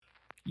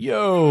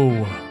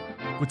Yo,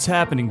 what's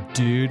happening,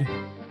 dude?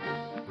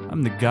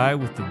 I'm the guy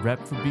with the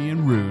rep for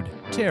being rude,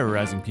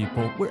 terrorizing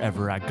people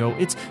wherever I go.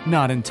 It's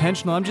not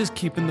intentional, I'm just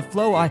keeping the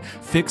flow. I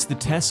fix the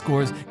test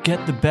scores,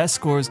 get the best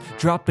scores,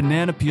 drop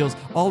banana peels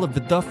all over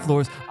the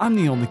floors. I'm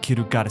the only kid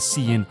who got a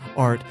C in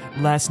art.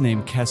 Last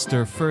name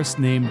Kester, first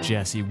name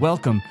Jesse.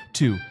 Welcome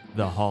to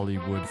the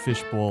Hollywood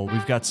Fishbowl.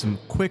 We've got some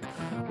quick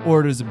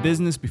orders of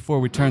business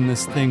before we turn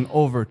this thing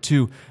over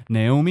to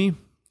Naomi.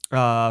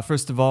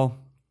 First of all,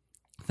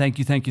 thank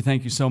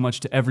you so much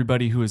to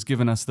everybody who has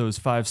given us those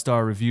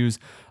 5-star reviews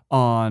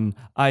on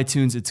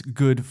iTunes. It's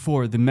good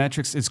for the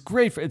metrics. It's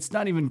great it's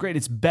not even great,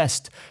 it's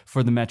best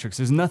for the metrics.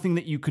 There's nothing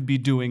that you could be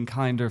doing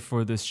kinder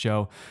for this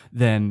show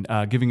than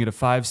giving it a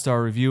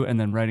 5-star review and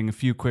then writing a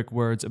few quick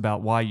words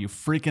about why you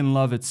freaking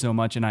love it so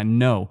much. And I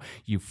know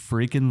you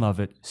freaking love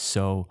it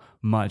so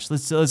much.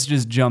 Let's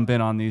just jump in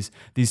on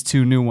these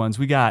two new ones.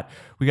 We got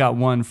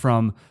one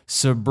from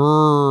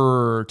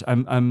Surbert.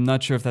 I'm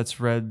not sure if that's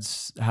read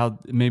how,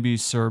 maybe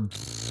Serb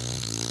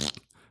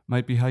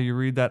might be how you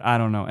read that. I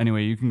don't know.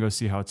 Anyway, you can go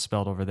see how it's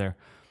spelled over there.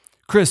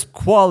 Crisp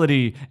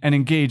quality and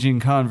engaging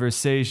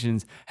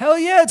conversations. Hell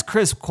yeah, it's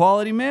crisp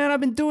quality, man. I've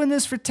been doing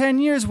this for 10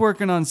 years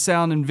working on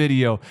sound and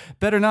video.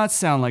 Better not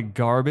sound like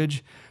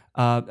garbage.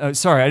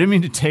 Sorry, I didn't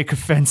mean to take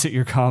offense at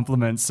your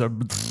compliments.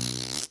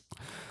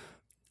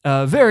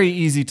 Very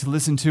easy to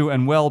listen to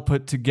and well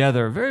put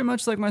together. Very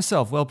much like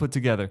myself, well put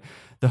together.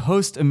 The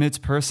host emits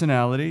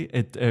personality.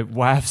 It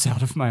wafts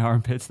out of my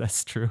armpits,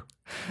 that's true.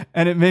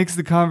 And it makes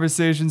the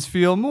conversations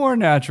feel more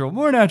natural.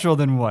 More natural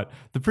than what?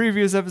 The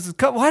previous episodes.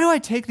 Why do I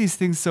take these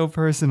things so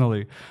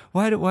personally?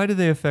 Why do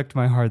they affect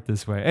my heart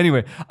this way?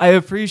 Anyway, I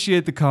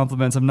appreciate the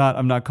compliments. I'm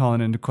not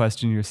calling into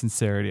question your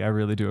sincerity. I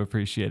really do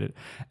appreciate it.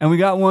 And we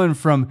got one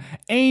from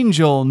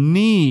Angel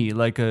Knee,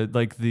 like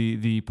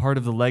the part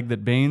of the leg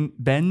that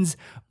bends,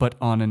 but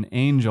on an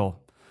angel.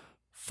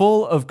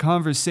 Full of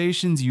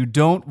conversations you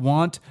don't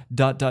want, ...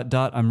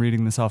 I'm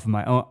reading this off of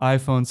my own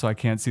iPhone, so I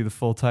can't see the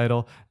full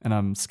title, and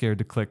I'm scared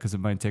to click because it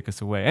might take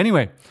us away.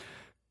 Anyway,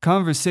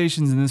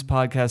 conversations in this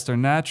podcast are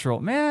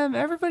natural. Man,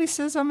 everybody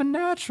says I'm a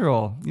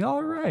natural. Y'all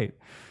are right.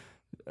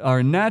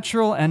 Are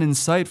natural and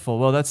insightful.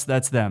 Well,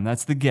 that's them.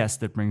 That's the guest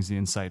that brings the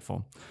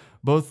insightful.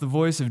 Both the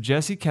voice of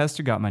Jesse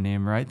Kester, got my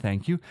name right,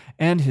 thank you,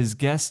 and his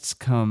guests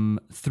come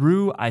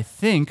through, I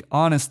think,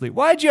 honestly.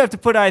 Why'd you have to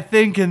put I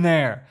think in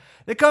there?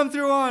 They come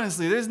through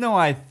honestly. There's no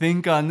I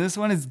think on this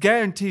one. It's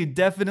guaranteed,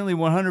 definitely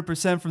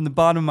 100% from the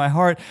bottom of my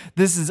heart.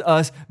 This is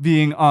us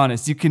being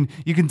honest. You can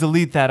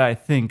delete that I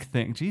think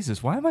thing.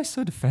 Jesus, why am I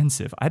so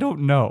defensive? I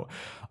don't know.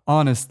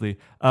 Honestly,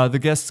 the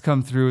guests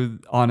come through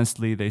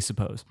honestly, they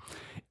suppose.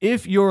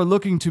 If you're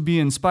looking to be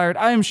inspired,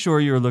 I am sure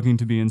you're looking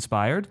to be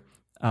inspired.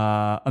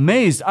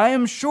 Amazed, I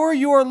am sure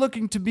you are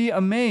looking to be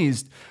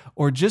amazed.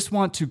 Or just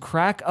want to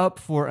crack up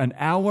for an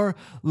hour,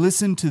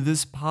 listen to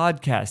this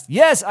podcast.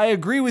 Yes, I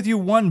agree with you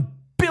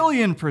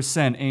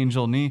 1,000,000,000%,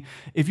 Angel Knee.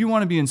 If you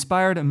want to be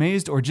inspired,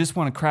 amazed, or just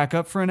want to crack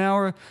up for an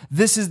hour,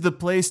 this is the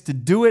place to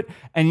do it.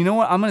 And you know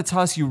what? I'm going to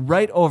toss you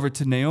right over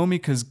to Naomi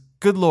because,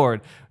 good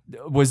Lord,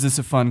 was this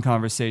a fun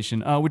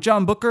conversation. With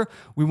John Booker,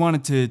 we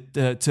wanted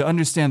to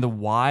understand the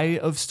why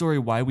of story,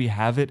 why we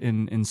have it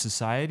in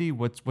society,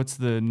 what's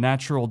the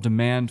natural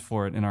demand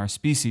for it in our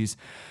species.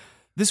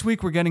 This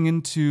week we're getting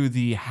into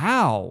the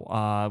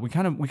how. We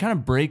kind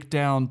of break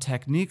down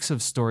techniques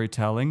of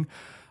storytelling.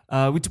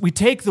 We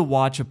take the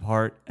watch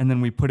apart and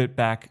then we put it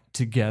back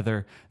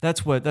together.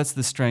 That's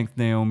the strength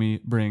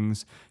Naomi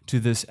brings to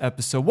this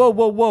episode. Whoa!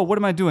 What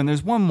am I doing?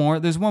 There's one more.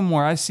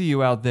 I see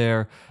you out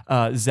there,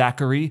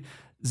 Zachary.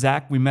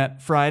 Zach, we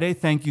met Friday.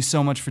 Thank you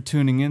so much for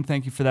tuning in.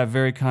 Thank you for that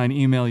very kind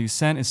email you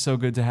sent. It's so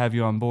good to have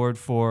you on board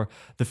for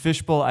the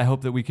Fishbowl. I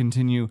hope that we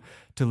continue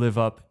to live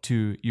up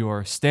to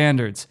your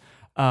standards.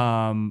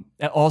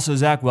 Also,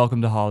 Zach,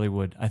 welcome to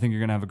Hollywood. I think you're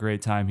going to have a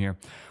great time here.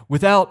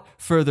 Without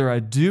further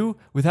ado,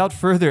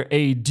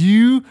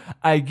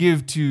 I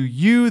give to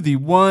you the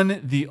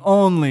one, the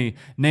only,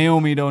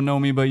 Naomi don't know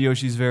me, but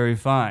Yoshi's very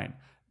fine.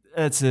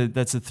 That's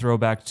a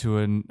throwback to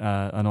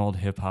an old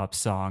hip-hop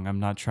song. I'm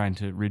not trying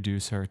to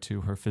reduce her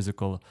to her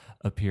physical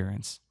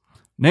appearance.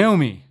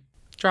 Naomi.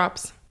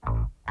 Drops.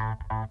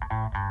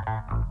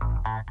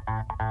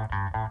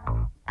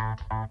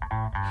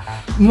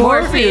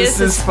 Morpheus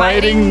is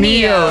fighting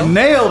Neo.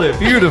 Nailed it.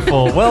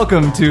 Beautiful.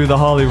 Welcome to the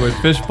Hollywood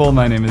Fishbowl.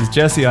 My name is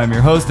Jesse. I'm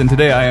your host, and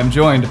today I am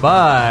joined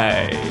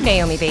by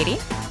Naomi Beaty.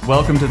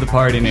 Welcome to the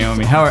party,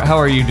 Naomi. How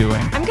are you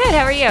doing? I'm good.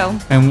 How are you?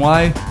 And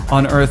why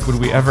on earth would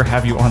we ever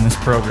have you on this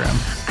program?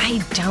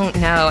 I don't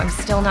know. I'm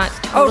still not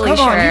totally sure. Oh,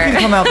 come on. You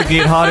can come out the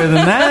gate hotter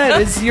than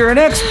that. You're an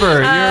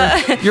expert.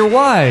 You're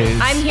wise.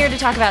 I'm here to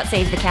talk about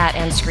Save the Cat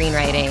and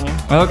screenwriting.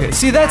 Okay.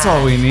 See, that's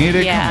all we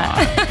needed.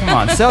 Yeah. Come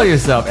on. Sell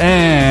yourself.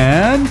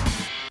 And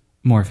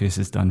Morpheus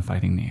is done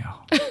fighting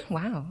Neo.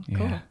 Wow. Yeah.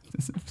 Cool.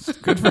 It's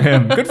good for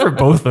him. Good for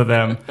both of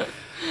them.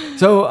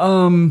 So,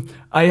 I'm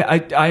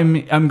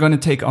going to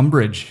take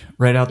umbrage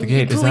right out the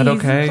gate. Is that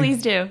okay?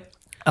 Please do.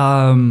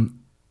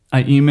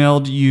 I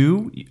emailed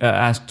you,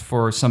 asked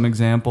for some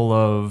example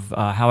of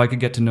how I could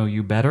get to know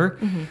you better.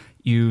 Mm-hmm.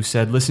 You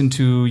said, listen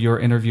to your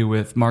interview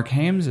with Mark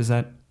Hames. Is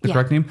that the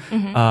correct name?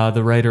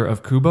 The writer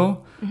of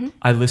Kubo.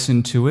 I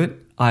listened to it.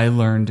 I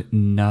learned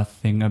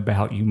nothing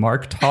about you.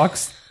 Mark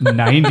talks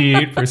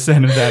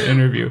 98% of that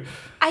interview.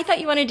 I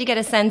thought you wanted to get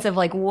a sense of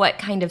like what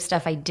kind of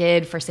stuff I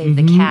did for Save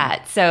the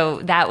Cat.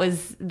 So that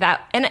was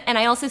that. And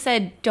I also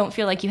said, don't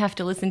feel like you have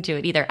to listen to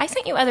it either. I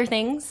sent you other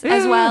things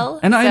as well.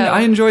 And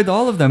I enjoyed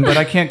all of them, but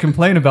I can't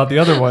complain about the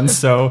other ones.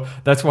 So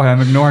that's why I'm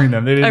ignoring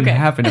them. They didn't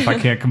happen if I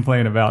can't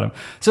complain about them.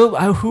 So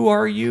who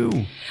are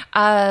you?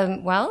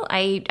 Well,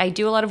 I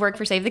do a lot of work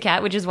for Save the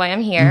Cat, which is why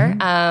I'm here.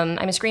 I'm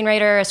a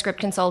screenwriter, a script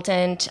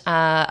consultant,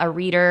 a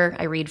reader.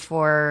 I read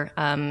for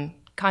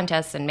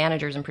contests and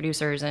managers and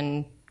producers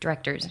and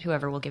directors,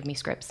 whoever will give me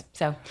scripts.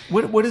 So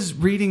what does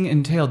reading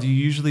entail? Do you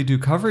usually do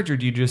coverage, or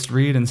do you just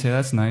read and say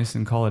that's nice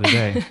and call it a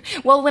day?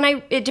 Well,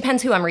 it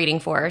depends who I'm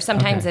reading for.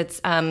 Sometimes it's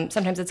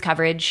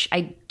coverage.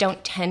 I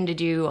don't tend to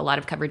do a lot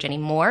of coverage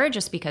anymore,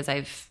 just because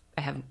I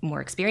have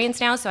more experience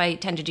now. So I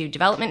tend to do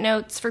development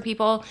notes for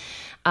people,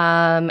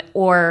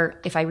 or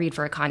if I read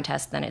for a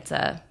contest, then it's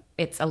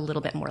a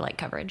little bit more like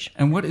coverage.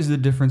 And what is the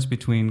difference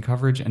between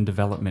coverage and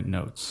development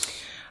notes?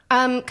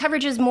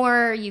 Coverage is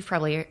more, you've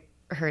probably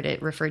heard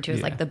it referred to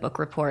as like the book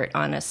report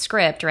on a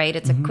script, right?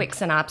 It's a quick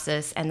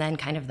synopsis and then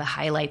kind of the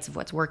highlights of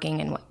what's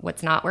working and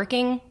what's not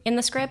working in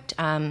the script.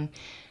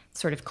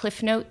 Sort of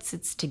cliff notes.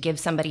 It's to give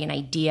somebody an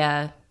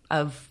idea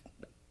of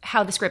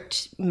how the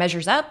script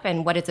measures up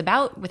and what it's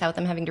about without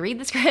them having to read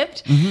the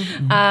script.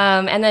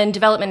 And then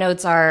development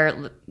notes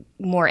are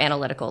more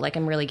analytical. Like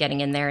I'm really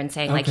getting in there and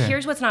saying like,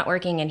 here's what's not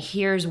working and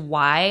here's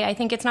why I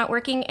think it's not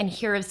working. And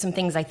here are some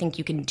things I think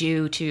you can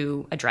do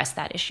to address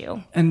that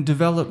issue. And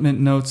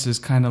development notes is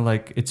kind of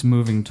like it's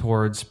moving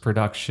towards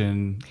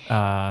production.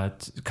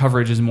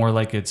 Coverage is more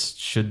like it's,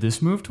 should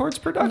this move towards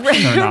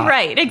production or not?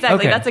 Right,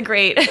 exactly. That's a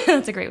great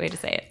way to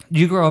say it.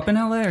 You grew up in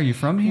LA? Are you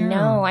from here?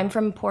 No, I'm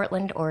from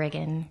Portland,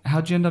 Oregon.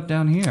 How'd you end up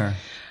down here?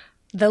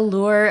 The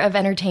lure of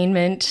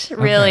entertainment,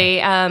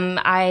 really.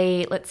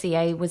 I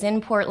was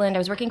in Portland. I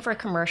was working for a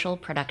commercial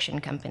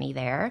production company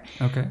there.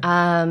 Okay.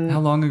 How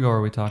long ago are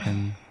we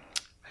talking?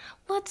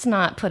 Let's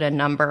not put a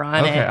number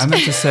on it. Okay, I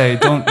meant to say,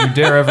 don't you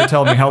dare ever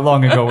tell me how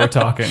long ago we're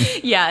talking.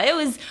 Yeah, it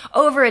was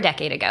over a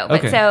decade ago.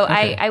 But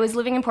I was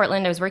living in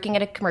Portland. I was working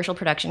at a commercial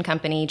production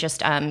company,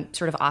 just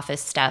sort of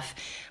office stuff.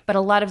 But a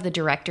lot of the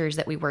directors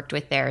that we worked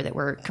with there that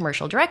were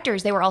commercial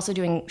directors, they were also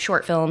doing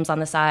short films on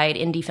the side,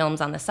 indie films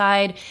on the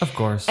side. Of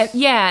course.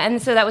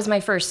 And so that was my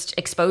first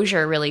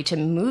exposure really to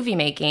movie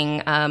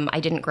making. I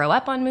didn't grow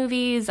up on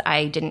movies.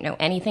 I didn't know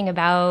anything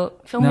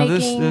about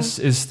filmmaking. Now this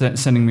is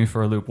sending me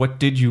for a loop. What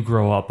did you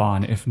grow up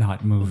on, if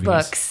not movies?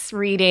 Books,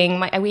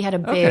 reading. We had a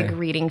big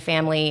reading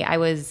family. I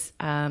was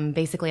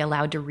basically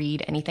allowed to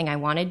read anything I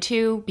wanted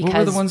to. Because what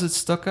were the ones that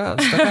stuck out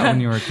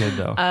when you were a kid,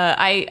 though?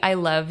 I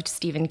loved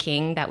Stephen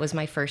King. That was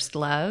my first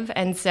love.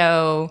 And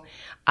so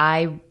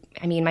I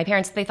mean, my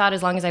parents, they thought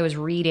as long as I was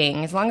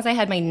reading, as long as I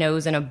had my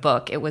nose in a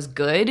book, it was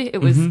good. It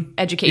was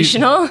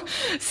educational.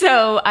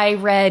 So I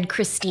read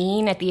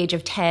Christine at the age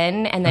of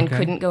 10 and then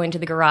couldn't go into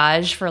the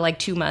garage for like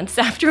 2 months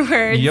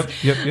afterwards. Yep.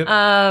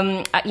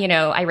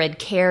 I read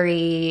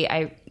Carrie,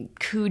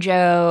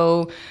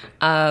 Cujo,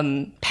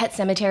 Pet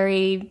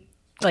Sematary,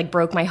 like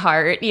broke my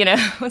heart,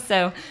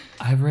 so.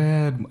 I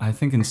read, I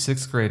think in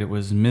 6th grade, it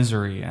was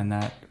Misery, and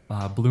that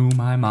blew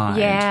my mind.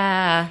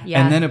 Yeah.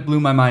 And then it blew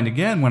my mind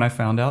again when I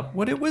found out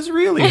what it was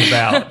really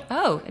about.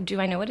 Oh, do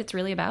I know what it's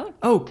really about?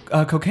 Oh,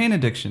 cocaine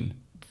addiction.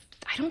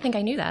 I don't think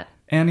I knew that.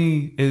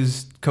 Annie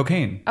is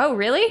cocaine. Oh,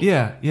 really?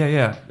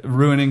 Yeah.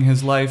 Ruining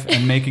his life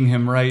and making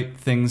him write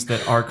things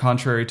that are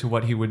contrary to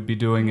what he would be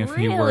doing if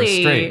he were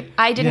straight.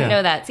 I didn't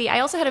know that. See,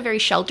 I also had a very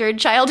sheltered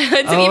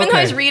childhood, so even though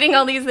I was reading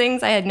all these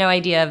things, I had no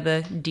idea of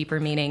the deeper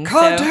meaning.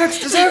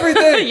 Context is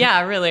everything!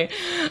 Yeah, really.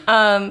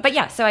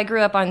 So I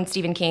grew up on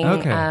Stephen King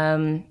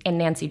and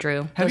Nancy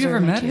Drew. Have you ever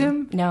met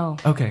him? No.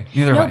 Okay,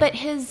 neither have I. No, but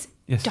his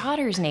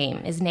daughter's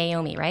name is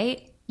Naomi,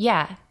 right?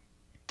 Yeah.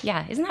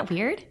 Isn't that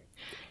weird?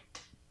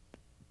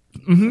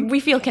 We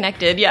feel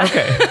connected, yeah.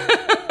 Okay.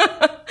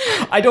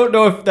 I don't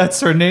know if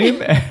that's her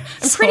name.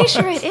 I'm pretty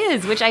sure it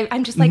is, which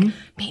I'm just like,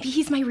 maybe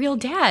he's my real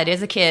dad.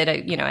 As a kid,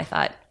 I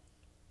thought,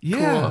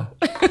 yeah.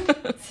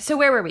 Cool. So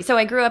where were we? So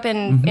I grew up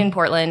in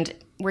Portland,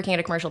 working at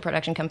a commercial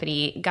production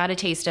company, got a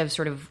taste of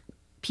sort of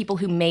people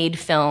who made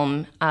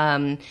film,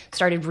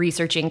 started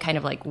researching kind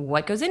of like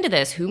what goes into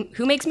this, who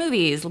makes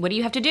movies, what do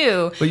you have to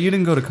do? But you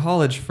didn't go to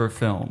college for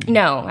film.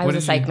 No, I was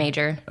a psych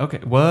major.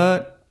 Okay,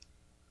 what?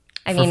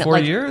 I mean, 4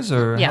 years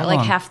or yeah,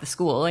 like half the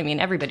school. I mean,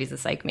 everybody's a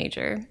psych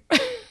major.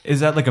 Is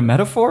that like a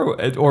metaphor,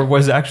 or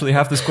was actually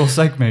half the school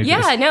psych majors?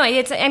 Yeah, no,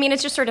 it's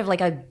just sort of like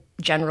a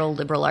general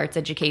liberal arts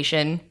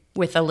education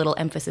with a little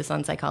emphasis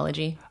on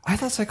psychology. I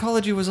thought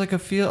psychology was like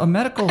a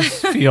medical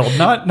field,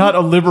 not a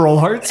liberal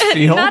arts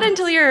field. Not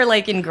until you're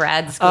like in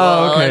grad school,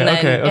 and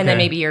then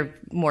maybe you're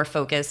more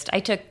focused. I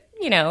took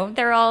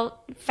they're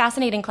all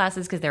fascinating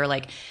classes because they're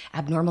like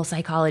abnormal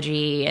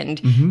psychology and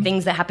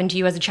things that happened to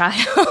you as a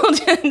child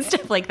and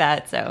stuff like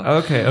that.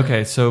 So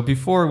okay. So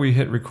before we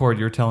hit record,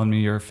 you're telling me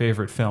your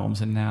favorite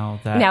films, and now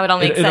it all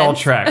makes sense. It all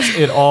tracks.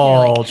 It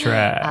all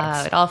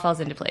tracks. It all falls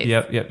into place.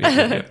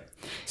 Yep.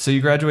 So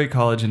you graduate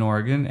college in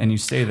Oregon, and you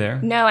stay there?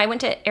 No, I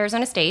went to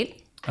Arizona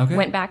State. Okay.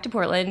 Went back to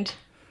Portland.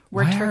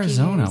 Why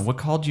Arizona? What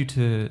called you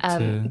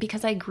to...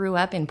 Because I grew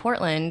up in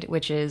Portland,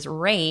 which is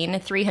rain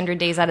 300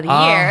 days out of the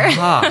year.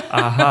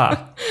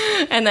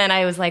 And then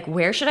I was like,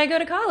 where should I go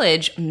to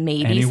college?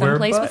 Maybe anywhere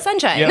someplace with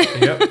sunshine.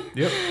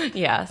 Yep.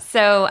 Yeah.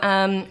 So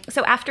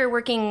after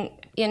working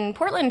in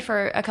Portland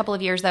for a couple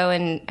of years, though,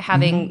 and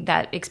having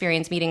that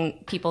experience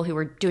meeting people who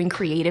were doing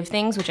creative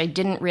things, which I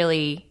didn't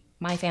really...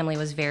 My family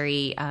was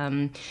very,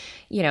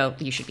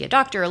 you should be a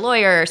doctor, a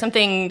lawyer,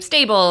 something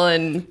stable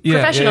and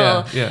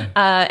professional.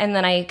 And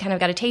then I kind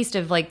of got a taste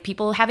of like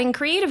people having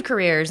creative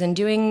careers and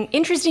doing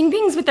interesting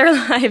things with their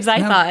lives, I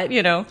thought.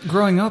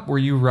 Growing up, were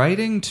you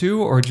writing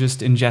too or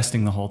just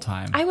ingesting the whole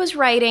time? I was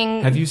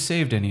writing. Have you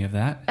saved any of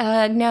that?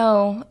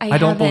 No, I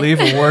don't believe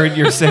a word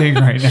you're saying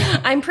right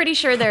now. I'm pretty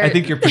sure I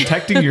think you're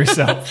protecting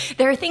yourself.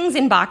 There are things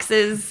in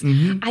boxes.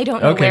 I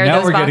don't know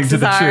where those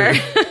boxes are.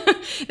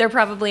 They're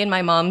probably in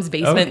my mom's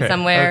basement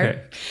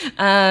somewhere.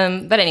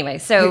 Okay. But anyway,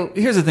 so...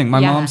 Here's the thing. My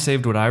mom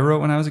saved what I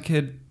wrote when I was a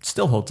kid.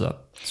 Still holds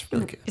up. It's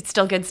really good. It's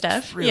still good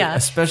stuff. Really,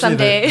 especially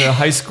the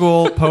high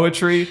school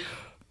poetry.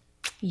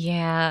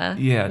 Yeah,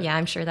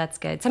 I'm sure that's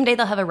good. Someday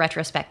they'll have a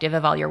retrospective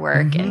of all your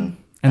work. And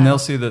they'll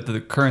see that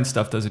the current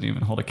stuff doesn't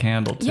even hold a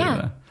candle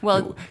to...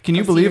 Well, can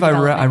you believe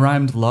I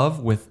rhymed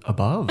love with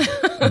above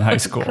in high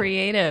school?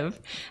 Creative,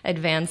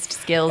 advanced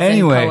skills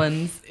and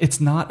poems. It's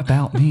not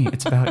about me.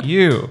 It's about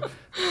you.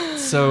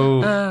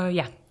 So,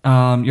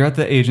 you're at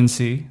the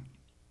agency.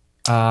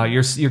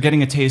 You're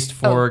getting a taste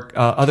for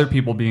other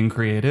people being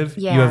creative.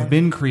 Yeah. You have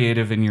been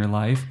creative in your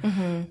life.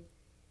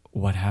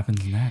 What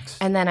happens next?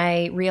 And then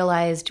I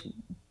realized,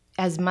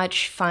 as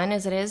much fun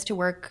as it is to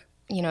work,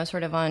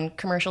 sort of on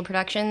commercial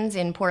productions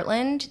in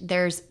Portland,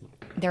 there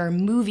are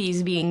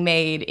movies being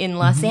made in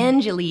Los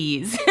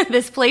Angeles,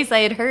 this place I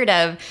had heard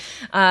of.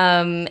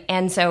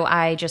 And so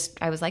I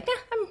was like,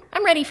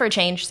 I'm ready for a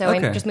change. So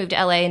I just moved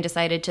to LA and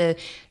decided to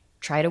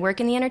try to work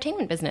in the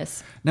entertainment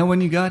business. Now,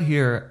 when you got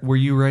here, were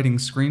you writing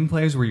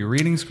screenplays? Were you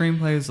reading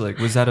screenplays? Like,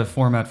 was that a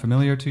format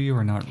familiar to you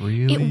or not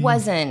really? It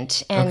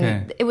wasn't.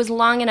 And it was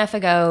long enough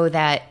ago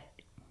that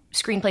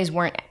screenplays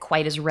weren't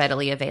quite as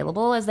readily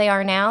available as they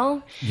are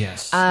now.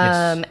 Yes.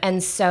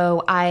 And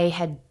so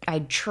I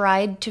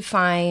tried to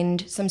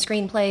find some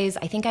screenplays.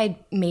 I think I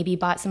maybe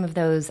bought some of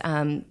those,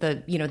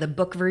 the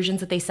book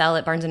versions that they sell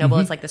at Barnes & Noble.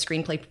 It's like the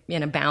screenplay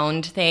in a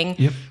bound thing,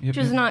 which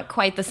is not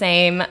quite the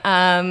same.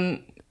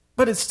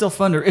 But it's still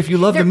fun to... If you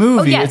love the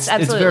movie, it's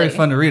very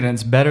fun to read, and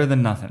it's better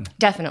than nothing.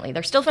 Definitely.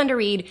 They're still fun to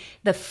read.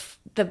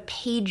 The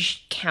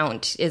page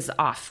count is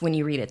off when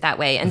you read it that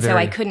way. And so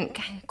I couldn't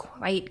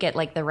quite get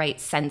like the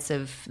right sense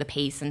of the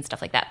pace and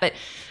stuff like that. But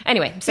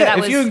anyway, so that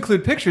was... If you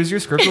include pictures, your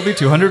script will be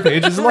 200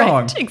 pages long.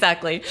 Right,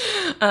 exactly.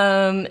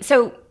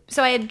 So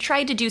I had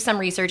tried to do some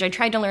research. I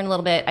tried to learn a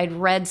little bit. I'd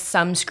read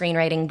some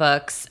screenwriting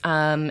books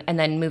and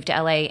then moved to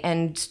LA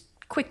and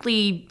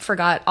quickly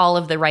forgot all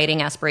of the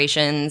writing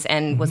aspirations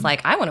and was like,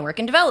 I want to work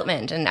in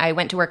development. And I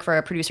went to work for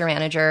a producer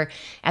manager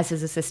as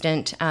his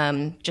assistant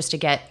just to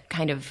get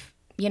kind of,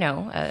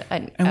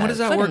 and what does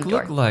that work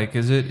look like?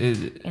 Is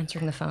it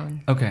answering the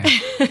phone? Okay.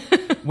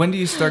 When do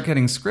you start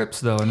getting scripts,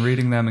 though, and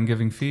reading them and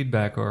giving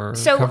feedback or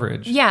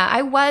coverage? Yeah,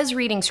 I was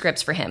reading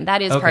scripts for him.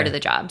 That is part of the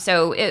job.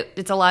 So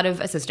it's a lot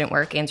of assistant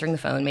work, answering the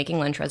phone, making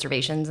lunch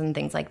reservations and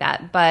things like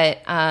that. But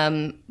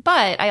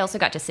I also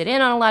got to sit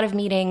in on a lot of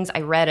meetings.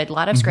 I read a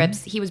lot of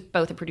scripts. He was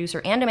both a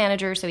producer and a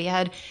manager, so he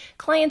had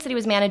clients that he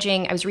was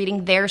managing. I was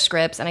reading their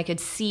scripts, and I could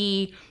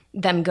see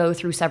them go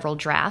through several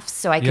drafts,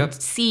 so I could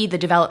see the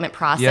development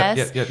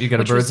process. You got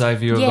a bird's eye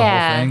view of the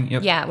whole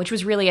thing. Yeah, which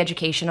was really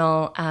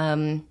educational.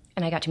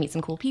 And I got to meet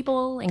some cool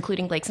people,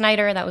 including Blake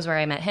Snyder. That was where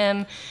I met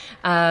him.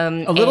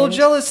 A little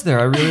jealous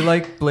there. I really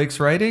like Blake's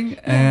writing,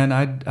 and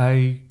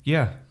I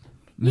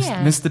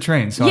missed the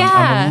train, so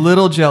I'm a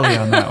little jelly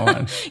on that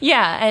one.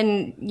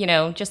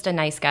 And just a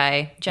nice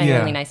guy,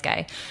 genuinely nice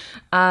guy.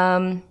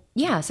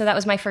 So that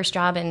was my first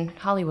job in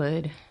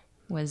Hollywood,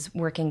 was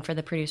working for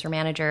the producer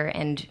manager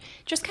and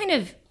just kind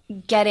of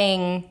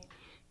getting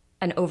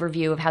an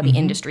overview of how the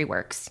industry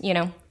works,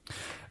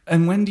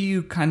 And when do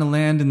you kind of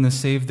land in the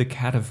Save the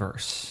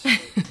Cataverse?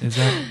 Is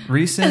that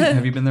recent?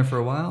 Have you been there for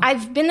a while?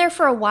 I've been there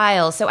for a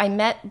while. So I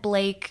met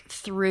Blake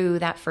through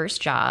that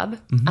first job.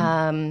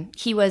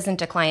 He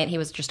wasn't a client. He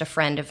was just a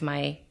friend of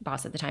my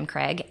boss at the time,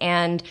 Craig.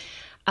 And,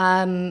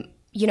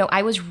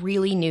 I was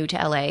really new to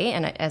LA.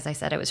 And as I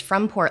said, I was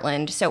from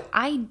Portland. So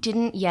I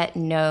didn't yet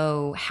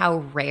know how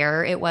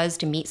rare it was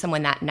to meet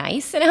someone that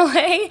nice in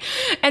LA.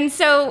 And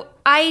so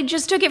I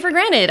just took it for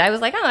granted. I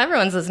was like, oh,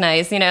 everyone's this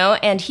nice,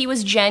 And he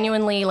was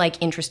genuinely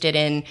interested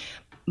in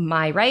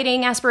my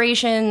writing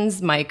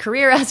aspirations, my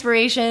career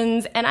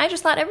aspirations, and I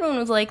just thought everyone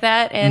was like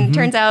that, and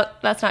turns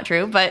out that's not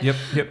true. But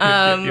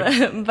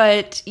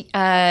but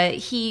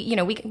he,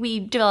 we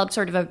developed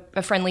sort of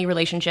a friendly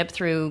relationship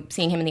through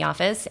seeing him in the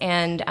office,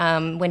 and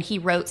when he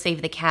wrote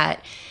Save the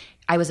Cat,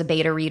 I was a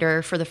beta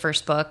reader for the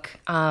first book,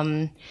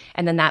 and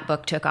then that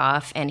book took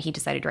off, and he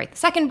decided to write the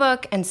second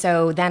book, and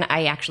so then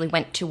I actually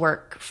went to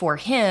work for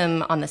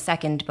him on the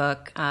second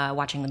book,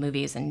 watching the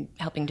movies and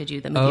helping to do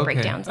the movie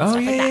breakdowns and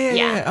stuff like that.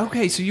 Yeah.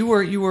 Okay, so you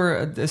were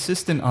an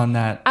assistant on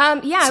that.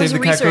 Yeah, Save the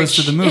Cat Goes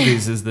to the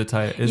Movies is the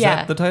title. Is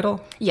that the title?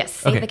 Yes,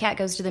 Save the Cat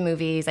Goes to the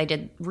Movies. I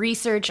did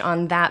research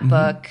on that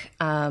book.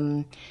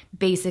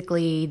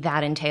 Basically,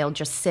 that entailed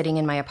just sitting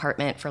in my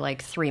apartment for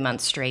like 3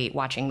 months straight,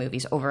 watching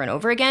movies over and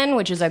over again,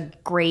 which is a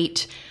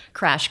great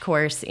crash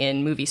course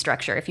in movie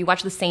structure. If you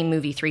watch the same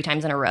movie 3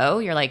 times in a row,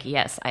 you're like,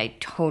 yes, I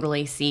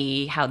totally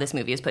see how this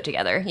movie is put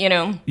together,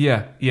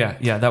 Yeah.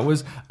 That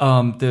was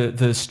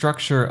the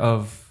structure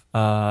of,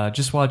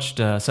 just watched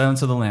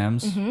Silence of the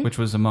Lambs, which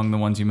was among the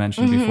ones you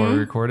mentioned before we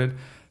recorded.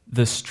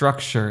 The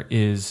structure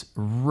is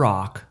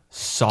rock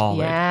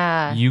solid.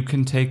 Yeah. You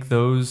can take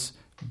those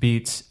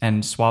beats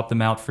and swap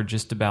them out for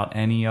just about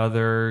any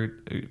other,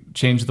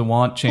 change the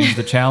want, change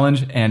the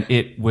challenge, and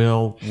it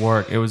will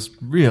work. It was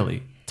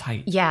really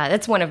tight. Yeah,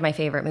 that's one of my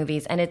favorite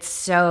movies, and it's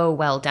so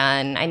well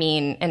done. I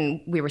mean, and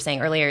we were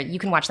saying earlier, you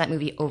can watch that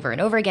movie over and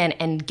over again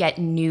and get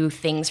new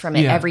things from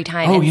it every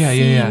time,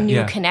 see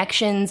new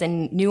connections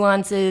and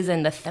nuances,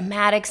 and the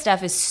thematic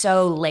stuff is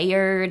so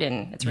layered,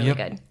 and it's really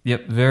good.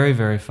 Yep, very,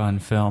 very fun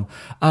film.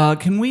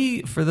 Can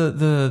we, for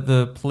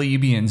the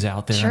plebeians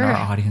out there in our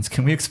audience,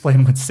 can we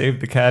explain what Save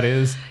the Cat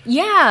is?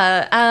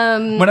 Yeah.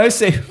 When I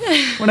say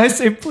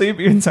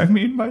plebeians, I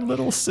mean my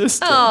little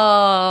sister.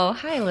 Oh,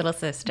 hi, little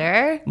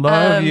sister.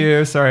 Love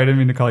you. Sorry, I didn't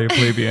mean to call you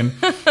plebeian.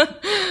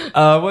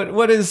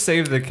 What is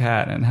Save the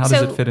Cat, and how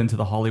does it fit into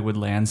the Hollywood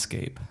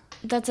landscape?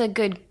 That's a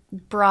good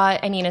broad.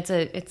 I mean, it's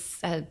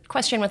a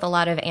question with a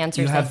lot of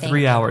answers. You have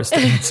 3 hours to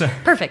answer.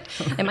 Perfect.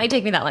 It might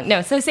take me that long.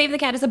 No. So Save the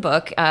Cat is a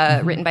book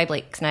written by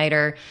Blake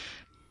Snyder.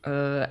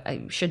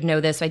 I should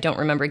know this. I don't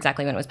remember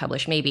exactly when it was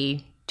published.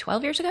 Maybe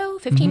 12 years ago,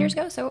 15 years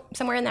ago, so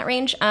somewhere in that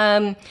range.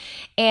 And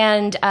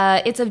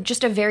it's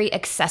just a very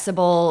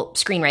accessible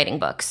screenwriting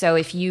book. So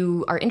if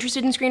you are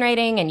interested in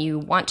screenwriting and you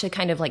want to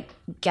kind of like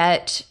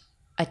get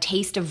a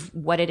taste of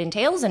what it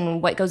entails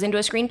and what goes into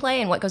a screenplay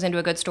and what goes into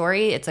a good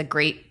story, it's a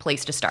great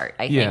place to start,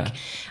 I think.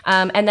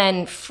 And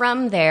then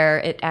from there,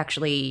 it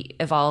actually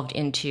evolved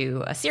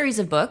into a series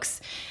of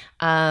books,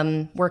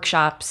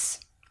 workshops,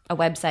 a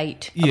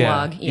website, a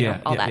blog,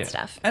 all that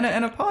stuff. And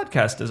a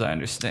podcast, as I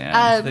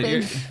understand.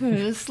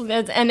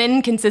 It's an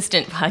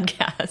inconsistent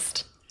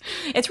podcast.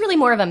 It's really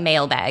more of a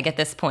mailbag at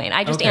this point.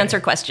 I just answer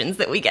questions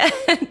that we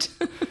get.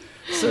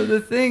 So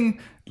the thing,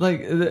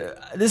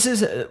 this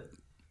is...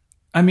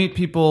 I meet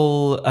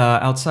people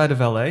outside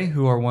of LA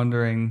who are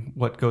wondering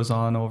what goes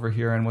on over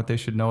here and what they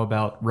should know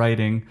about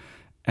writing.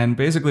 And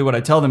basically what I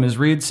tell them is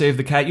read Save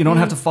the Cat. You don't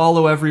have to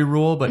follow every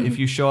rule, but if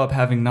you show up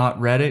having not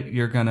read it,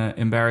 you're going to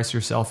embarrass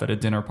yourself at a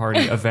dinner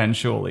party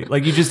eventually.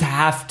 You just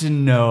have to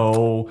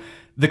know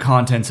the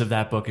contents of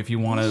that book if you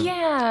want to.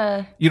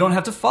 Yeah. You don't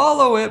have to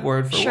follow it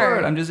word for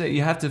word. I'm just saying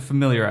you have to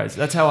familiarize.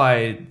 That's how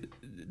I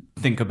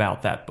think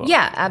about that book.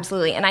 Yeah,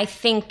 absolutely. And I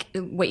think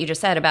what you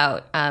just said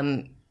about,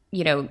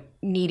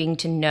 needing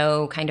to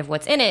know kind of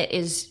what's in it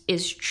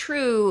is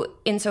true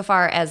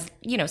insofar as,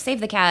 Save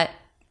the Cat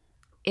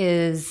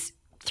is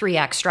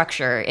 3-act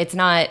structure. It's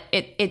not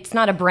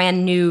a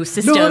brand new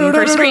system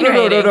for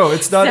screenwriting. No.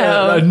 It's not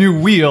a new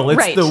wheel.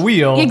 It's the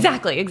wheel.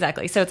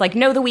 Exactly. So it's like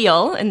know the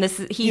wheel, and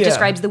he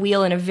describes the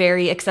wheel in a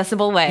very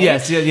accessible way.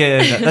 Yes,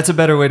 yeah. That's a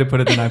better way to put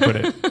it than I put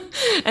it.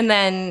 And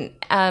then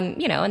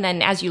and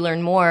then as you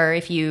learn more,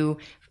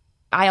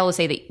 I always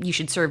say that you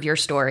should serve your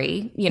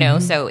story,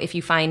 so if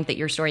you find that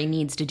your story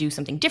needs to do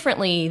something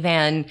differently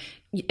than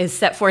is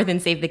set forth in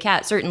Save the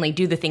Cat, certainly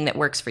do the thing that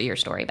works for your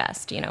story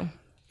best,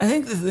 I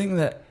think the thing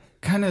that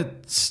kind of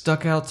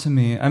stuck out to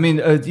me, I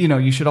mean,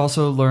 you should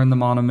also learn the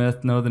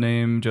monomyth, know the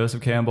name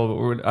Joseph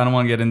Campbell, but I don't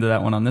want to get into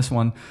that one on this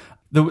one.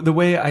 The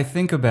way I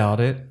think about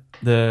it,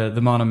 the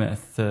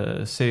monomyth,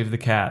 the Save the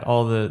Cat,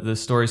 all the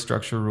story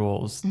structure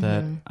rules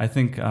that I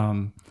think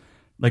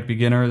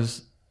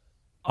beginners...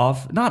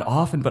 not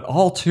often, but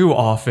all too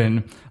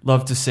often,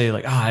 love to say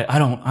I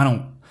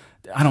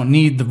don't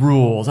need the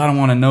rules. I don't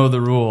want to know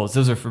the rules.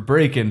 Those are for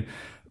breaking.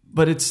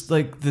 But it's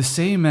the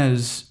same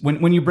as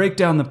when you break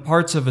down the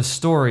parts of a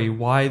story,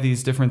 why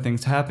these different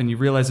things happen, you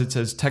realize it's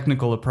as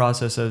technical a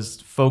process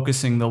as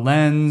focusing the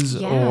lens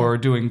or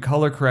doing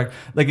color correct.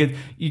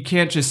 You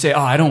can't just say,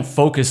 I don't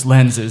focus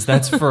lenses.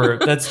 That's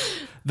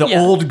the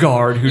old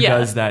guard who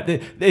does that.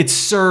 It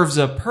serves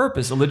a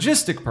purpose, a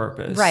logistic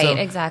purpose. Right,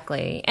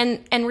 exactly.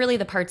 And really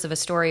the parts of a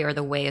story or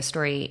the way a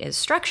story is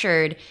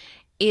structured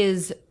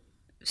is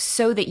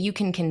so that you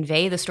can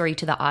convey the story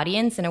to the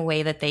audience in a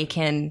way that they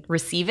can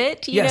receive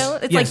it.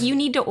 It's like you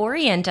need to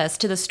orient us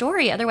to the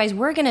story. Otherwise,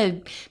 we're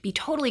going to be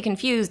totally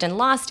confused and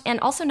lost and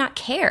also not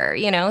care,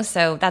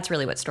 So that's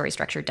really what story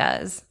structure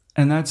does.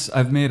 And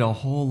I've made a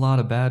whole lot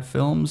of bad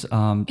films.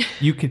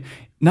 You can,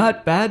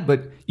 not bad,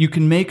 but you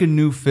can make a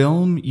new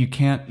film. You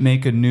can't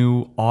make a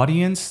new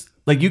audience.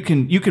 Like you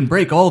can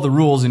break all the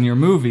rules in your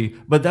movie,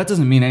 but that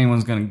doesn't mean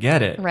anyone's going to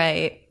get it.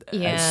 Right.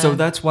 Yeah. So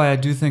that's why I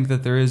do think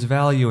that there is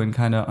value in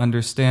kind of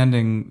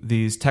understanding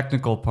these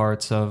technical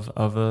parts of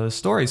a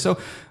story. So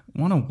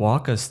want to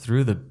walk us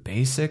through the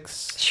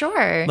basics?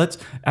 Sure. Let's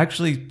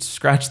actually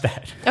scratch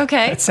that.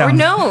 Okay. That sounds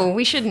no,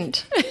 we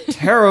shouldn't.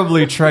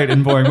 terribly trite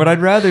and boring. What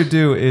I'd rather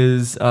do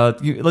is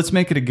let's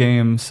make it a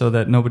game so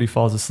that nobody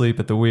falls asleep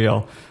at the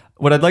wheel.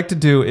 What I'd like to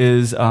do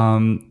is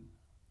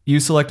you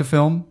select a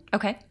film.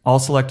 Okay. I'll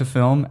select a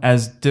film.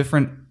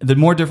 The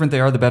more different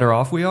they are, the better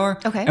off we are.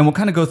 Okay. And we'll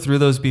kind of go through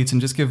those beats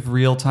and just give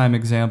real-time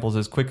examples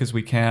as quick as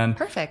we can.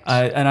 Perfect.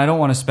 And I don't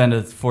want to spend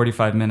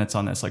 45 minutes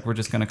on this. Like, we're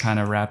just going to kind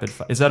of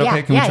Is that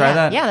okay? Can we try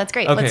that? Yeah, that's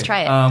great. Okay. Let's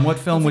try it. What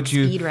film would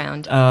you... Speed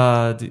round.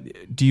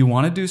 Do you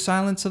want to do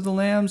Silence of the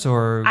Lambs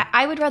or...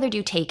 I would rather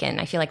do Taken.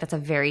 I feel like that's a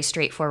very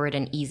straightforward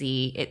and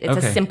easy... It's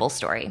a simple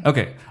story.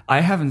 Okay. I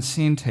haven't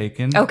seen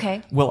Taken.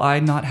 Okay. Will I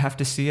not have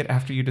to see it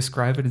after you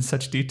describe it in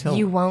such detail?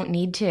 You won't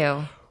need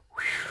to.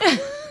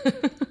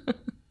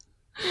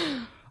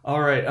 All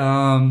right.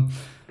 I'm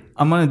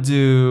gonna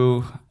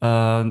do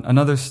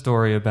another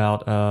story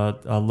about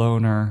a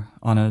loner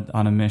on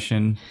a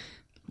mission.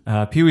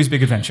 Pee-wee's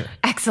Big Adventure.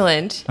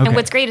 Excellent. Okay. And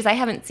what's great is I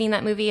haven't seen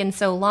that movie in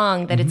so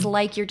long that it's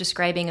like you're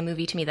describing a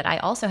movie to me that I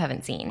also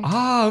haven't seen.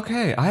 Ah,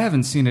 okay. I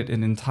haven't seen it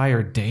in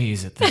entire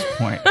days at this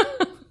point.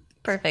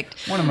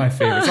 Perfect. One of my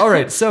favorites. All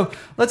right, so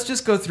let's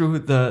just go through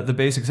the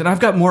basics. And I've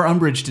got more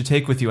umbrage to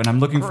take with you, and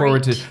I'm looking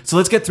forward to... So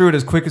let's get through it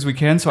as quick as we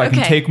can so I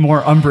can take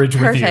more umbrage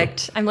with you.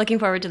 Perfect. I'm looking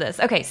forward to this.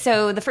 Okay,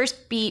 so the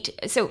first beat...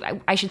 So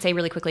I should say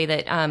really quickly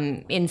that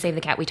in Save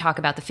the Cat, we talk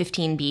about the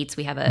 15 beats.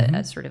 We have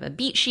a sort of a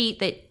beat sheet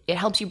that it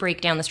helps you break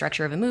down the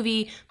structure of a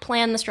movie,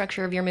 plan the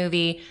structure of your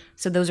movie.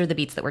 So those are the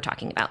beats that we're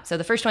talking about. So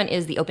the first one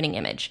is the opening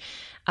image.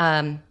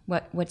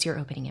 What's your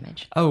opening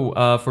image?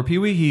 For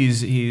Pee-wee,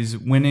 he's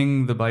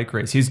winning the bike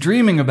race. He's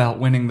dreaming about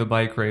winning the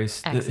bike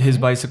race. His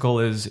bicycle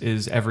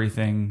is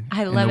everything.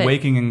 I love in the it.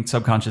 waking and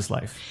subconscious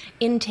life.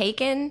 In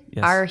Taken,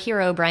 our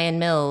hero Brian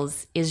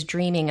Mills is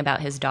dreaming about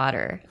his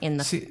daughter in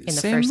the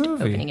first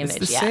movie. opening image. It's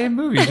the same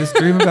movie. Just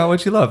dream about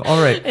what you love.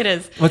 All right. It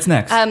is. What's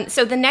next?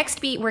 So the next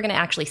beat we're going to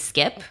actually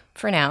skip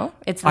for now.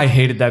 I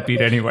hated that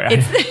beat anyway.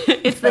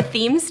 It's the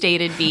theme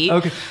stated beat.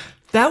 Okay.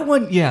 That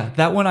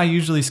one I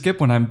usually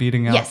skip when I'm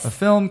beating out a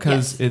film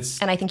because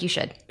and I think you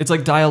should. It's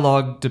like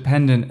dialogue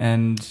dependent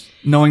and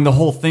knowing the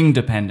whole thing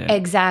dependent.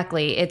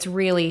 Exactly. It's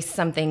really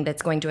something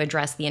that's going to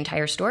address the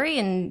entire story,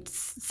 and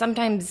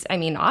sometimes,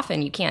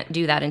 often you can't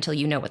do that until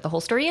you know what the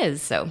whole story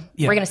is. So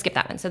we're going to skip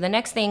that one. So the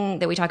next thing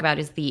that we talk about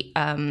is the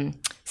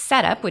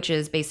setup, which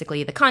is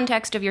basically the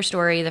context of your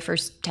story, the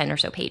first 10 or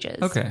so pages.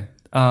 Okay.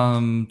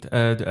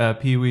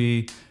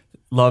 Pee-wee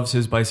loves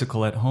his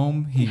bicycle at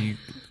home. He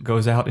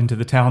goes out into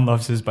the town,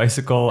 loves his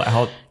bicycle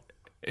out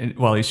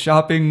while he's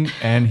shopping,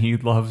 and he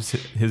loves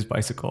his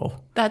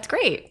bicycle. That's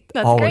great.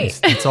 That's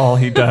Always. great. That's all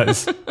he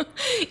does.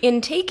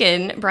 In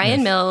Taken,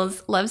 Brian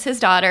Mills loves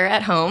his daughter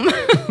at home.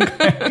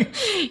 Okay.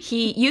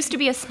 He used to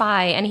be a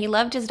spy, and he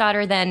loved his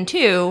daughter then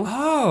too.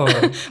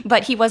 Oh.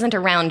 But he wasn't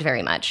around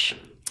very much.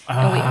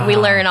 And we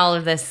learn all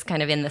of this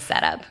kind of in the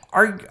setup.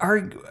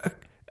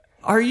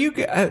 Are you,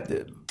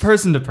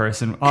 person to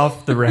person,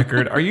 off the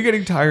record, are you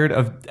getting tired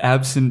of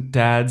absent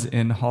dads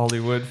in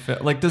Hollywood?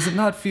 Like, does it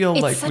not feel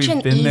like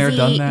we've been there,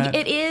 done that?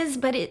 It is,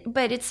 but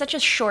it's such a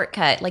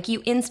shortcut. Like,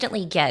 you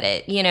instantly get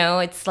it. You know,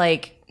 it's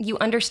like you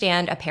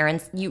understand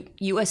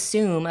you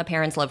assume a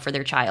parent's love for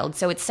their child.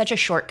 So it's such a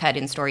shortcut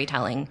in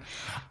storytelling.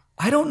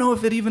 I don't know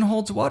if it even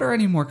holds water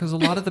anymore because a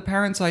lot of the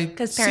parents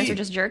because parents are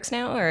just jerks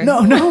now, or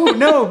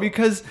no,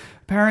 because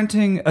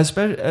parenting,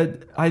 especially,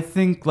 I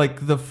think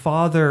like the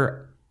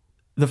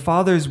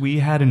fathers we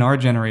had in our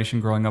generation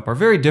growing up are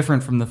very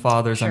different from the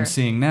fathers I'm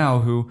seeing now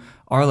who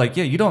are like,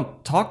 yeah, you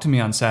don't talk to me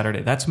on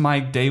Saturday. That's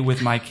my day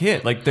with my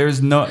kid. Like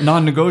there's no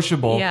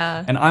non-negotiable.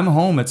 Yeah. And I'm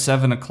home at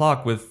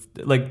 7:00 with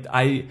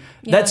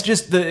that's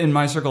just in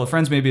my circle of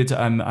friends. Maybe it's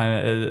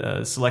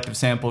a selective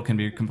sample can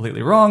be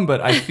completely wrong, but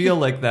I feel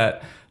like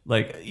that.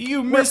 Like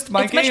you missed my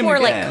game It's much more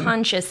again. like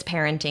conscious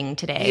parenting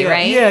today,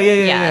 right?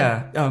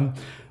 Yeah.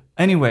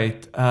 Anyway,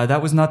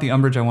 that was not the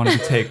umbrage I wanted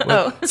to take.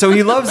 So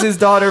he loves his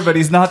daughter, but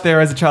he's not there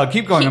as a child.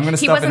 Keep going. I'm going to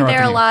stop interrupting you. He wasn't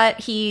there a lot.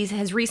 He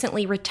has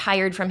recently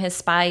retired from his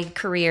spy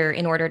career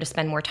in order to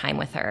spend more time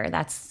with her.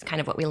 That's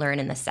kind of what we learn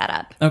in the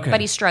setup. Okay.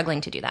 But he's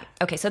struggling to do that.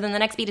 Okay, so then the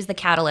next beat is the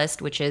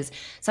catalyst, which is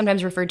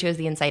sometimes referred to as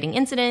the inciting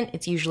incident.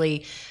 It's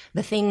usually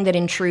the thing that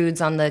intrudes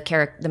on the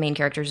main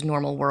character's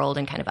normal world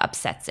and kind of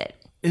upsets it.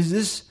 Is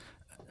this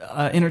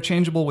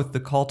interchangeable with the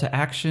call to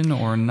action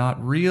or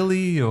not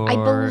really? Or I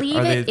believe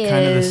are they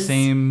kind of the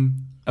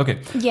same? Okay.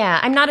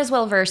 Yeah, I'm not as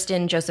well versed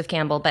in Joseph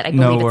Campbell, but I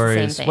believe it's the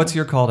same thing. What's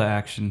your call to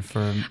action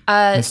for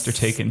Mr.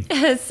 Taken?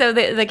 So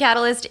the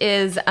catalyst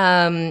is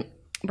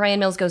Brian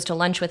Mills goes to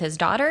lunch with his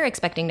daughter,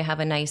 expecting to have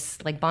a nice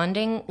like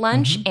bonding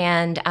lunch,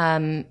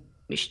 and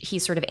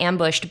he's sort of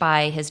ambushed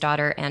by his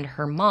daughter and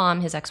her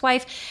mom, his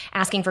ex-wife,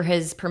 asking for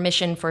his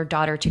permission for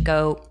daughter to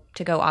go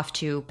off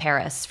to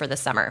Paris for the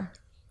summer.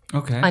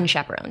 Okay.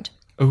 Unchaperoned.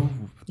 Oh,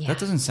 that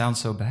doesn't sound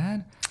so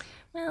bad.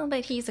 Well,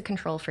 but he's a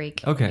control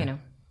freak. Okay. You know.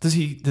 Does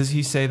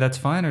he say that's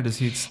fine, or does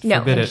he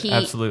forbid it?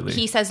 Absolutely.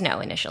 He says no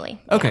initially.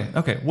 Okay.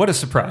 Okay. What a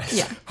surprise.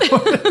 Yeah.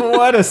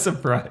 What a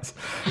surprise.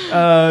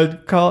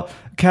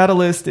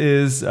 Catalyst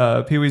is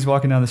Pee-wee's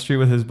walking down the street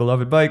with his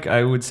beloved bike.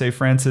 I would say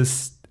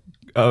Francis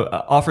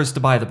offers to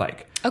buy the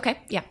bike. Okay.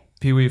 Yeah.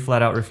 Pee-wee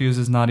flat out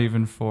refuses, not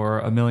even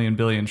for $1 million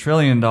billion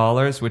trillion,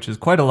 which is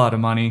quite a lot of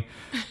money.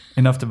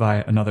 Enough to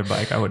buy another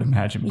bike, I would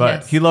imagine.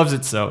 But he loves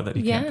it so that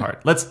he can't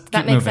part. Let's keep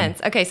That makes moving. sense.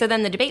 Okay, so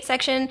then the debate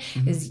section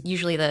is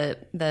usually the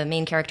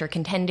main character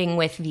contending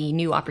with the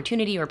new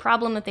opportunity or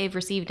problem that they've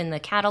received in the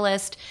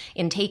Catalyst.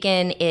 In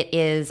Taken, it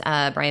is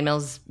Brian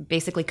Mills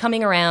basically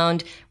coming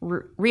around,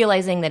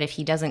 realizing that if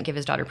he doesn't give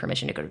his daughter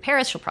permission to go to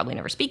Paris, she'll probably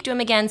never speak to him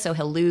again, so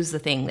he'll lose the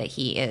thing that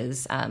he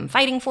is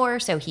fighting for,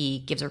 so he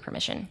gives her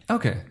permission.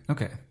 Okay.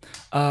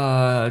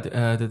 The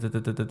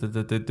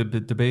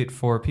debate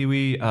for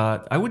Pee-wee,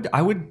 I would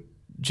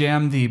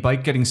jam the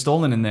bike getting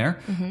stolen in there,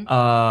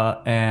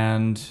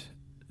 and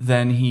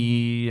then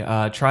he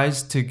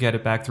tries to get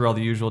it back through all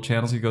the usual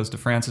channels. He goes to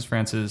Francis.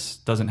 Francis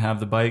doesn't have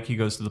the bike. He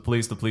goes to the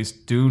police. The police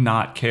do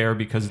not care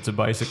because it's a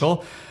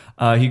bicycle.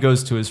 He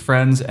goes to his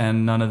friends,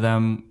 and none of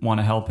them want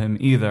to help him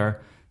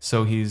either.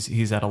 So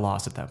he's at a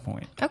loss at that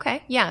point.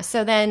 Okay, yeah.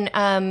 So then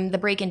the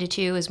break into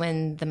two is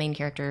when the main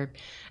character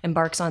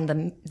embarks on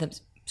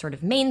the sort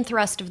of main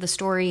thrust of the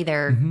story.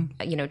 They're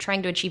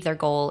trying to achieve their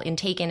goal. In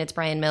Taken, it's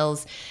Brian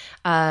Mills.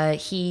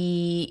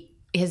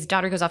 His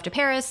daughter goes off to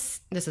Paris.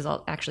 This is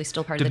all actually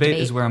still part of the debate.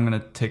 Debate is where I'm going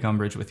to take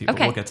umbrage with you. Okay,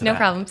 but we'll get to that. No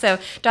problem. So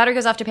daughter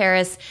goes off to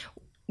Paris.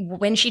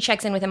 When she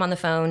checks in with him on the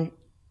phone,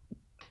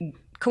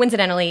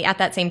 coincidentally, at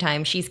that same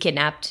time, she's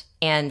kidnapped.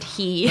 And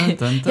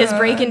his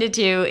break into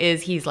two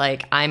is he's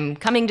like, I'm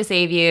coming to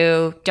save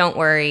you. Don't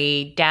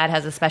worry. Dad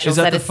has a special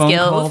set of skills. Is that the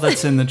phone call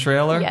that's in the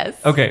trailer? Yes.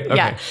 Okay.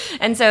 Yeah.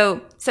 And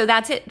so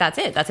that's it.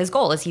 That's his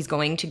goal, is he's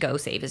going to go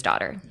save his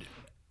daughter.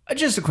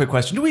 Just a quick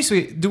question.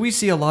 Do we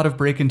see a lot of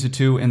break into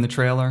two in the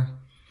trailer?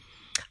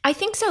 I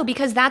think so,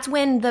 because that's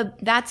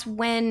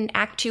when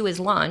Act 2 is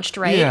launched,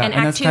 right? Yeah, and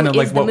Act that's 2 kind of is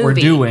like the what movie. we're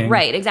doing.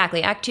 Right,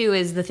 exactly. Act 2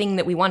 is the thing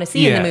that we want to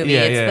see in the movie.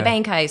 It's the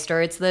bank heist,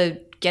 or it's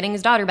the getting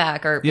his daughter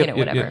back, or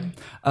whatever.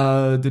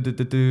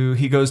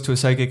 He goes to a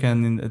psychic,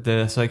 and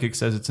the psychic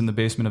says it's in the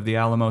basement of the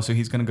Alamo, so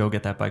he's going to go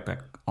get that bike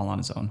back all on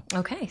his own.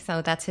 Okay,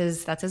 so that's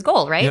his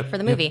goal, right, for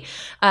the movie.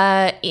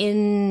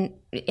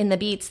 In the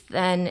beats,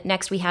 then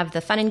next we have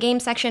the fun and game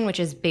section, which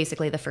is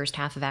basically the first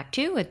half of Act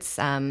 2. It's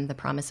the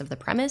promise of the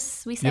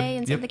premise, we say,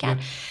 instead of the cat.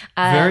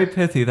 Very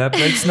pithy. That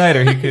Blake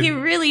Snyder, he could he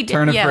really did.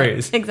 turn a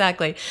phrase.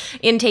 Exactly.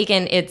 In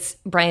Taken, it's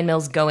Brian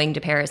Mills going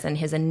to Paris and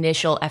his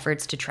initial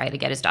efforts to try to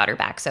get his daughter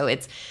back. So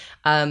it's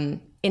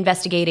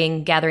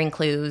investigating, gathering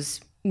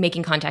clues,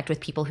 making contact with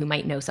people who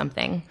might know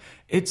something.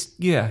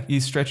 You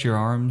stretch your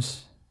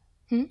arms.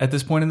 At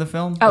this point in the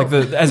film,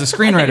 as a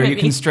screenwriter, you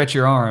can stretch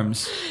your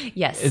arms.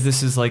 Yes,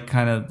 this is like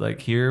kind of like,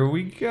 here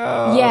we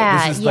go.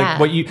 Yeah, this is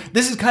like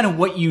this is kind of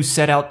what you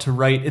set out to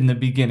write in the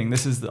beginning.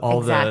 This is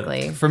all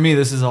for me.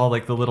 This is all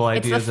like the little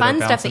ideas. It's the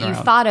fun stuff that you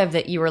thought of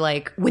that you were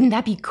like, wouldn't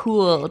that be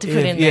cool to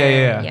put in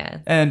there? Yeah.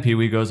 And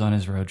Pee-wee goes on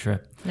his road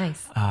trip.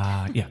 Nice.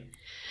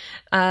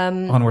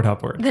 Onward,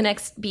 upward. The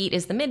next beat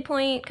is the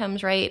midpoint,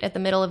 comes right at the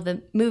middle of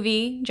the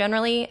movie,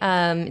 generally.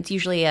 It's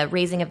usually a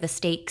raising of the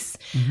stakes.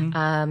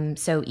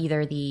 So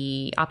either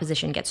the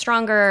opposition gets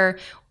stronger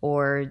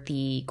or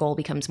the goal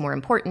becomes more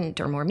important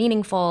or more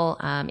meaningful.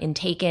 In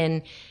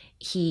Taken,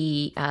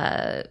 he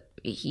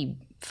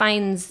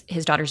finds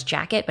his daughter's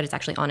jacket, but it's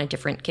actually on a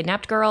different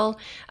kidnapped girl.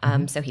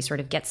 So he sort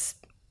of gets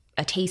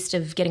a taste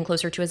of getting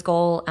closer to his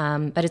goal,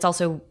 but it's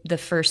also the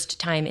first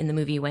time in the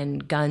movie when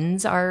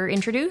guns are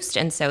introduced,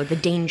 and so the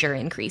danger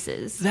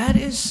increases. That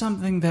is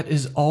something that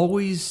is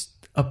always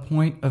a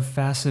point of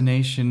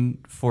fascination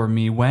for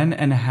me, when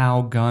and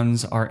how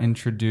guns are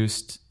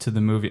introduced to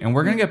the movie. And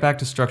we're going to get back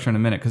to structure in a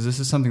minute, because this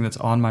is something that's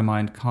on my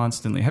mind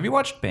constantly. Have you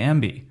watched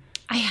Bambi?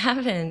 I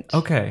haven't.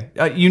 Okay.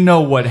 You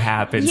know what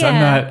happens. Yeah. I'm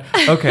not...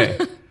 Okay.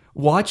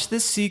 Watch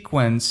this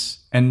sequence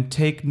and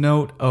take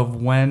note of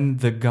when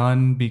the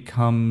gun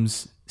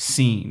becomes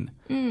seen.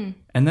 And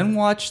then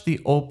watch the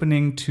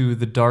opening to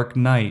The Dark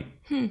Knight.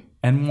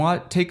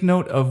 And take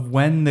note of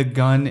when the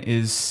gun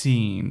is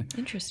seen.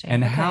 Interesting.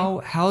 And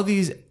how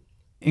to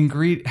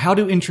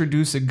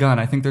introduce a gun.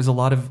 I think there's a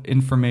lot of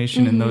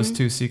information in those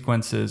two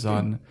sequences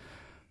on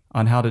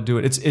how to do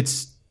it.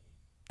 It's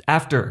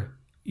after.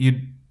 It's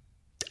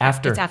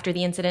after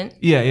the incident?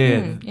 Yeah.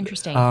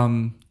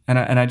 Interesting.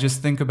 And I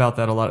just think about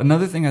that a lot.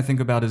 Another thing I think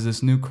about is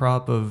this new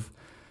crop of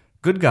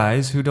good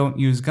guys who don't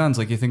use guns.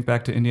 Like, you think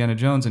back to Indiana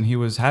Jones, and he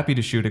was happy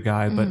to shoot a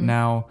guy, but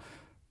now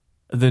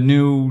the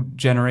new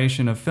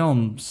generation of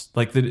films,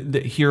 like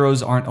the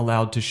heroes aren't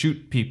allowed to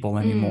shoot people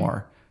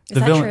anymore. Is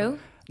that true?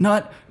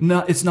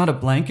 It's not a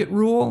blanket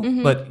rule,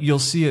 but you'll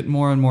see it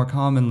more and more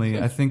commonly.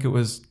 I think it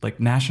was like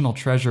National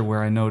Treasure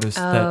where I noticed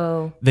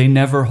that they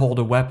never hold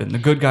a weapon. The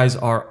good guys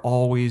are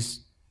always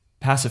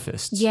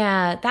pacifists.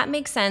 Yeah, that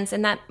makes sense.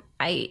 And that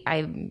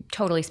I'm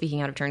totally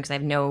speaking out of turn because I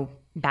have no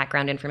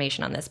background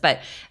information on this, but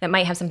that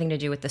might have something to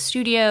do with the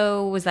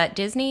studio. Was that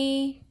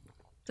Disney?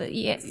 So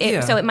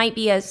it might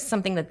be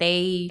something that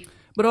they.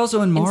 But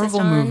also in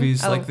Marvel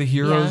movies, like the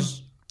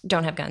heroes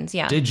don't have guns.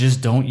 Yeah, they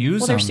just don't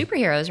use them. Well, they're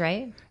superheroes,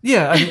 right?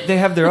 Yeah, I mean, they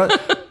have their.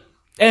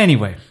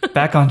 Anyway,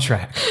 back on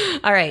track.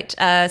 All right.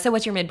 So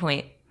what's your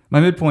midpoint? My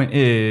midpoint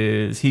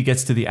is he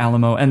gets to the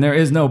Alamo and there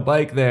is no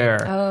bike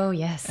there. Oh,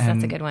 yes. And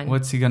that's a good one.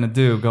 What's he going to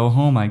do? Go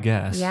home, I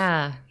guess.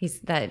 Yeah.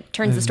 That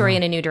turns the story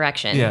in a new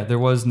direction. Yeah, there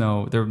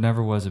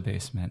never was a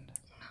basement.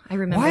 I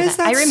remember Why that. is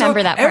that I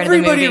remember that part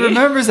everybody of the movie.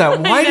 remembers that.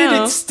 Why did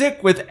it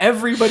stick with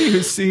everybody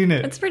who's seen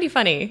it? It's pretty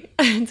funny.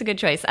 It's a good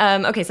choice.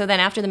 Okay, so then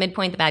after the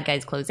midpoint, the bad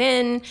guys close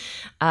in.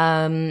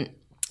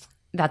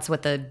 That's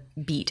what the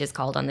beat is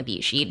called on the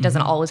beat sheet. It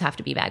doesn't always have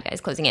to be bad guys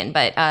closing in.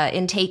 But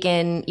in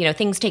Taken,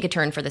 things take a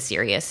turn for the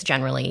serious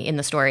generally in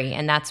the story.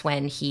 And that's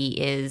when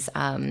he is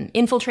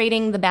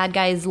infiltrating the bad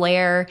guys'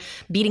 lair,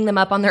 beating them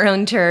up on their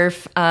own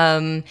turf,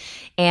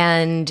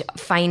 and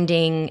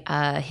finding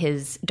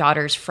his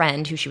daughter's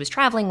friend who she was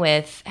traveling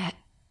with.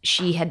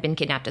 She had been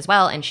kidnapped as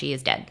well, and she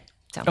is dead.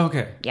 So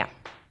okay. Yeah.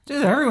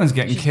 Dude, everyone's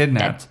getting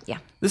kidnapped. Dead. Yeah.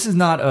 This is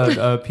not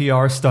a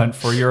PR stunt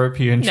for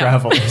European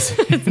travel.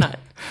 It's not.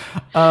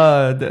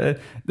 I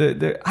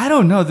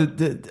don't know.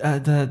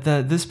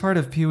 This part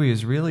of Pee-wee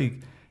is really,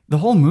 the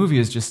whole movie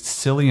is just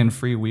silly and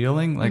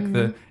freewheeling.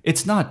 Like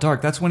it's not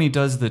dark. That's when he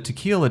does the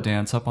tequila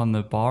dance up on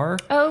the bar.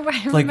 Oh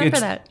right, I remember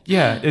that.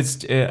 Yeah,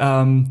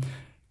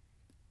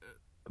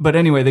 but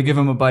anyway, they give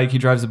him a bike. He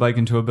drives the bike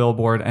into a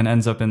billboard and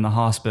ends up in the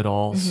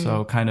hospital.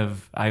 So kind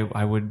of,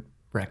 I would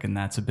reckon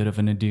that's a bit of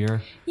an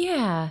nadir.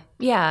 Yeah,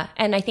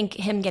 and I think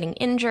him getting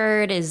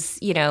injured is,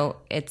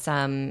 it's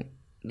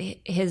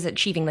his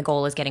achieving the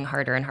goal is getting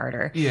harder and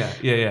harder. Yeah.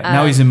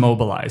 Now he's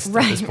immobilized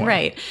at this point.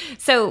 Right.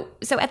 So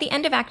at the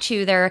end of Act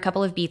 2, there are a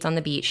couple of beats on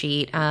the beat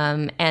sheet,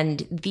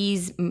 and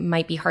these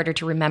might be harder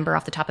to remember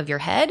off the top of your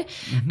head.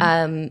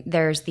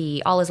 There's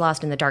the All is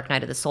Lost and the Dark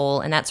Night of the Soul,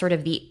 and that's sort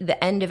of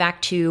the end of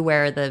Act 2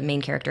 where the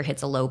main character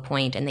hits a low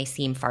point and they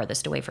seem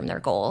farthest away from their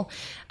goal.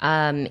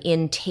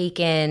 In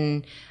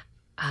Taken,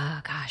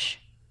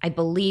 I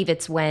believe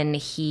it's when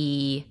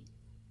he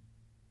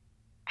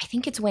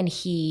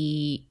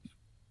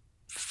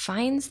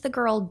finds the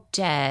girl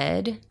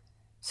dead.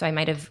 So I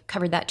might have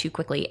covered that too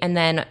quickly. And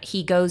then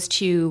he goes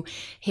to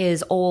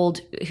his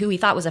who he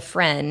thought was a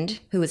friend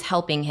who was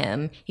helping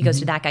him. He goes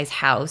to that guy's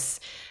house,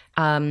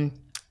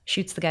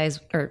 shoots the guy's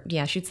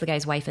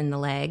wife in the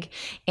leg,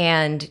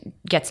 and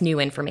gets new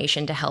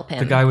information to help him.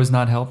 The guy was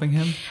not helping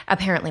him?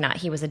 Apparently not.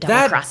 He was a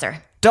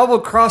double-crosser.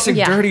 Double-crossing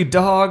dirty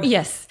dog.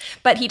 Yes.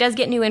 But he does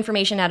get new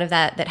information out of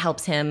that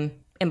helps him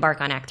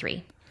embark on Act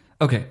 3.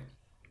 Okay.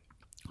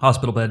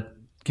 Hospital bed.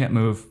 Can't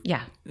move.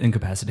 Yeah.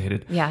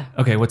 Incapacitated. Yeah.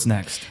 Okay, what's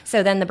next?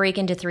 So then the break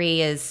into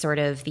 3 is sort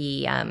of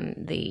the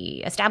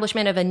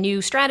establishment of a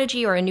new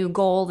strategy or a new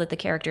goal that the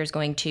character is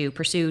going to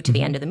pursue to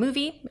the end of the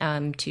movie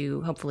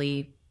to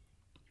hopefully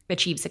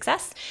achieve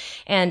success.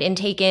 And in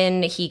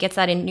Taken, he gets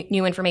that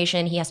new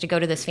information. He has to go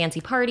to this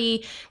fancy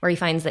party where he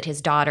finds that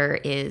his daughter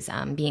is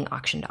being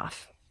auctioned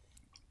off.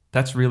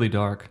 That's really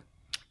dark.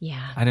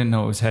 Yeah. I didn't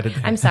know it was headed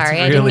there. I'm sorry. That's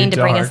I didn't really mean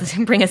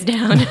to bring us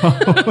down.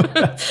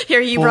 No,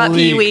 Here you brought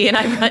Pee-wee and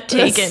I brought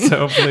Taken. That's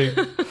so bleak.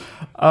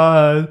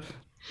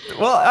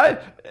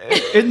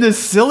 In the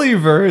silly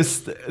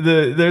verse,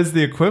 there's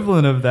the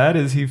equivalent of that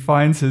is he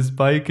finds his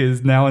bike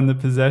is now in the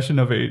possession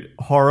of a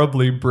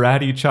horribly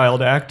bratty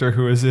child actor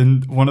who is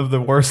in one of the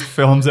worst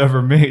films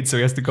ever made. So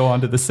he has to go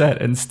onto the set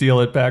and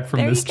steal it back from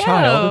this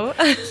child.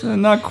 So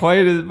not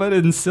quite, but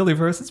in silly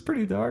verse, it's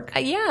pretty dark.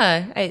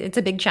 It's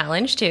a big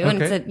challenge too.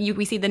 Okay. And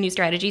we see the new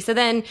strategy. So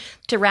then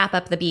to wrap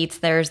up the beats,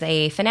 there's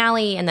a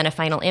finale and then a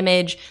final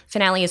image.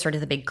 Finale is sort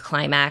of the big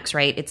climax,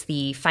 right? It's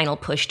the final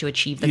push to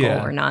achieve the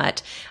goal or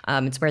not.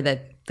 It's where the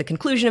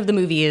conclusion of the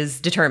movie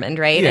is determined,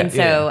 right?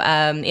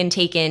 In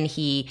Taken,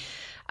 he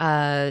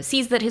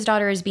sees that his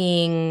daughter is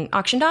being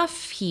auctioned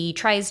off. He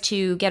tries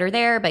to get her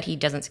there, but he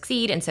doesn't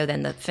succeed. And so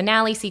then the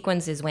finale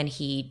sequence is when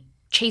he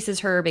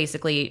chases her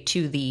basically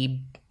to the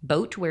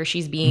boat where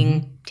she's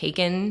being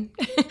taken.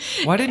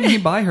 Why didn't he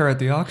buy her at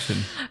the auction?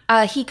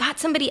 He got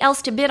somebody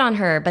else to bid on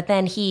her, but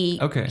then he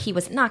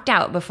was knocked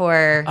out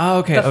before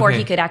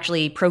he could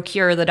actually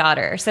procure the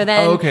daughter. So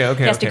then he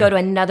has to go to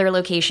another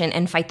location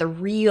and fight the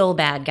real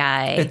bad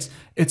guy.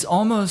 It's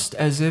almost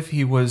as if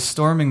he was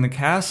storming the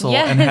castle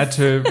and had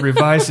to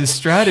revise his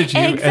strategy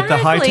at the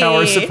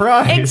Hightower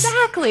surprise.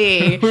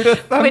 Exactly. Who'd have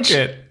thunk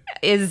it?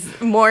 Is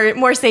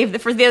more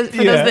save for those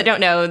that don't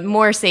know,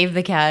 more save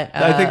the cat.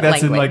 I think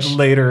that's language. In like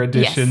later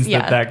editions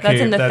that that's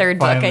in the third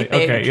book. I think.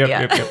 Okay,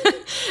 yep.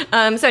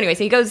 So anyway,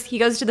 so he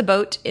goes to the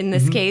boat in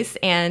this case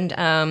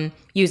and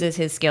uses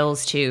his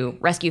skills to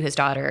rescue his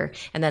daughter,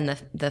 and then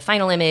the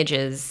final image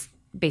is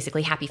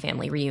basically happy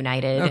family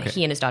reunited. Okay.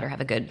 He and his daughter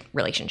have a good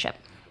relationship.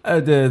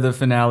 The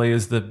finale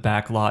is the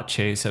backlot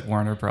chase at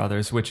Warner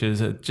Brothers, which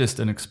is just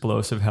an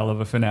explosive hell of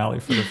a finale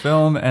for the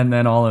film. And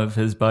then all of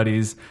his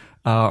buddies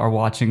are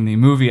watching the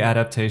movie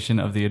adaptation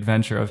of the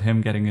adventure of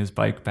him getting his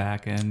bike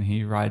back, and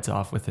he rides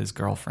off with his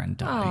girlfriend,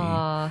 Dottie.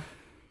 Aww.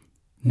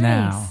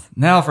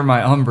 Now for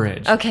my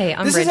umbrage. Okay,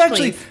 umbrage, this is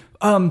actually please.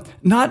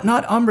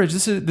 not umbrage.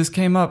 This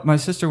came up. My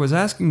sister was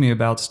asking me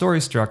about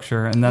story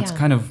structure, and that's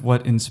kind of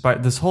what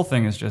inspired. This whole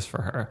thing is just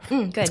for her.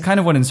 Good. It's kind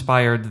of what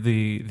inspired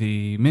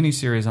the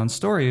miniseries on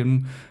story,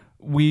 and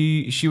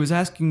she was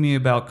asking me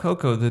about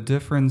Coco. The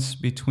difference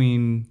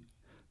between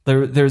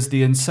there's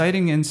the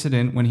inciting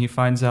incident when he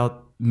finds out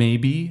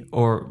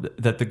or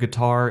that the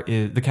guitar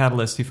is the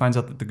catalyst. He finds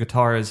out that the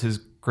guitar is his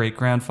great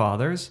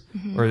grandfather's,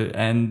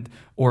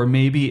 or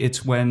maybe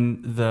it's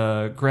when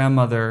the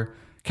grandmother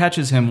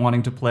catches him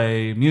wanting to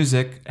play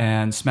music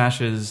and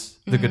smashes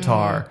the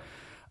guitar.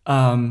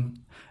 And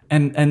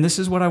this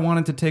is what I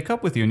wanted to take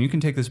up with you, and you can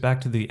take this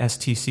back to the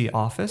STC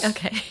office.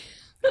 Okay.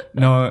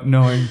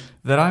 knowing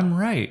that I'm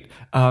right.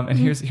 And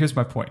here's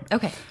my point.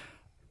 Okay.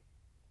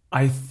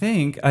 I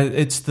think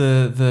it's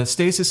the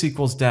stasis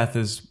equals death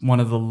is one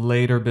of the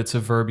later bits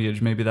of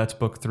verbiage. Maybe that's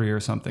book 3 or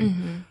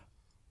something.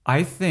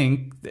 I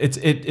think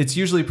it's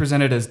usually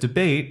presented as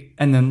debate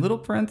and then little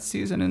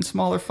parentheses and in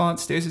smaller font,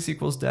 stasis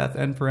equals death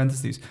and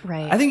parentheses.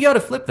 Right. I think you ought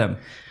to flip them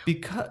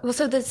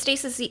so the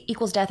stasis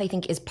equals death, I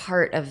think, is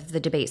part of the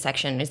debate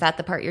section. Is that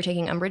the part you're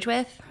taking umbrage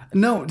with?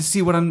 No.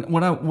 See, what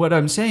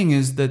I'm saying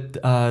is that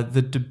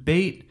the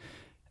debate.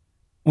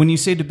 When you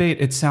say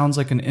debate, it sounds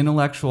like an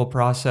intellectual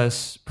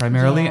process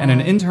primarily and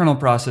an internal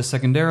process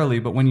secondarily.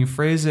 But when you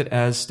phrase it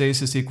as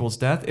stasis equals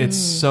death,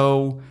 it's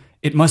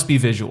it must be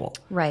visual.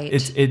 Right.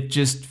 It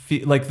just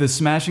like the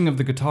smashing of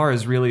the guitar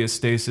is really a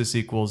stasis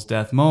equals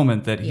death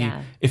moment that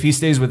if he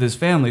stays with his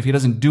family, if he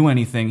doesn't do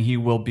anything, he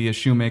will be a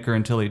shoemaker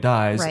until he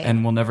dies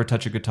and will never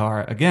touch a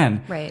guitar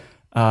again. Right.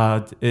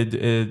 The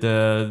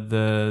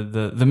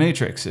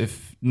Matrix,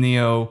 if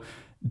Neo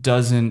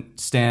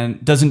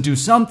doesn't do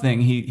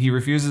something, he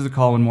refuses to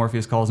call when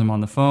Morpheus calls him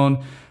on the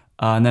phone,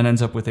 and then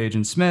ends up with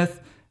Agent Smith.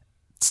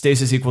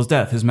 Stasis equals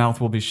death. His mouth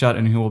will be shut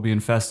and he will be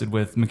infested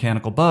with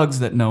mechanical bugs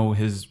that know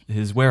his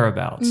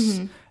whereabouts.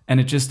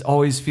 And it just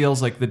always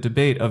feels like the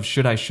debate of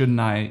should I, shouldn't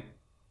I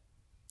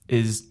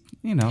is,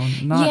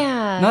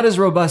 not as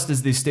robust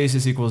as the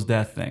stasis equals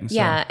death thing. So.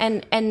 Yeah,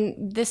 and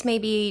this may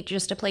be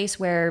just a place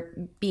where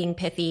being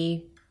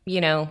pithy,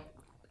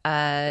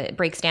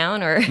 breaks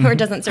down or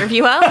doesn't serve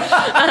you well,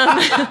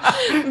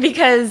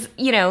 because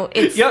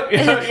it's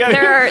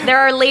there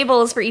are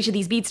labels for each of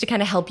these beats to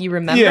kind of help you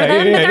remember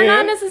them, but they're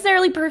not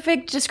necessarily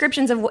perfect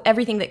descriptions of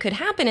everything that could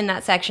happen in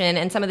that section.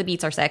 And some of the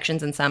beats are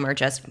sections, and some are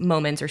just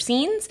moments or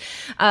scenes.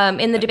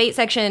 In the debate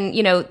section,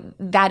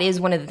 that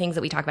is one of the things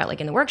that we talk about, like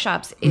in the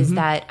workshops, is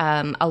that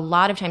a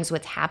lot of times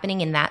what's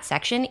happening in that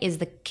section is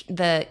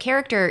the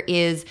character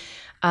is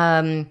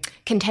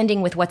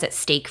contending with what's at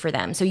stake for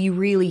them. So you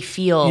really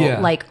feel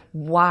like,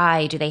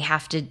 why do they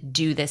have to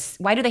do this?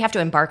 Why do they have to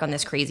embark on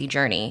this crazy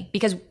journey?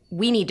 Because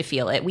we need to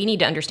feel it. We need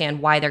to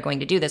understand why they're going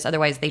to do this.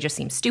 Otherwise, they just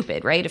seem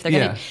stupid, right? If they're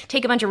going to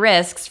take a bunch of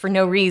risks for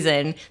no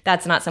reason,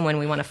 that's not someone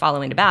we want to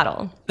follow into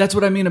battle. That's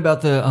what I mean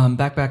about the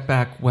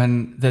back,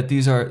 when that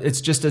these are, it's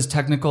just as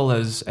technical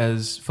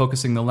as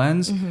focusing the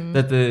lens,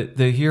 that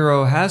the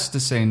hero has to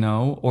say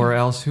no, or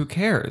else who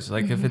cares?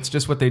 Like, if it's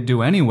just what they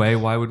do anyway,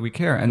 why would we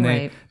care? And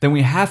then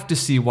we have to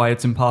see why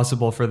it's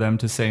impossible for them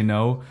to say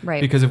no.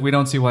 Right. Because if we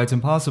don't see why it's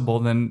impossible,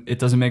 then it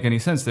doesn't make any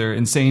sense. They're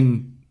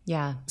insane,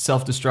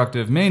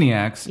 self-destructive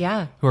maniacs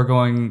who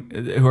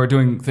are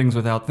doing things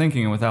without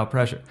thinking and without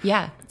pressure.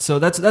 Yeah. So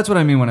that's what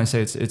I mean when I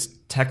say it's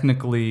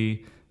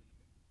technically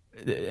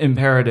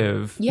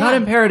imperative. Not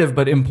imperative,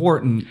 but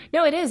important.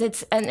 No, it is.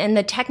 It's and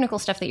the technical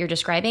stuff that you're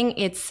describing,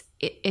 it's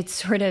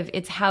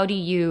how do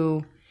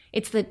you...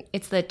 It's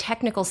the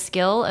technical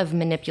skill of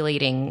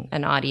manipulating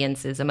an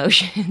audience's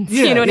emotions.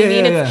 You know what I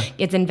mean?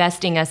 It's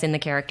investing us in the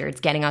character.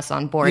 It's getting us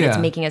on board. It's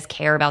making us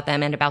care about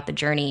them and about the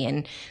journey,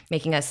 and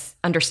making us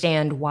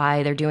understand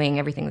why they're doing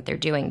everything that they're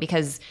doing.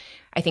 Because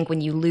I think when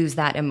you lose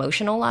that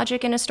emotional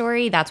logic in a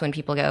story, that's when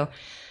people go,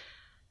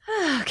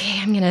 okay,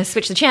 I'm going to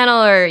switch the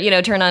channel, or,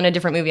 turn on a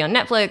different movie on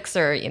Netflix,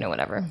 or,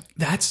 whatever.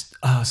 That's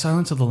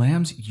Silence of the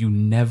Lambs. You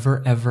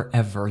never, ever,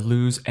 ever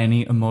lose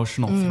any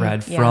emotional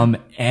thread from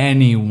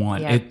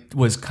anyone. Yeah. It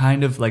was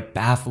kind of like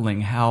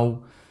baffling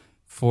how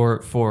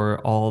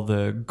for all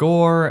the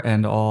gore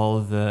and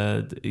all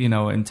the,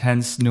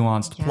 intense,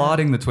 nuanced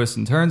plotting, the twists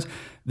and turns,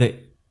 the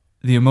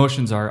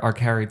emotions are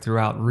carried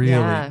throughout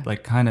really,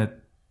 like kind of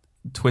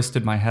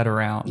twisted my head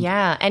around.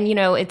 Yeah. And,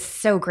 it's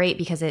so great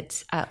because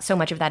it's so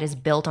much of that is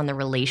built on the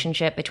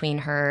relationship between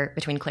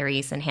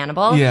Clarice and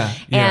Hannibal. Yeah.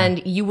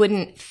 And you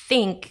wouldn't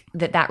think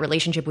that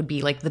relationship would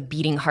be like the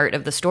beating heart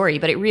of the story,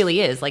 but it really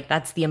is. Like,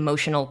 that's the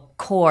emotional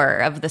core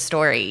of the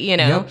story,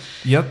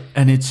 Yep.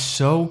 And it's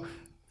so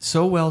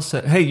well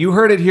said. Hey, you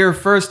heard it here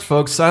first,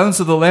 folks. Silence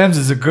of the Lambs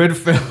is a good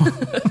film.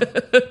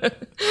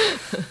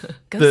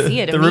 Go see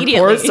it immediately.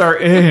 The reports are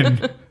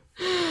in.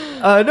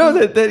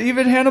 No, that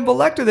even Hannibal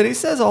Lecter, that he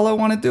says, all I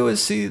want to do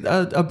is see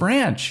a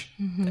branch.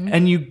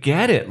 And you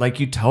get it. Like,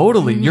 you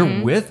totally,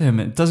 you're with him.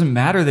 It doesn't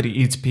matter that he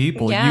eats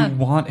people. Yeah. You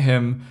want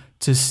him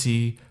to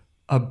see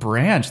a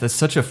branch. That's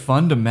such a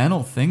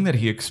fundamental thing that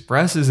he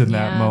expresses in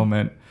that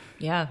moment.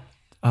 Yeah.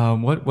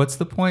 What's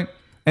the point?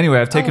 Anyway,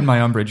 I've taken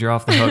my umbrage. You're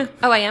off the hook.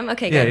 Oh, I am?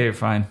 Okay, good. Yeah, you're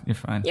fine. You're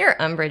fine. Your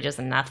umbrage is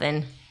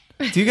nothing.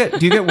 Do you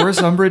get worse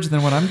umbrage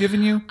than what I'm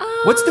giving you?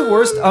 What's the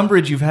worst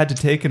umbrage you've had to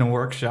take in a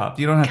workshop?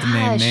 You don't have to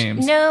name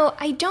names. No,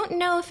 I don't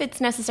know if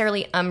it's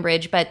necessarily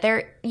umbrage, but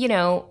there,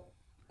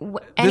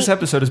 This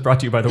episode is brought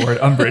to you by the word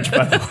umbrage,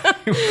 by the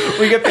way.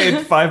 We get paid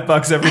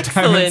 $5 every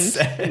time it's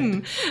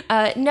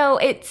said. No,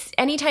 it's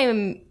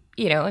anytime,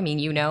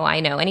 I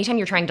know. Anytime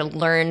you're trying to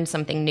learn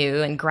something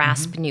new and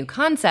grasp new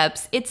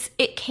concepts,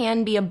 it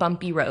can be a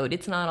bumpy road.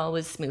 It's not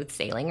always smooth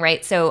sailing,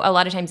 right? So a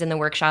lot of times in the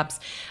workshops,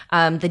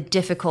 the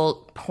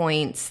difficult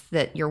points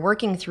that you're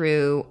working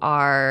through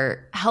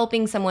are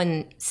helping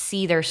someone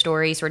see their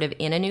story sort of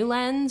in a new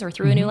lens or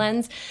through a new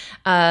lens.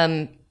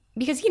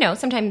 Because,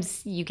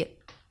 sometimes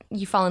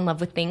you fall in love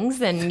with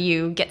things and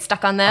you get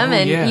stuck on them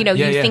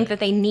you think that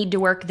they need to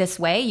work this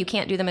way. You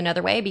can't do them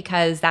another way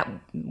because that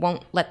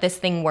won't let this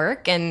thing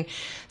work. And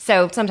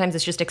so sometimes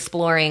it's just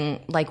exploring,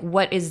 like,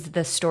 what is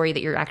the story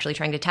that you're actually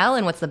trying to tell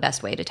and what's the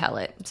best way to tell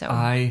it. So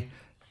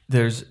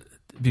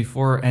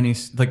before any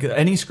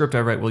script I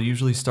write will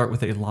usually start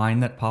with a line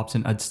that pops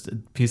in, a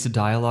piece of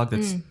dialogue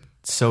that's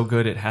so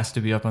good it has to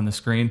be up on the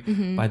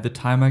screen. By the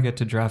time I get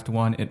to draft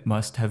 1, it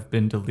must have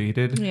been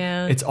deleted.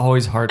 Yeah. It's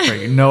always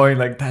heartbreaking knowing,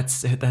 like,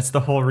 that's it. That's the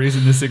whole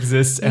reason this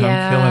exists, and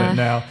I'm killing it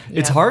now.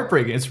 It's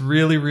heartbreaking. It's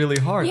really, really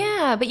hard.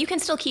 Yeah, but you can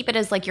still keep it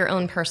as, like, your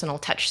own personal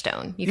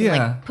touchstone. You can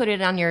like put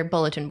it on your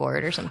bulletin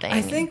board or something.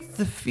 I think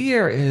the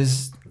fear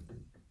is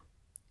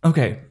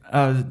okay.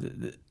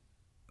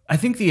 I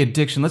think the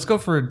addiction, let's go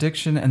for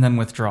addiction and then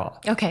withdrawal.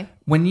 Okay.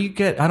 When you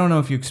get, I don't know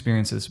if you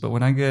experience this, but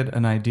when I get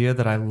an idea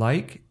that I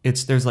like,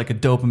 there's like a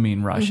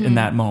dopamine rush in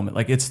that moment.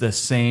 Like, it's the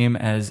same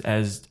as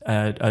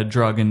a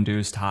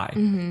drug-induced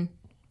high.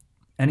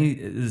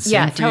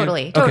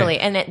 Totally.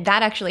 And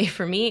that actually,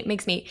 for me,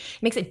 makes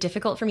it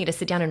difficult for me to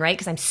sit down and write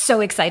because I'm so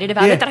excited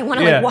about it that I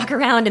want to walk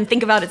around and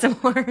think about it some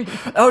more.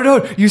 Oh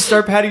no, you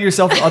start patting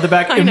yourself on the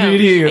back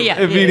immediately.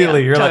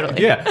 You're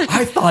totally. Like,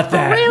 I thought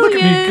that. Brilliant.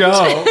 Look at me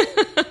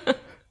go.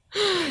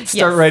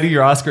 Start writing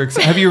your Oscar.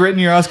 Have you written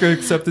your Oscar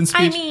acceptance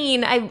speech? I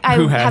mean, I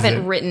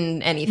haven't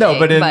written anything. No,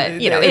 but in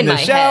the my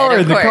shower,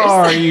 in the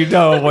car,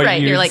 what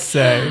you'd like,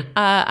 say.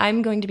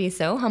 I'm going to be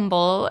so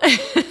humble.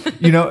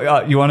 You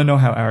want to know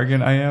how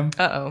arrogant I am?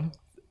 Uh-oh.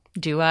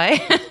 Do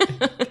I?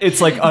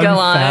 It's like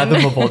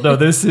unfathomable. No,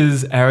 this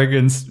is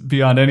arrogance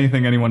beyond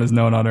anything anyone has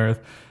known on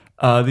Earth.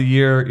 The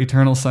year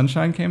Eternal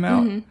Sunshine came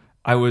out,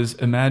 I was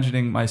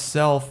imagining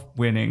myself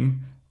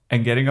winning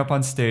and getting up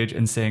on stage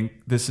and saying,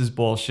 "This is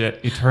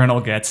bullshit.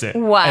 Eternal gets it."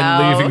 Wow.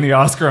 And leaving the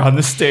Oscar on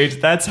the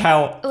stage. That's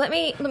how. Let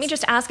me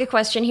just ask a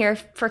question here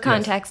for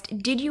context.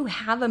 Yes. Did you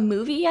have a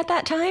movie at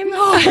that time?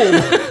 No.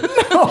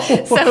 So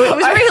it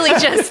was really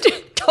just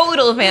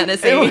total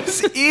fantasy. It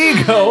was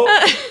ego.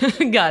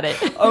 Got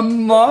it. A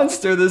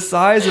monster the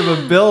size of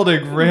a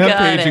building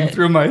rampaging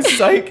through my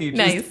psyche.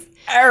 Nice.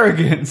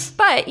 Arrogance.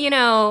 But,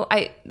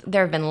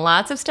 there have been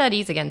lots of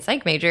studies, again,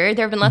 psych major,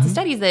 there have been lots of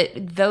studies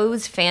that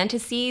those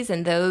fantasies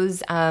and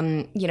those,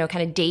 kind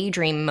of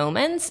daydream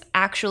moments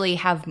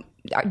actually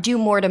do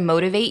more to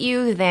motivate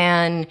you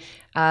than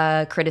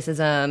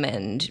criticism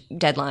and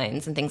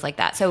deadlines and things like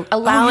that. So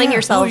allowing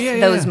yourself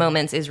those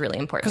moments is really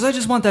important. Because I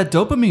just want that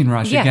dopamine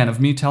rush again of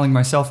me telling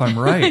myself I'm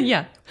right.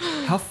 Yeah.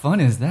 How fun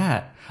is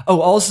that?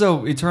 Oh,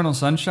 also, Eternal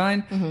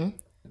Sunshine.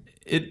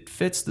 It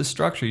fits the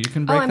structure. You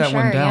can break one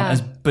down. Yeah.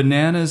 As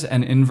bananas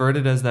and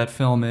inverted as that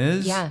film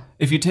is,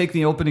 if you take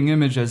the opening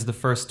image as the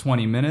first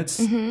 20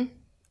 minutes,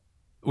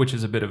 which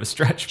is a bit of a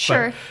stretch,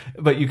 sure.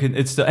 but you can,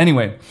 it's still,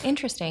 anyway.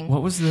 Interesting.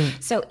 What was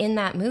So in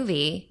that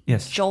movie,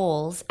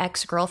 Joel's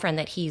ex-girlfriend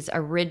that his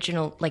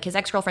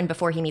ex-girlfriend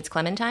before he meets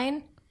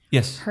Clementine,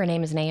 her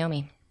name is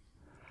Naomi.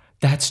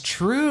 That's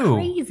true.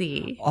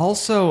 Crazy.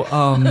 Also,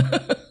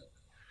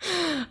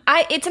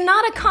 it's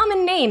not a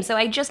common name, so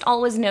I just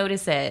always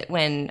notice it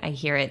when I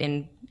hear it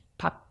in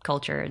pop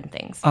culture and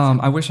things.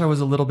 I wish I was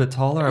a little bit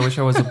taller. I wish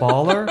I was a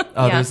baller.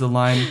 There's the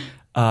line,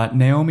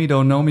 Naomi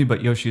don't know me,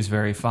 but Yoshi's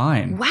very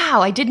fine.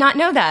 Wow, I did not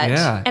know that.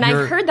 Yeah. And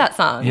I've heard that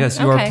song. Yes,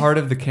 you are part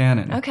of the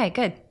canon. Okay,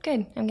 good.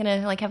 I'm going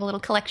to have a little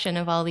collection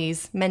of all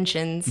these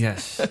mentions.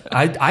 Yes.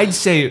 I'd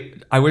say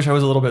I wish I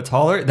was a little bit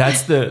taller.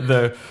 That's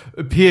the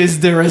pièce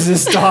de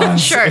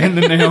résistance in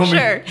the Naomi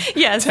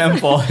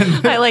temple.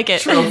 I like it.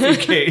 Trophy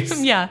case.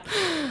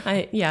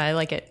 I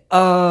like it.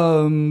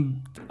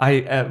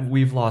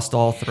 We've lost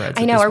all threads.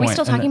 I know. Are we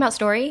still talking about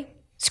story?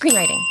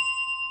 Screenwriting.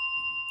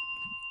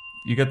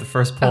 You get the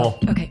first pull.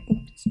 Oh, okay.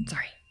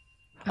 Sorry.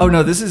 Oh,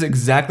 no, this is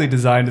exactly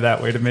designed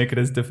that way to make it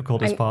as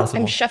difficult as possible.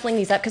 I'm shuffling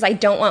these up because I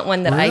don't want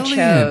one that I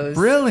chose.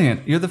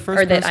 Brilliant. You're the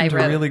first person to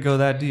really go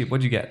that deep.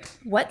 What'd you get?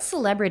 What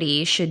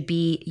celebrity should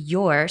be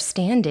your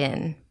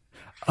stand-in?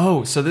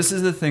 Oh, so this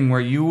is the thing where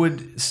you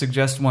would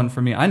suggest one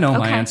for me. I know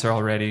my answer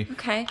already.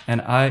 Okay.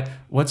 And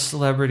what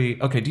celebrity?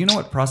 Okay, do you know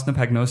what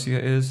prosopagnosia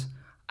is?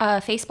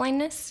 Face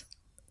blindness.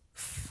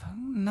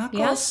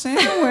 Knuckle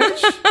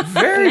sandwich.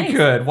 Very nice.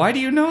 Good. Why do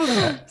you know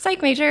that?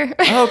 Psych major.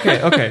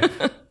 Okay.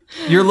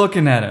 You're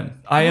looking at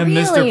him. I am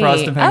really? Mr.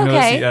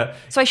 Prosopagnosia. Okay.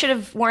 So I should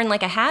have worn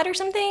like a hat or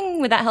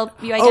something? Would that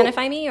help you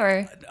identify me?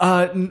 Or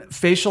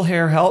facial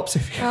hair helps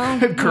if you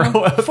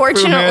grow up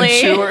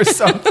fortunately. Fu Manchu or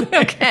something.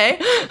 Okay.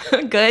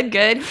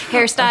 Good.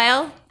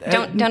 Hairstyle.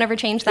 Don't ever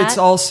change that. It's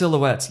all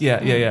silhouettes.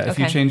 Yeah. If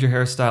you change your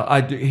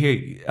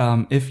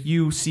hairstyle, if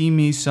you see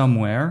me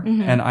somewhere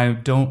and I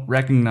don't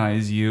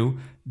recognize you,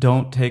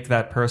 don't take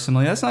that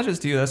personally. That's not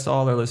just you. That's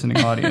all our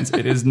listening audience.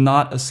 It is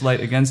not a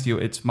slight against you.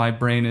 It's my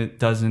brain. It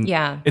doesn't.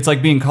 Yeah. It's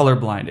like being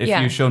colorblind. If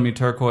you showed me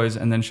turquoise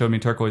and then showed me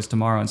turquoise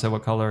tomorrow and said,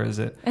 what color is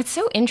it? It's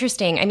so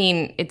interesting. I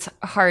mean, it's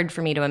hard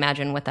for me to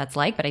imagine what that's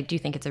like, but I do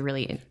think it's a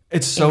really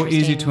It's so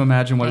easy to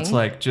imagine what it's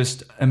like.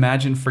 Just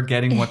imagine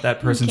forgetting what that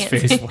person's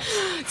face was.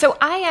 So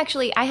I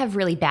have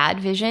really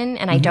bad vision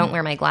and I don't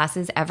wear my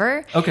glasses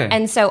ever. Okay.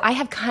 And so I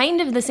have kind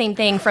of the same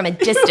thing from a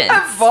distance.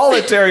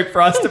 Voluntary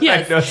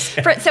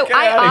prosopagnosia. Yes. So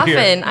I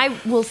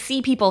will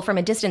see people from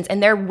a distance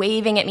and they're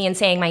waving at me and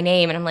saying my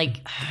name and I'm like,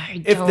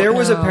 if there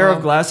was a pair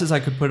of glasses I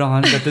could put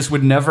on that this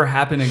would never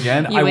happen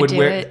again, I would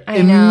wear it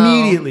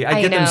immediately.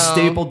 I'd get them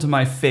stapled to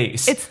my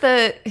face. It's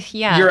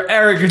your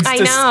arrogance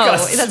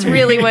disgusts That's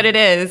really what it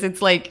is.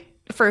 It's like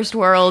first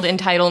world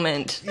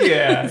entitlement.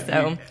 Yeah.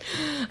 So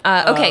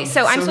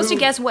so I'm supposed to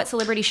guess what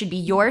celebrity should be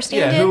your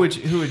stand-in? Yeah,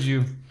 who would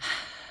you?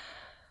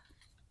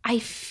 I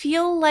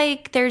feel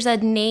like there's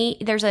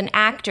an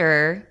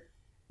actor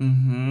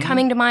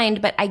coming to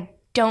mind, but I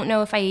don't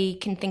know if I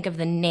can think of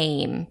the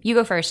name. You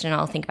go first and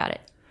I'll think about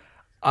it.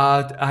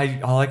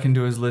 All I can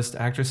do is list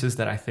actresses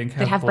that I think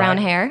have brown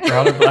hair.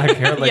 Brown or black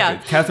hair,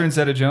 like Catherine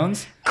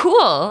Zeta-Jones.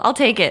 Cool, I'll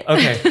take it.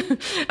 Okay.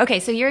 Okay,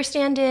 so your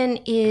stand-in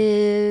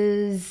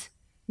is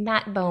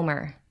Matt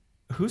Bomer.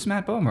 Who's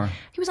Matt Bomer?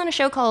 He was on a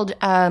show called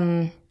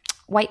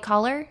White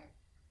Collar.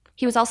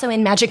 He was also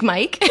in Magic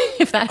Mike,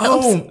 if that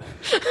helps.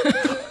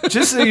 Oh,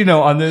 just so you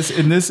know, in this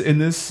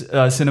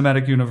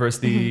cinematic universe,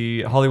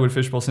 the Hollywood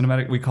Fishbowl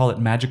cinematic, we call it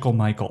Magical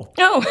Michael.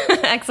 Oh,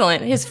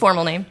 excellent! His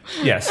formal name.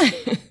 Yes.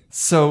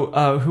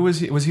 So, who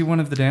was he? Was he one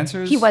of the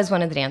dancers? He was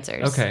one of the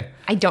dancers. Okay.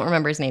 I don't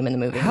remember his name in the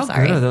movie. How I'm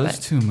sorry, good are those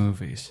two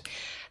movies?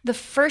 The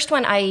first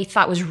one I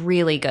thought was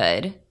really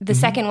good. The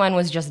second one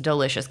was just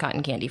delicious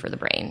cotton candy for the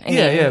brain. I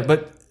mean,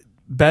 but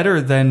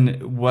better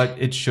than what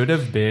it should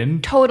have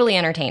been. Totally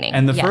entertaining.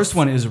 And the first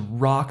one is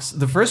rocks.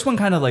 The first one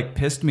kind of like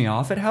pissed me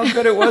off at how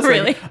good it was.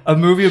 Really? Like, a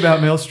movie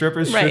about male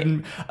strippers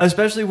shouldn't,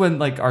 especially when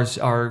like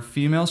our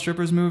female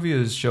strippers movie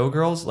is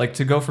Showgirls. Like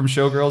to go from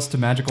Showgirls to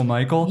Magical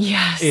Michael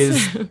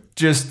is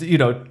just,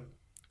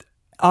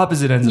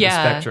 opposite ends of the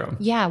spectrum.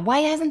 Yeah. Why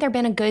hasn't there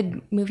been a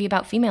good movie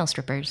about female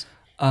strippers?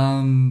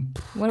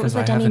 What was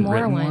the Demi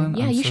Moore one?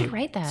 Yeah, you should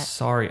write that.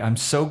 Sorry, I'm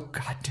so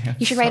goddamn.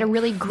 You should write a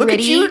really Look at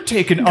you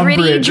taking umbrage.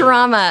 Gritty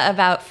drama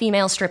about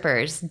female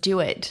strippers. Do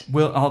it.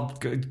 Well, I'll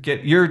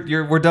get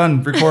we're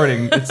done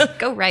recording.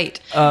 Go write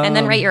and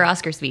then write your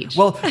Oscar speech.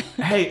 Well,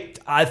 hey,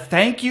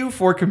 thank you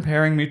for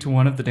comparing me to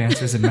one of the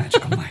dancers in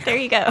Magical Michael. There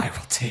you go. I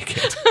will take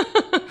it.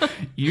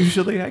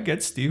 Usually, I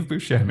get Steve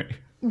Buscemi.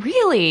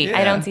 Really? Yeah.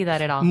 I don't see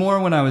that at all. More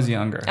when I was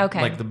younger.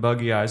 Okay. Like the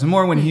buggy eyes. And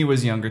more when he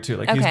was younger, too.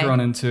 Like he's grown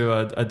into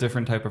a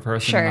different type of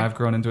person. Sure. And I've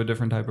grown into a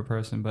different type of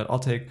person. But I'll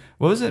take...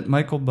 What was it?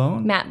 Michael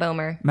Bone? Matt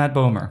Bomer. Matt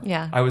Bomer.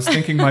 Yeah. I was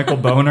thinking Michael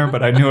Boner,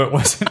 but I knew it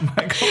wasn't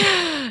Michael.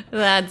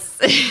 That's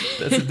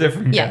a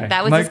different guy. Yeah,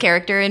 that was his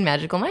character in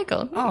Magical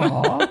Michael.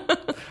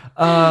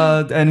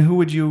 Aww. And who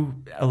would you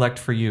elect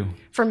for you?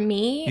 For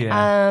me?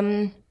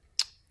 Yeah.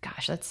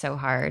 Gosh, that's so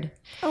hard.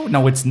 Oh,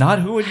 no, it's not.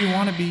 Who would you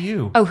want to be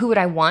you? Oh, who would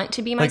I want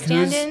to be my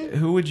stand-in?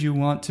 Who would you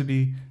want to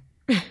be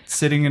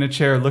sitting in a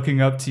chair looking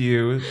up to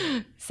you?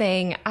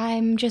 Saying,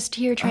 I'm just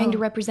here trying to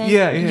represent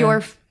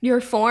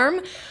your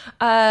form.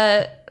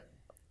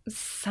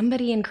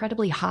 Somebody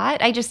incredibly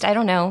hot. I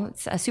don't know.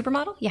 It's a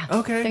supermodel? Yeah.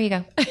 Okay. There you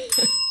go.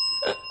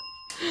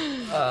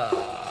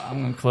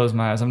 I'm going to close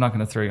my eyes. I'm not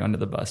going to throw you under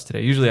the bus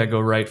today. Usually I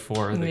go right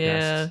for the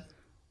guest.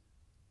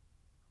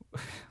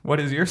 What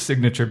is your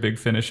signature big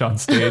finish on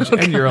stage?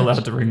 And you're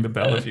allowed to ring the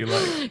bell if you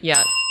like.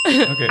 Yeah.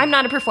 Okay. I'm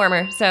not a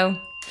performer, so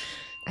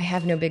I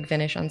have no big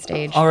finish on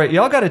stage. All right,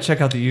 y'all got to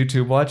check out the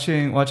YouTube.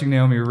 Watching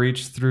Naomi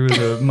reach through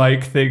the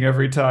mic thing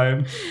every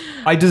time.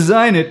 I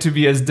design it to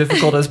be as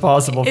difficult as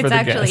possible for the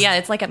guest.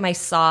 It's like at my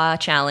Saw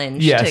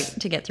challenge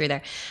to get through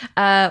there.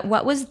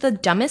 What was the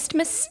dumbest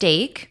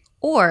mistake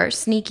or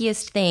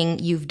sneakiest thing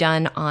you've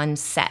done on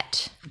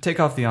set? Take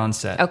off the on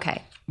set.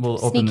 Okay.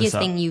 We'll open this up.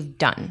 Sneakiest thing you've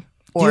done.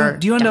 Do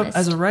you end up,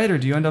 as a writer,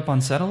 do you end up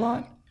on set a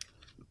lot?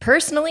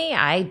 Personally,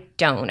 I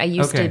don't. I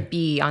used to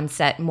be on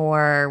set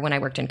more when I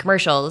worked in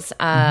commercials,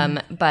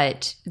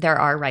 but there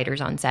are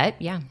writers on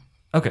set, yeah.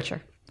 Okay. Sure.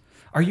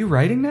 Are you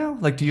writing now?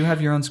 Like, do you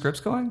have your own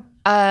scripts going?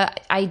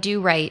 I do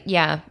write,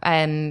 yeah.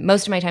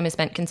 Most of my time is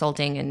spent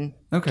consulting and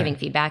giving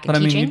feedback and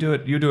teaching. But I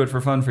mean, you do it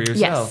for fun for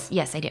yourself.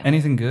 Yes, I do.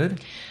 Anything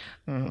good?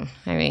 I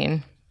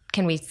mean...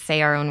 can we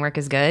say our own work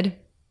is good?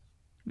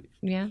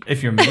 Yeah.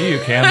 If you're me, you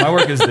can. My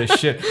work is this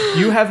shit.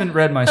 You haven't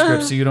read my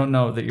script, so you don't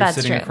know that you're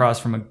sitting across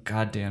from a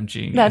goddamn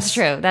genius. That's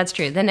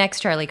true. The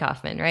next Charlie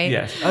Kaufman, right?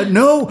 Yes.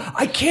 No,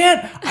 I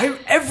can't.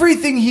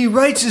 Everything he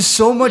writes is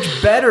so much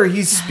better.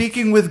 He's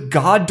speaking with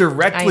God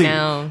directly. I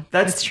know.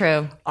 That's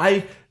true.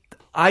 I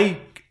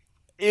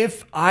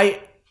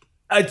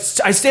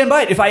stand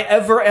by it. If I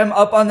ever am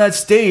up on that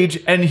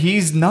stage and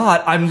he's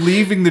not, I'm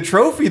leaving the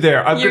trophy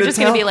there. You're just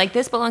going to be like,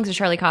 this belongs to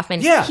Charlie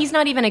Kaufman. Yeah. He's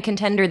not even a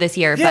contender this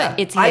year, but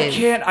it's his.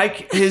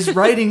 His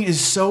writing is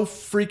so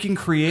freaking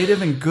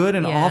creative and good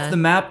and off the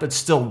map, but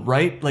still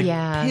right. Like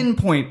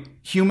pinpoint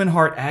human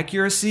heart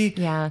accuracy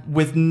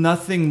with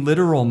nothing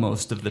literal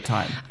most of the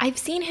time. I've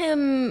seen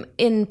him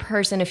in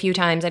person a few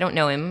times. I don't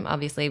know him,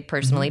 obviously,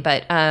 personally,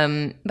 but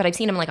I've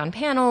seen him like on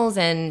panels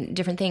and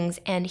different things.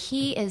 And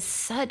he is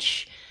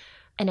such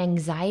an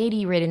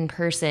anxiety-ridden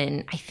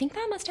person. I think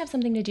that must have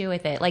something to do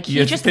with it. Like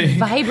he just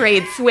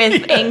vibrates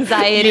with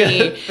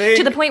anxiety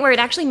to the point where it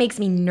actually makes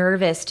me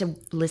nervous to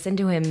listen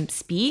to him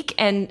speak.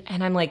 And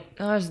I'm like,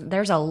 oh,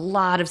 there's a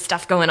lot of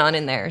stuff going on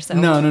in there. So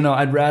no.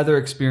 I'd rather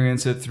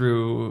experience it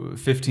through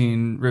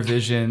 15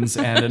 revisions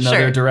and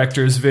another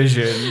director's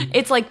vision.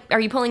 It's like,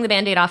 are you pulling the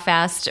Band-Aid off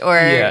fast? Or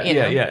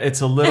yeah.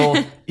 It's a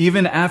little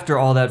even after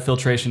all that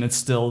filtration, it's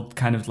still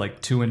kind of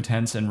like too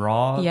intense and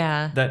raw.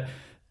 Yeah.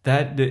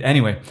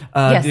 Anyway,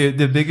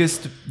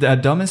 the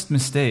dumbest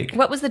mistake.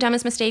 What was the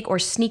dumbest mistake or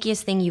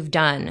sneakiest thing you've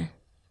done?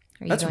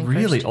 That's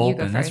really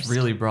open. That's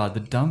really broad.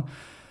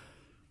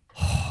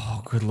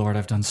 Oh, good Lord,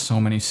 I've done so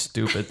many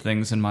stupid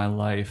things in my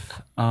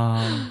life.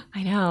 I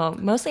know.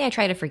 Mostly I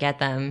try to forget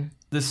them.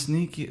 I'm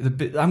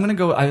going to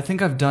go, I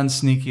think I've done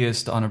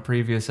sneakiest on a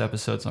previous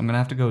episode, so I'm going to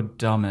have to go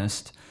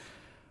dumbest.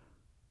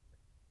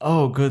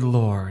 Oh, good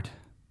Lord.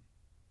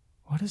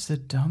 What is the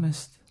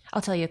dumbest?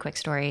 I'll tell you a quick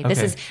story. Okay.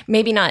 This is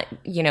maybe not,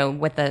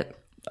 what the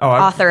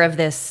author of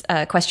this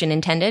question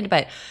intended,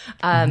 but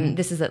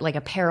this is like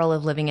a peril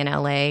of living in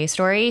LA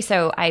story.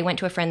 So I went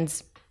to a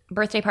friend's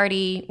birthday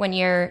party one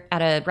year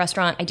at a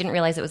restaurant. I didn't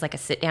realize it was like a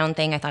sit-down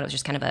thing. I thought it was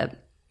just kind of a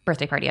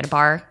birthday party at a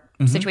bar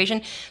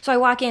situation. So I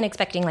walk in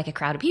expecting like a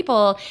crowd of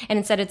people, and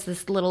instead it's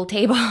this little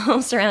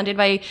table surrounded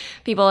by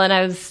people, and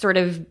I was sort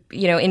of,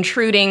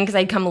 intruding because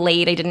I'd come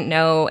late. I didn't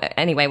know.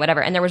 Anyway,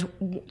 whatever. And there was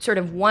sort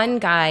of one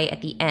guy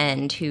at the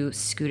end who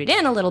scooted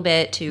in a little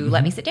bit to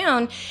let me sit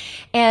down,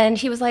 and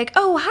he was like,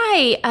 "Oh,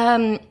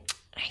 hi.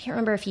 I can't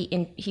remember if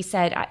he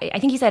said, I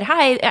think he said,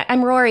 "Hi,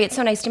 I'm Rory. It's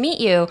so nice to meet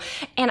you."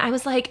 And I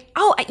was like,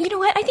 "Oh, you know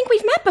what? I think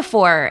we've met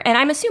before." And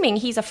I'm assuming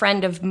he's a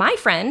friend of my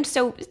friend,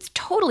 so it's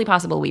totally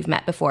possible we've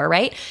met before,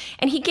 right?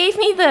 And he gave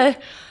me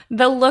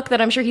the look that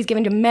I'm sure he's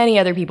given to many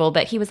other people,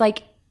 but he was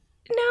like,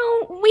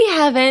 "No, we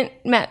haven't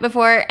met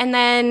before." And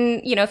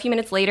then, a few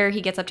minutes later,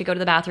 he gets up to go to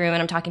the bathroom,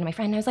 and I'm talking to my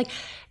friend, and I was like,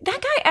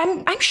 "That guy,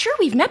 I'm sure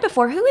we've met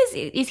before. Who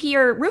is he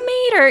your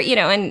roommate?" Or,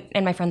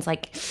 and my friend's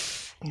like,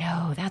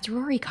 "No, that's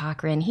Rory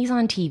Cochrane. He's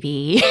on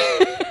TV."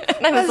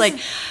 And I was like,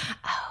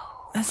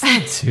 "Oh, that's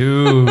not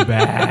too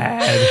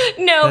bad."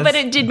 No, but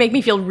it did make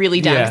me feel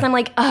really dumb because I'm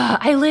like,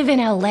 I live in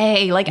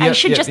LA. Like, I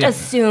should just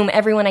assume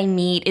everyone I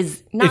meet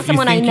is not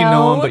someone I know. If you think you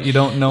know him, but you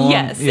don't know him.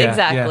 Yes,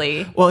 exactly.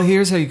 Yeah. Well,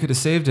 here's how you could have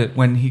saved it.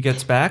 When he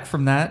gets back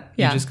from that,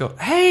 you just go,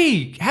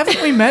 "Hey,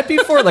 haven't we met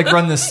before?" Like,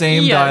 run the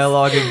same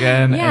dialogue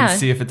again and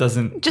see if it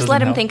doesn't. Just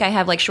let him think I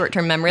have like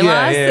short-term memory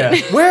loss. Yeah.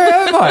 Where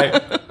am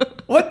I?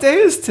 What day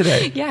is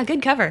today? Yeah,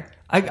 good cover.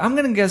 I'm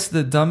going to guess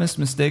the dumbest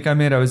mistake I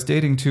made. I was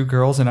dating two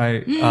girls, and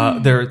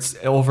their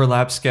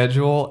overlap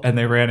schedule, and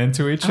they ran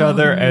into each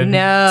other and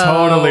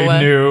totally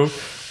knew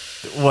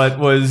what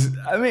was.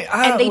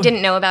 And they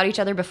didn't know about each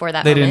other before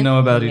that. They didn't know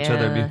about each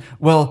other.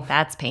 Well,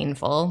 that's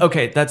painful.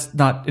 Okay, that's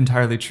not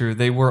entirely true.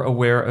 They were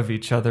aware of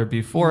each other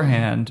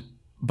beforehand.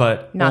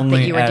 But not only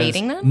that you were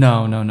dating them?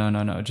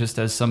 No. Just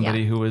as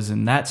somebody who was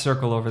in that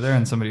circle over there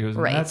and somebody who was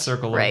in that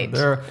circle over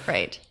there.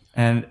 Right.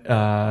 And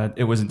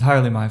it was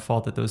entirely my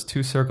fault that those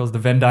two circles, the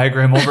Venn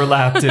diagram,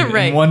 overlapped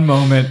in one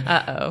moment.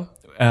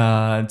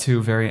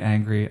 Two very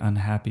angry,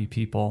 unhappy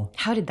people.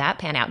 How did that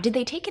pan out? Did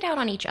they take it out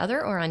on each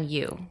other or on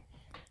you?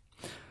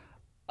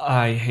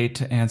 I hate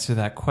to answer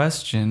that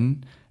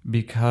question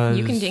because...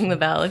 You can ding the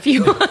bell if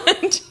you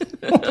want.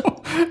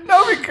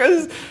 No,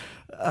 because...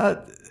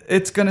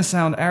 it's going to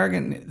sound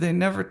arrogant. They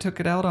never took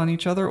it out on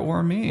each other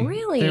or me.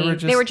 Really?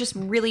 They were just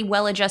really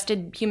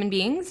well-adjusted human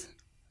beings?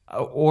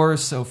 Or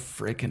so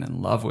freaking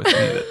in love with me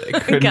that they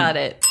couldn't. Got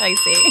it. I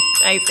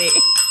see.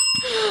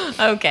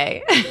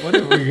 Okay. What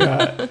have we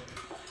got?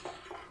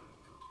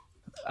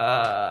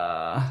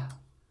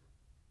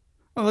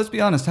 Well, let's be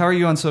honest. How are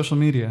you on social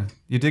media?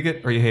 You dig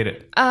it or you hate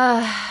it?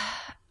 I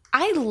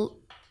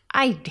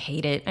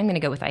hate it. I'm going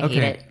to go with I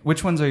hate it.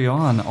 Which ones are you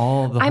on?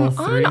 I'm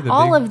on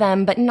all of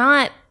them, but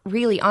not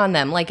really on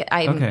them. Like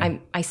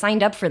I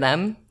signed up for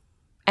them,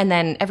 and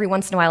then every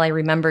once in a while I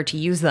remember to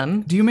use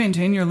them. Do you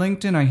maintain your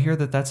LinkedIn? I hear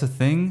that that's a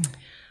thing.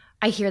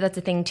 I hear that's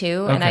a thing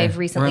too, and I've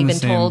recently been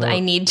told I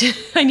need to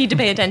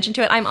pay attention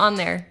to it. I'm on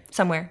there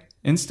somewhere.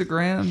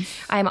 Instagram?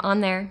 I'm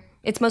on there.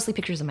 It's mostly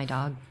pictures of my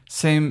dog.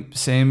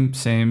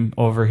 Same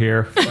over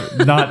here.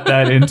 Not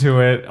that into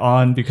it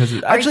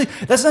because actually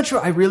that's not true.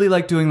 I really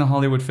like doing the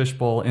Hollywood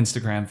Fishbowl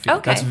Instagram feed.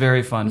 Okay. That's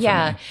very fun for me.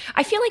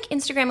 I feel like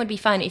Instagram would be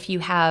fun if you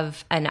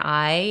have an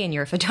eye and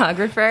you're a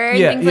photographer and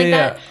things like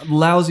that.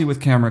 Lousy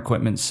with camera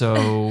equipment,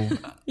 so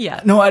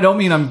yeah. No, I don't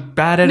mean I'm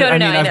bad at it. I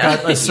mean I've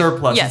got a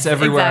surplus. Yes, it's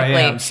everywhere exactly.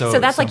 I am.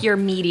 So that's like your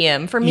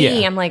medium. For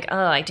me, I'm like,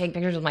 I take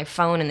pictures with my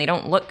phone and they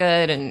don't look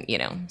good, and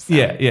So.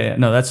 Yeah.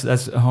 No,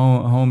 that's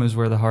home is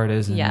where the heart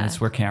is, and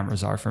that's where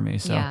cameras are for me.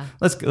 So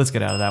let's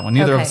get out of that one.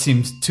 Neither of us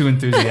seems too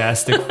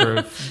enthusiastic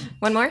for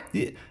one more.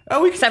 Yeah.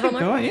 Oh, we can several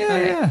keep more. Going.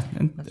 Yeah.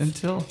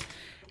 Until.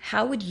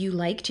 How would you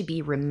like to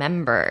be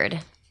remembered?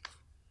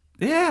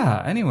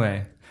 Yeah.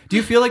 Anyway, do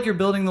you feel like you're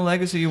building the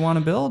legacy you want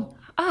to build?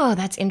 Oh,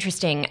 that's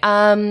interesting.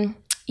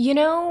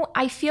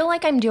 I feel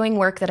like I'm doing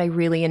work that I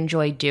really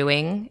enjoy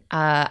doing.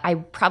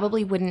 I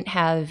probably wouldn't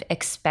have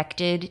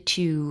expected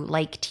to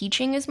like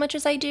teaching as much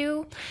as I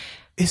do.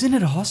 Isn't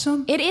it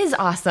awesome? It is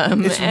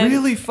awesome. It's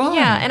really fun.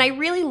 Yeah, and I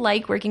really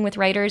like working with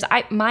writers.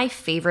 My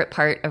favorite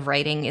part of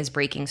writing is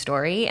breaking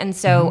story. And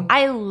so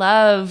I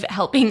love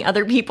helping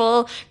other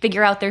people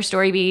figure out their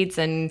story beats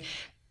and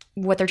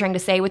what they're trying to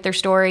say with their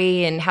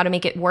story and how to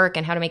make it work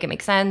and how to make it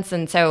make sense.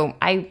 And so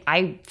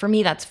for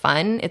me, that's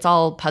fun. It's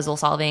all puzzle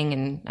solving,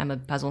 and I'm a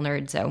puzzle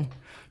nerd. So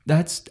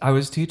I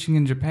was teaching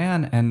in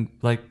Japan and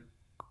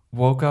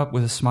woke up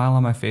with a smile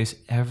on my face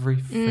every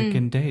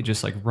freaking day,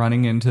 just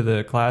running into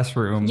the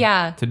classroom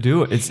to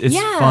do it. It's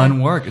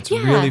fun work. It's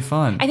really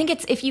fun. I think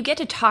if you get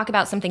to talk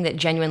about something that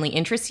genuinely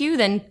interests you,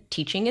 then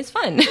teaching is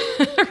fun,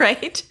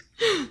 right?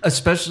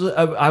 Especially,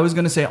 I was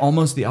going to say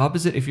almost the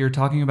opposite. If you're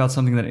talking about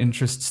something that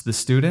interests the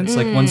students,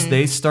 once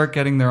they start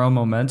getting their own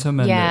momentum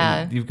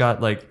and you've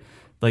got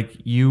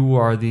you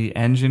are the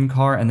engine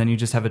car, and then you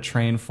just have a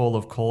train full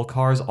of coal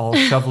cars all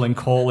shoveling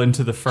coal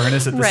into the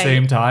furnace at the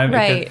same time.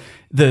 Right.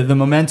 The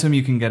momentum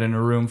you can get in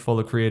a room full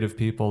of creative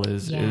people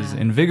is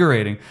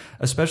invigorating,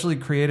 especially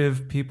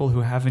creative people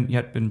who haven't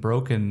yet been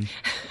broken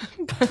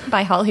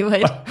by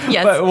Hollywood.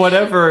 Yes.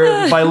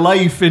 By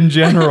life in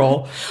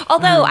general.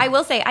 Although I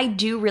will say I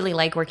do really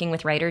like working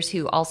with writers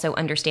who also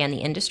understand the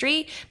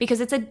industry, because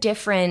it's a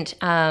different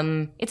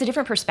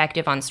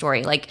perspective on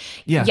story.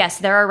 Yes,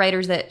 there are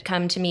writers that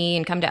come to me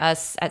and come to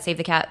us at Save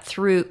the Cat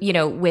through,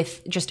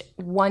 with just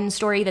one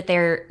story that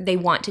they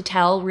want to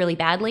tell really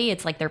badly.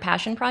 It's like their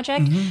passion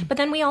project.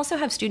 But then we also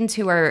have students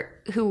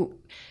who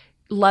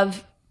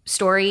love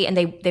story and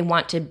they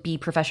want to be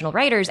professional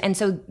writers, and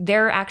so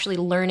they're actually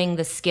learning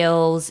the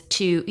skills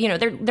to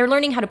they're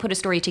learning how to put a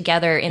story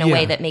together in a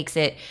way that makes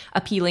it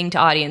appealing to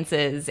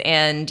audiences,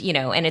 and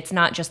and it's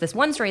not just this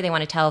one story they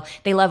want to tell.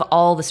 They love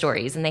all the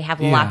stories and they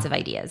have lots of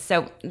ideas,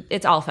 so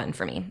it's all fun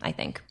for me, I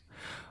think.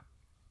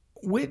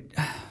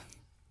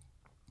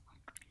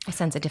 I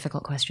sense a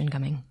difficult question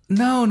coming.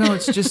 No,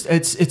 it's just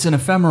it's an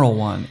ephemeral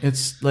one.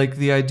 It's like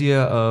the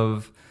idea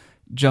of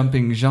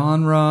jumping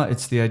genre.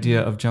 It's the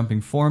idea of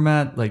jumping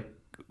format,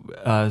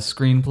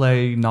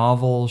 screenplay,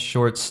 novel,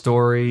 short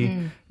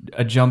story,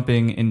 a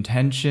jumping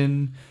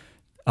intention.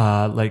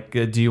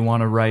 Do you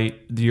want to write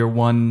your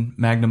one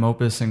magnum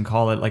opus and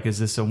call it is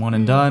this a one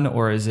and done,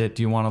 or do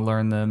you want to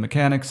learn the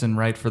mechanics and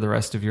write for the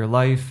rest of your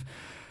life?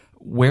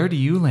 Where do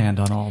you land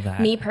on all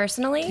that? Me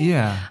personally?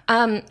 Yeah.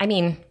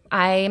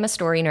 I am a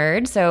story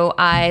nerd, so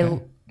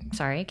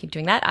sorry, I keep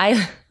doing that.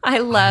 I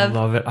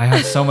love it. I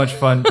have so much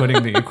fun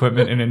putting the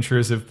equipment in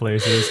intrusive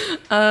places.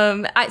 You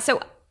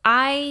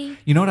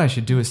know what I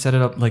should do is set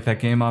it up like that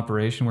game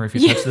Operation, where if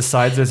you touch the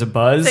sides, there's a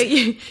buzz. So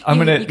you can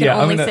only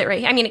sit right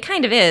here. It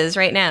kind of is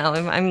right now.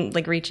 I'm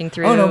reaching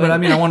through. Oh no, but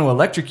I want to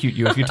electrocute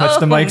you if you touch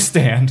the mic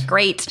stand.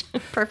 Great,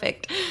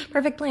 perfect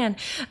plan.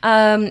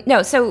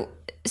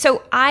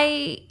 So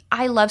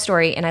I love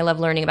story and I love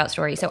learning about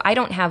story. So I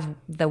don't have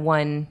the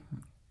one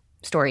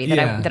story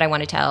that I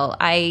want to tell.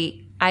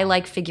 I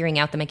like figuring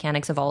out the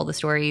mechanics of all the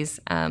stories.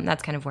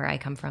 That's kind of where I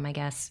come from, I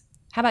guess.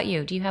 How about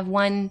you? Do you have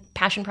one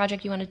passion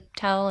project you want to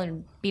tell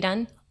and be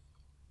done?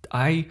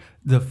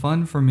 The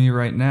fun for me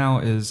right now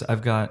is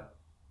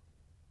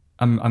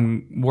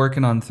I'm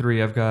working on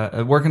three. I've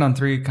got working on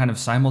three kind of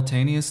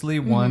simultaneously.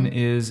 One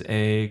is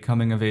a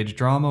coming of age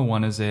drama,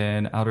 one is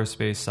an outer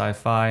space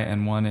sci-fi,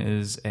 and one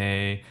is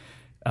a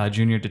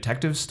junior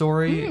detective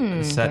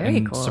story set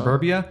in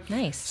suburbia.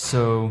 Nice.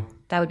 So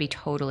that would be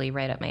totally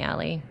right up my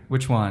alley.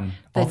 Which one?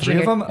 All three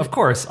of them? Of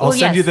course. I'll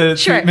send you the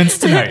treatments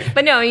tonight.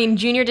 But no,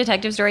 junior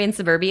detective story in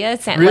suburbia.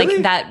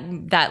 Really?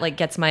 That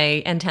gets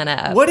my antenna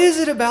up. What is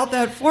it about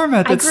that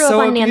format that's so I grew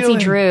up on appealing?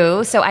 Nancy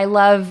Drew, so I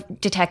love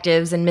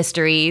detectives and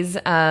mysteries.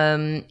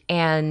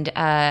 And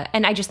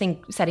I just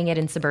think setting it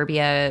in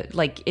suburbia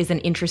is an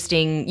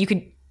interesting.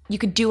 You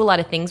could do a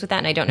lot of things with that,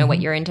 and I don't know what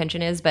your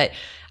intention is, but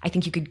I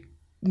think you could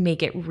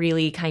make it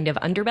really kind of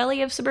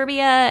underbelly of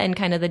suburbia and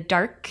kind of the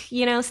dark,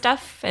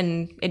 stuff,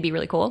 and it'd be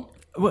really cool.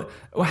 Well,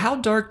 how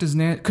dark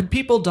could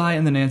people die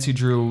in the Nancy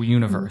Drew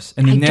universe?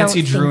 In the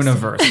Nancy Drew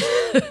universe?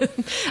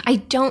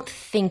 I don't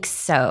think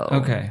so.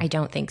 Okay. I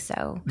don't think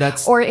so.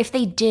 Or if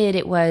they did,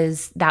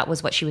 that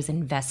was what she was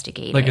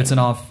investigating. It's an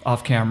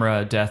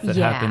off-camera death that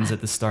happens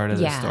at the start of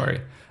the story.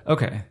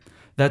 Okay.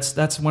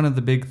 That's one of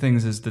the big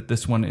things is that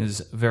this one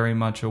is very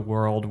much a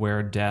world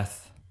where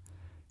death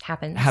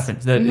happens.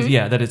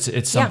 That that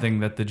it's something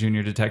that the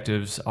junior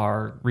detectives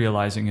are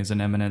realizing is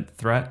an imminent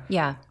threat.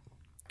 Yeah.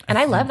 And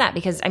I love that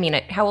because, I mean,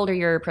 how old are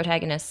your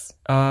protagonists?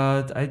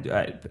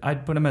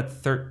 I'd put them at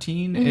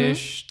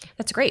 13-ish.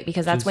 That's great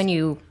because that's when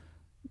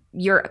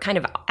you're kind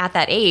of at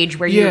that age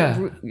where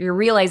you're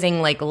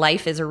realizing like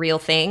life is a real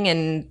thing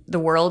and the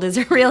world is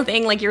a real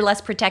thing. Like you're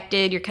less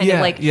protected. You're kind of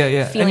like feeling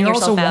yourself out. And you're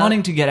also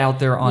wanting to get out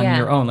there on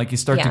your own. Like you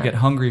start to get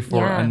hungry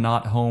for a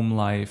not home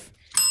life.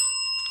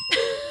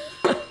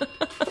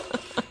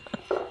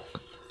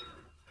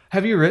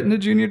 Have you written a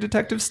junior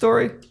detective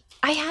story?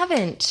 I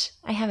haven't.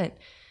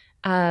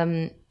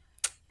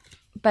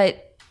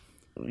 But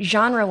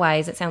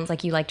genre-wise, it sounds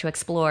like you like to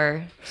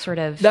explore sort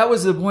of... That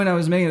was the point I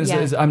was making,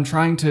 is I'm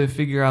trying to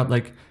figure out,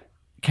 like,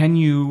 can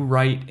you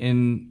write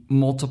in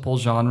multiple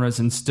genres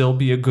and still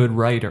be a good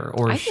writer?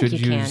 Or should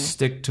you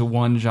stick to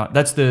one genre?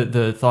 That's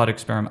the thought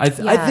experiment.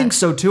 I think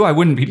so, too. I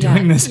wouldn't be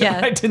doing this if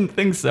I didn't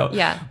think so.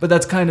 Yeah. But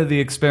that's kind of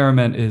the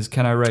experiment is,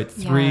 can I write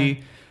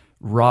 3...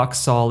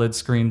 rock-solid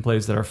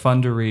screenplays that are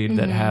fun to read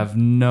that have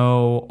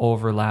no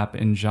overlap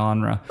in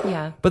genre.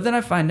 Yeah. But then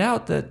I find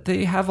out that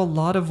they have a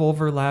lot of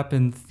overlap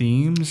in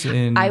themes.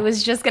 I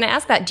was just going to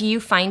ask that. Do you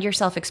find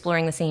yourself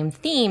exploring the same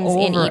themes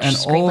in each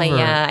screenplay?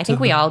 Yeah, I think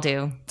we all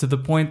do. To the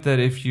point that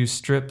if you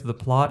strip the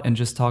plot and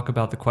just talk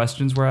about the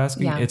questions we're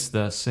asking, it's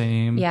the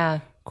same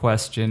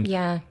question.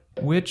 Yeah.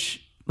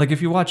 Which... Like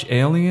if you watch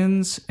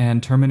Aliens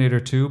and Terminator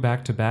 2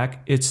 back to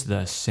back, it's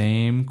the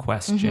same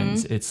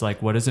questions. It's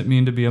like, what does it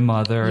mean to be a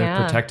mother?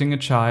 Protecting a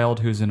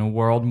child who's in a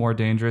world more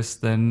dangerous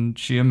than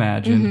she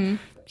imagined.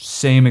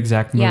 Same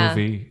exact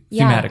movie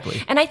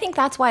thematically. And I think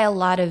that's why a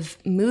lot of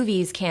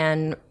movies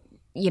can,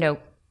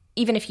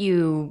 even if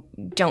you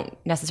don't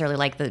necessarily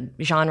like the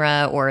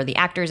genre or the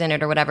actors in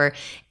it or whatever,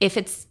 if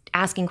it's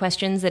asking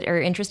questions that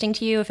are interesting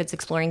to you, if it's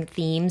exploring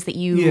themes that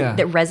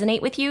that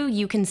resonate with you,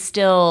 you can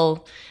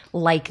still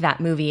like that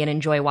movie and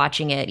enjoy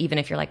watching it, even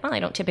if you're like, well, I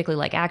don't typically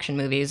like action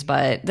movies,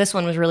 but this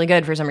one was really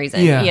good for some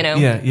reason. Yeah.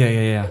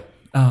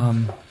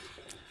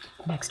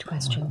 Next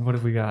question. What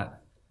have we got?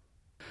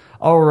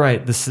 All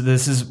right, this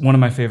is one of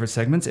my favorite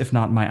segments, if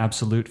not my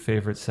absolute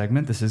favorite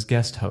segment. This is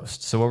guest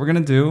host. So what we're going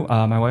to do,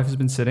 my wife has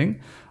been sitting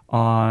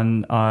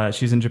on,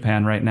 she's in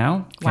Japan right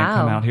now. Can't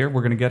come out here.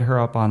 We're going to get her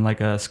up on like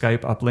a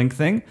Skype uplink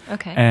thing.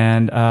 Okay.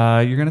 And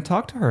you're going to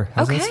talk to her.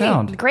 How's that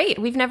sound? Great.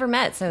 We've never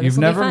met, so You've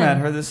never met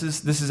her. This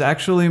is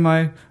actually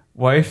my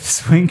wife,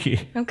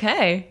 Swinky.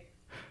 Okay.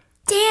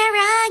 手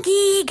ら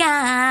ぎ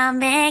が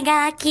目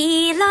が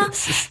黄色ヘッ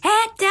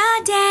ド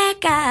デ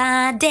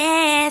カ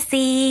デ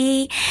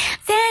シ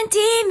センテ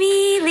ィ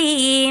ミ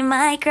リ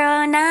マイク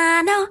ロ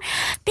ナノ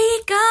ピ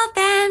コ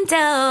ベント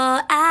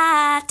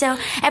アト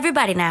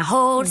Everybody now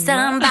hold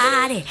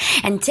somebody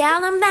and tell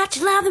them that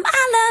you love them.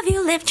 I love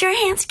you. Lift your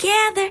hands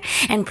together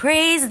and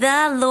praise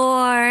the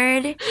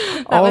Lord.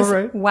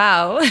 Right.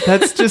 Wow.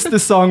 That's just the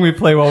song we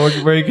play while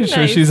we're making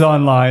sure she's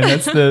online.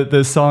 That's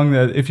the song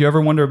that if you ever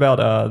wonder about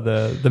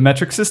the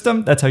metric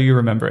system, that's how you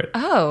remember it.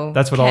 Oh,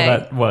 that's what all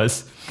that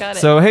was. Got it.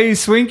 So hey,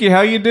 Swinky,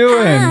 how you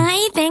doing?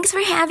 Hi, thanks for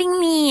having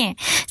me.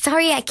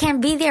 Sorry I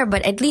can't be there,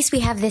 but at least we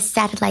have this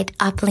satellite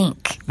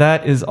uplink.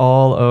 That is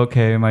all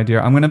okay, my dear.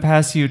 I'm going to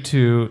pass you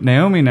to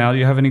Naomi now. Do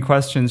you have any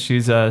questions?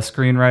 She's a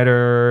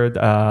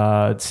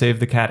screenwriter, Save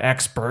the Cat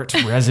expert,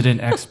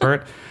 resident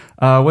expert.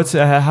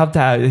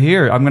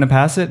 Here, I'm going to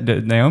pass it.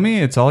 Naomi,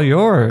 it's all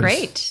yours.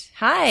 Great.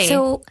 Hi.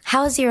 So,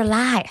 how's your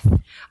life?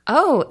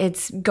 Oh,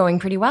 it's going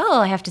pretty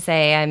well, I have to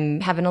say. I'm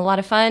having a lot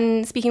of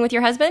fun speaking with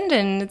your husband,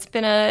 and it's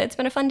been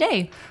a fun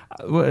day.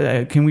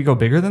 Can we go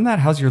bigger than that?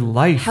 How's your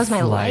life? How's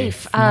my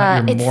life?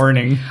 Not your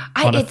morning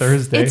on a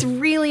Thursday. It's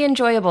really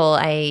enjoyable.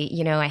 I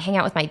hang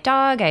out with my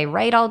dog. I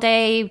write all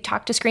day,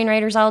 talk to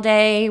screenwriters all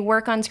day,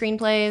 work on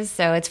screenplays.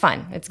 So it's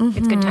fun. It's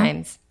good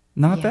times.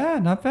 Not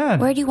bad.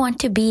 Where do you want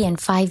to be in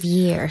 5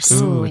 years?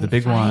 Ooh, the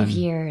big one. 5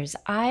 years.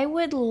 I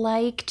would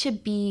like to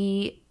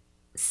be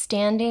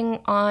standing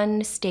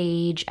on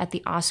stage at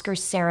the Oscar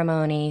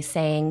ceremony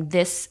saying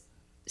this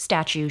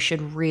statue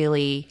should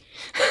really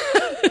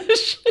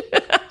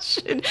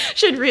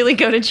should really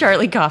go to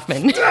Charlie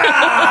Kaufman. Get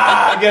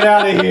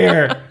out of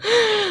here.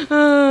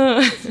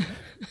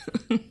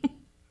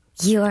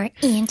 You're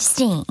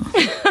interesting.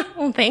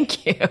 Well,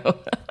 thank you.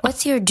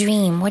 What's your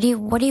dream? What do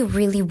you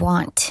really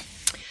want?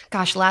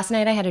 Gosh, last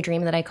night I had a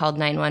dream that I called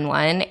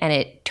 911 and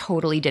it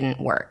totally didn't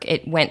work.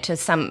 It went to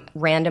some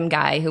random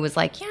guy who was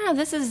like, yeah,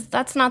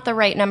 that's not the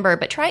right number,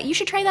 but you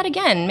should try that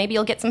again. Maybe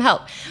you'll get some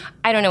help.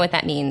 I don't know what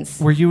that means.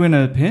 Were you in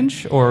a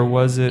pinch or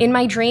was it? In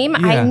my dream,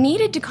 I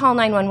needed to call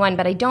 911,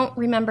 but I don't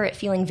remember it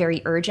feeling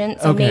very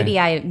urgent. So maybe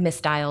I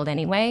misdialed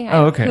anyway.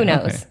 Okay. Who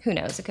knows? Who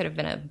knows? It could have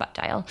been a butt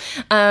dial.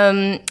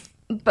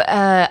 But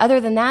other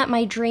than that,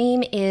 my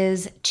dream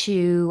is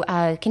to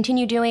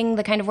continue doing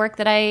the kind of work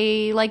that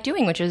I like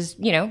doing, which is,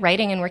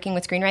 writing and working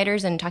with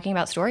screenwriters and talking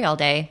about story all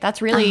day.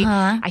 That's really,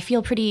 I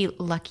feel pretty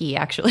lucky,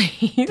 actually.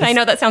 I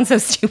know that sounds so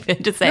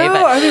stupid to say,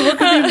 but I mean, what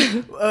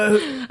could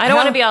be, I don't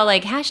want to be all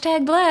like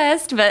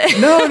 #blessed, but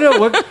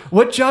no.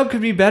 What job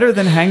could be better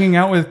than hanging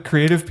out with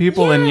creative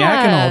people and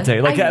yakking all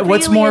day? Like,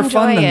 what's more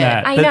fun than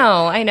that? I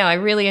know. I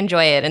really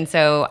enjoy it, and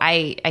so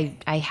I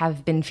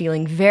have been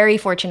feeling very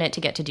fortunate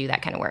to get to do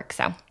that kind of work.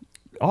 So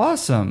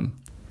awesome.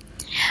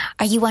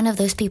 Are you one of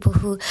those people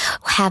who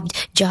have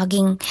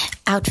jogging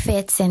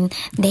outfits and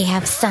they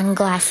have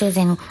sunglasses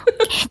and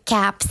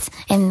caps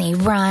and they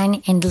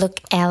run and look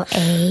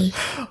LA?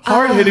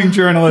 Hard-hitting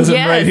journalism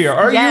right here.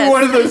 Are you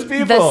one of those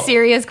people? The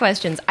serious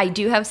questions. I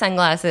do have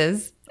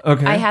sunglasses.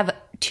 Okay. I have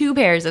 2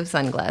 pairs of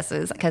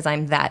sunglasses because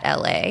I'm that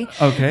LA.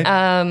 Okay.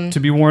 To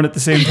be worn at the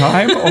same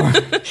time? Or?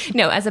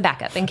 No, as a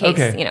backup in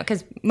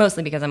case,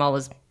 mostly because I'm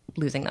always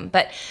losing them.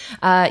 But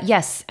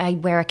yes, I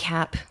wear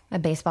a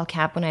baseball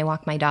cap when I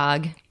walk my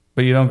dog.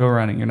 But you don't go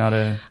running. You're not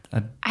a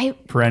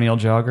perennial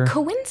jogger?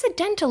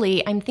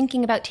 Coincidentally, I'm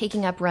thinking about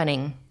taking up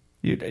running.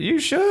 You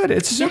should.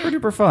 It's super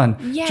duper fun.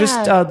 Yeah.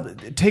 Just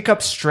take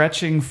up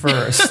stretching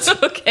first.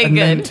 Okay, and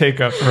good. then take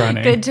up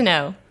running. Good to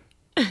know.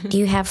 Do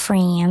you have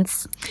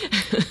friends?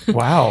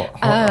 Wow.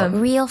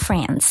 Real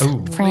friends.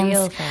 Ooh.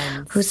 Friends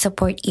who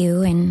support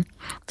you and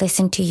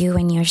listen to you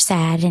when you're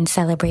sad and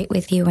celebrate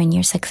with you when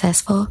you're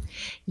successful?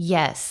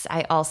 Yes,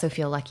 I also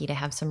feel lucky to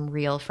have some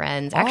real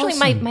friends. Actually,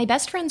 Awesome. my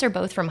best friends are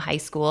both from high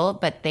school,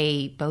 but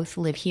they both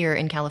live here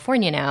in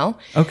California now.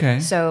 Okay.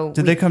 So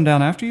Did they come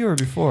down after you or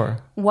before?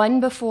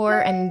 One before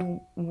and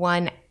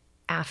one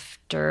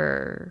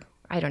after.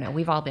 I don't know.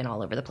 We've all been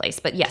all over the place.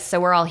 But yes,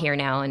 so we're all here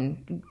now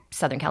in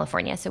Southern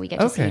California. So we get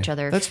to see each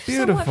other That's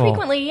somewhat beautiful.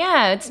 frequently.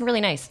 Yeah, it's really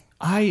nice.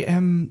 I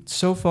am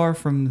so far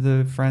from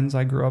the friends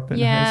I grew up in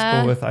high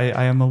school with.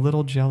 I am a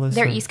little jealous.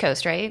 They're East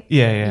Coast, right?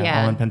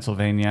 Yeah. All in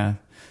Pennsylvania.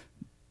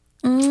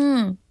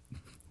 Mm.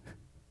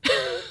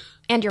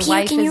 And your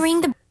wife Can you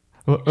ring the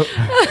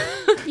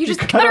You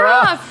just cut her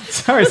off.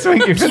 Sorry,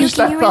 Swinky, finish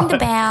that Can you ring the thought.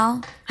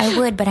 bell? I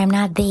would, but I'm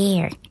not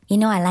there. You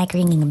know I like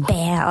ringing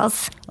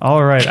bells.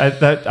 All right,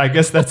 I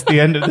guess that's the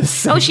end of this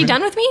segment. Oh, is she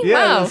done with me?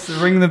 Yeah, Wow. just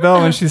ring the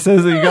bell when she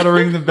says that you got to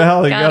ring the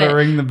bell. You Got got to it.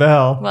 ring the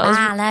bell. Well, it was-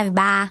 Bye, love you,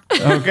 bye.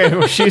 Okay,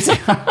 well, she's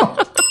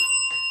out.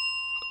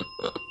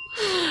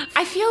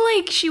 I feel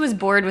like she was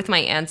bored with my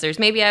answers.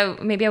 Maybe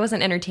I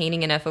wasn't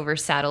entertaining enough over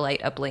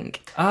satellite uplink.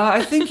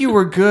 I think you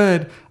were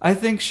good. I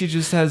think she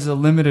just has a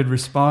limited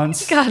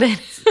response Got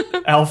it.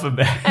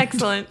 alphabet.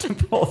 Excellent.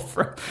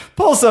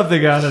 Pull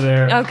something out of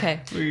there. Okay,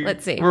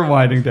 let's see. We're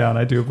winding down,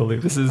 I do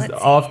believe. This is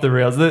off the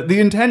rails. The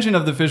intention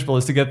of the fishbowl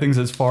is to get things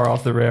as far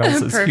off the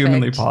rails as Perfect.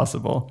 humanly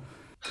possible.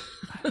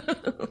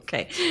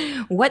 Okay.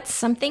 What's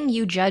something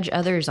you judge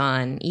others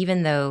on,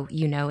 even though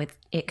you know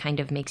it kind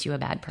of makes you a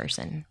bad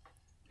person?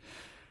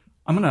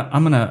 I'm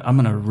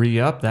gonna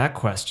re-up that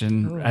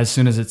question as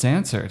soon as it's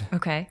answered.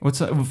 Okay.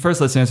 First,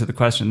 let's answer the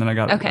question. Then I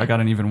got Okay.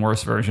 an even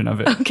worse version of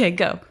it. Okay,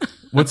 go.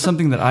 What's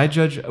something that I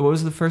judge? What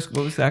was the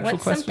actual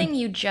What's question? something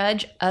you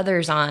judge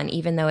others on,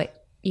 even though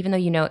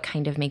you know it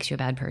kind of makes you a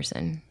bad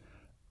person?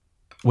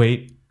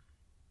 Wait.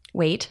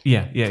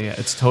 Yeah,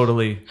 It's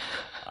totally.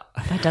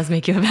 that does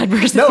make you a bad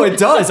person. No, it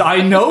does. I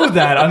know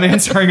that. I'm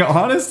answering it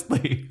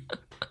honestly.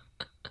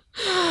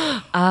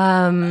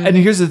 And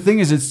here's the thing: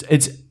 is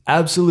it's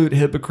absolute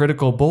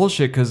hypocritical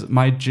bullshit because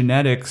my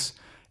genetics,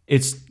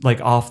 it's like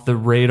off the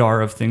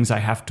radar of things I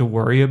have to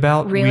worry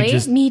about. Really?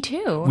 Me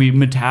too. We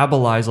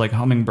metabolize like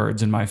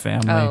hummingbirds in my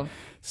family. Oh.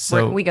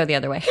 So we go the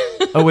other way.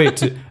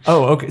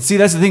 okay. See,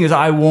 that's the thing is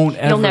I won't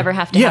ever. You'll never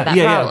have to have that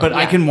problem. But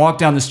I can walk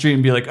down the street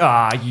and be like,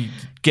 you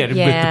get it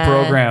with the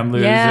program,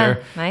 loser. Yeah,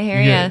 I hear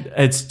ya.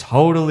 It's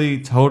totally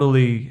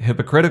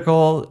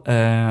hypocritical,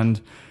 and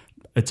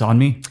it's on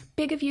me.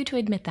 Big of you to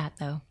admit that,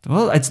 though.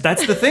 Well, that's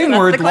the thing.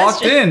 We're the locked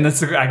question.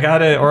 in. I've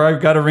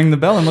got to ring the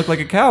bell and look like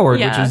a coward,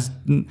 Yeah. which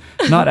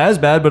is not as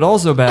bad, but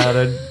also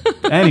bad.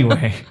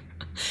 Anyway.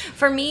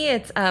 For me,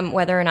 it's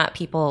whether or not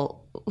people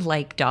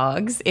like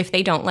dogs. If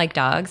they don't like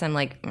dogs, I'm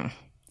like,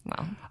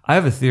 well. I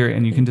have a theory,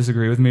 and you can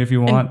disagree with me if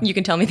you want. And you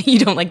can tell me that you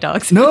don't like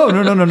dogs. No.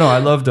 I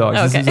love dogs.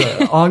 Okay. This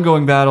is an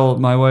ongoing battle.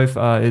 My wife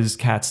is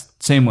cats.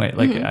 Same way.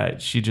 Like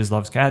she just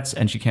loves cats,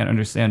 and she can't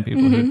understand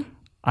people who.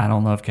 I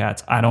don't love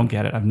cats. I don't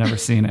get it. I've never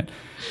seen it.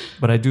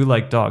 But I do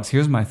like dogs.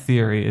 Here's my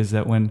theory is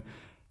that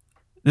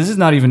this is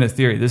not even a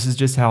theory. This is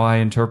just how I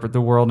interpret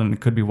the world, and it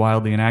could be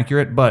wildly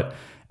inaccurate. But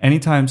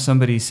anytime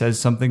somebody says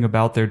something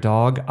about their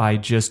dog, I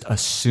just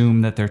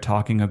assume that they're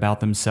talking about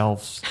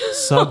themselves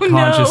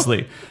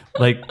subconsciously.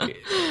 Like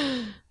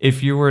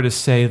if you were to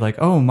say like,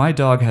 oh, my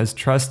dog has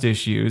trust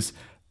issues,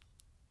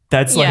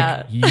 that's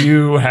like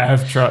you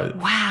have trust.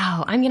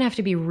 Wow, I'm gonna have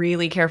to be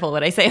really careful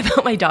what I say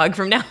about my dog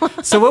from now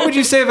on. So what would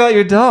you say about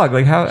your dog?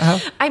 Like how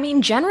I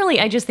mean, generally,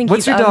 I just think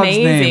what's he's your dog's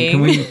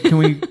amazing. name? Can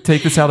we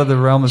take this out of the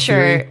realm of Sure.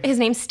 theory? His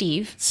name's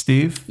Steve.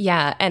 Steve?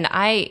 Yeah, and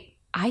I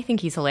I think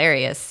he's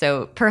hilarious.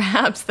 So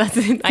perhaps that's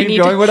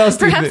What else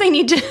do you perhaps I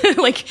need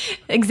to like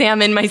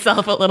examine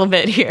myself a little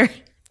bit here.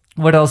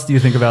 What else do you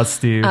think about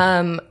Steve?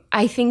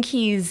 I think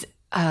he's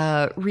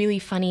really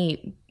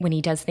funny when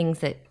he does things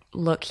that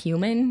look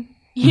human.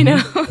 You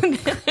know?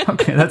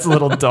 Okay, that's a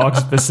little dog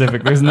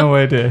specific. There's no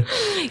way to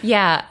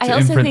I also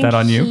imprint think that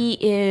on you.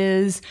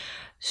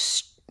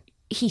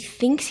 He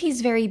thinks he's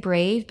very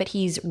brave, but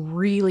he's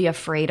really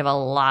afraid of a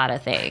lot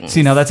of things.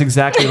 See, now that's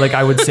exactly like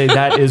I would say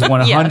that is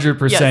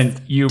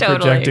 100% you totally.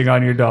 projecting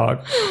on your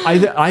dog.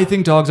 I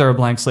think dogs are a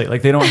blank slate.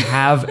 Like they don't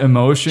have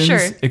emotions Sure.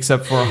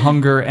 except for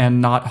hunger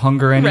and not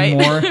hunger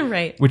anymore,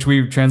 Right. which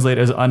we translate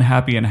as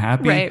unhappy and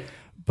happy. Right.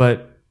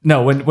 But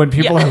no, when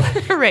people are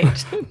like,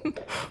 Right.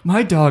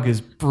 my dog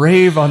is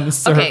brave on the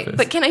surface. Okay,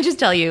 but can I just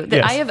tell you that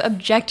Yes. I have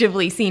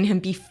objectively seen him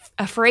be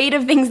afraid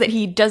of things that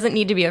he doesn't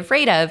need to be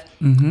afraid of.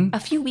 A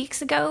few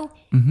weeks ago,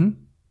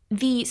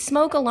 the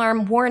smoke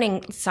alarm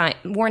warning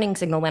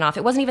signal went off.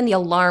 It wasn't even the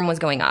alarm was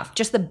going off.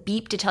 Just the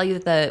beep to tell you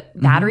that the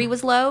battery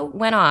was low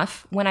went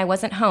off when I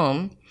wasn't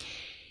home.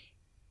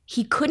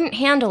 He couldn't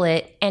handle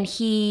it, and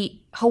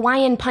he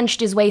Hawaiian punched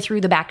his way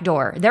through the back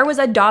door. There was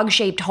a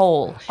dog-shaped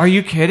hole. Are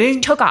you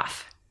kidding? Took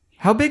off.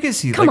 How big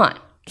is he? Come on.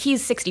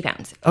 He's 60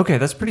 pounds. Okay,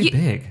 that's pretty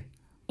big.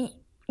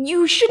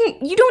 You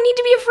don't need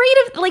to be afraid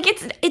of, like,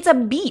 it's a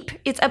beep.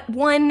 It's a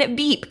one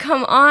beep.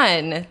 Come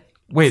on.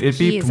 Wait, it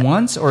beeped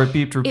once or it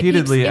beeped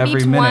repeatedly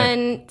every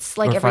minute? Once,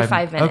 like Or every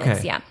 5 minutes.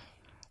 Okay. Yeah.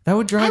 That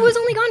would drive. I was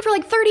only gone for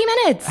like 30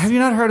 minutes. Have you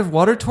not heard of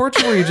water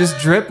torture where you just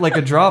drip like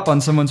a drop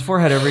on someone's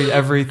forehead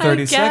every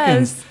 30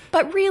 seconds?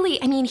 But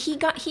really, I mean,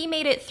 he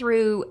made it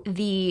through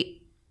the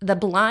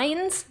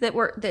blinds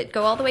that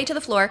go all the way to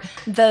the floor,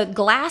 the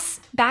glass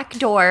back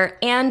door,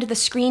 and the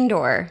screen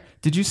door.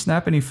 Did you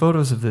snap any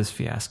photos of this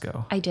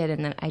fiasco? I did,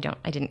 and then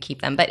I didn't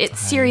keep them. But it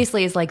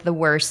seriously is like the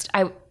worst.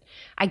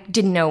 I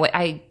didn't know what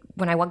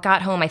when I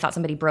got home, I thought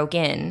somebody broke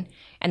in,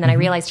 and then I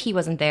realized he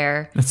wasn't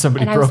there. That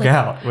somebody I was broke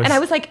out. And I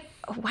was like,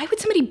 why would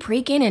somebody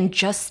break in and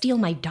just steal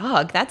my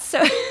dog? That's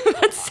so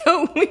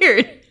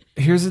weird.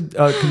 Here's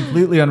a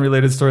completely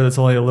unrelated story that's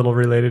only a little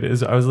related.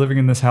 Is I was living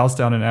in this house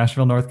down in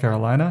Asheville, North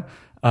Carolina,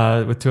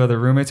 with two other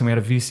roommates, and we had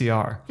a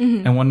VCR.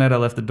 And one night I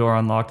left the door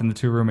unlocked, and the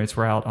two roommates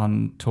were out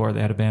on tour.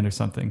 They had a band or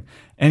something.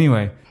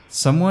 Anyway,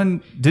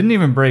 someone didn't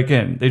even break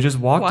in. They just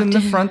walked in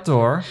the front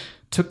door,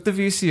 took the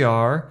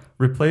VCR,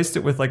 replaced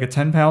it with like a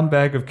 10-pound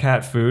bag of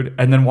cat food,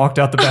 and then walked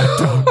out the back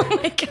door. Oh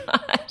my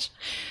gosh.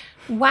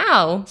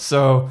 Wow.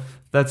 So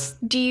that's...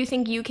 Do you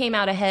think you came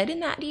out ahead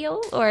in that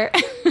deal, or?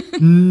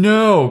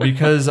 No,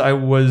 because I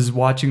was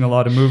watching a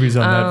lot of movies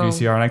on that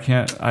VCR, and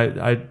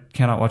I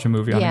cannot watch a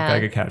movie on a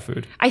bag of cat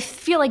food. I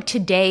feel like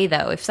today,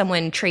 though, if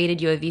someone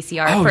traded you a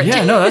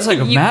VCR that's like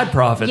a mad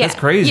profit. That's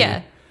crazy.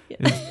 Yeah.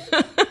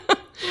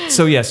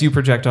 So yes, you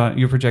project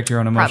your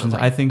own emotions.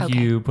 Probably. I think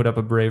you put up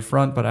a brave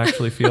front, but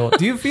actually feel.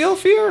 Do you feel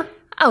fear?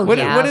 Oh, what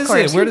of is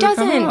course. it? Where Who does it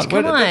come doesn't?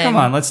 from? Come on. Come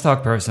on, let's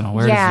talk personal.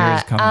 Where does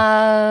yours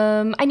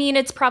come? I mean,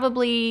 it's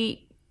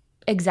probably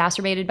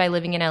exacerbated by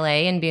living in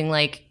LA and being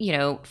like,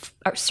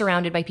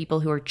 surrounded by people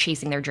who are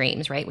chasing their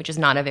dreams, right? Which is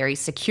not a very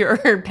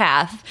secure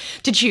path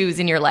to choose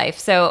in your life.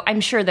 So I'm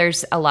sure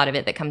there's a lot of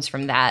it that comes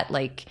from that.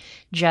 Like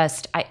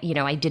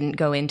I didn't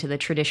go into the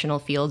traditional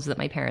fields that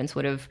my parents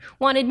would have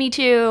wanted me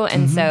to.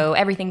 And so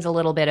everything's a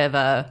little bit of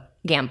a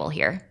gamble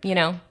here,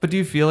 But do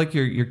you feel like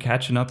you're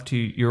catching up to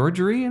your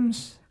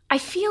dreams? I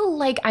feel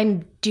like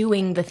I'm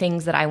doing the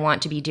things that I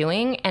want to be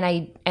doing,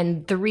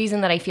 and the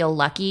reason that I feel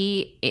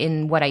lucky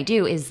in what I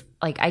do is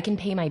like I can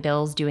pay my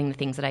bills doing the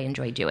things that I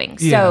enjoy doing.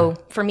 Yeah. So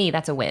for me,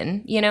 that's a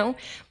win,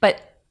 But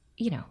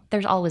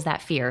there's always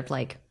that fear of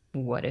like,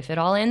 what if it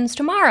all ends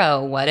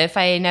tomorrow? What if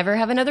I never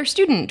have another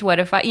student? What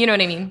if you know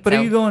what I mean? But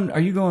are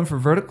you going for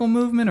vertical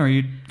movement, or are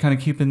you kind of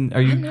keeping?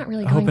 Are you I'm not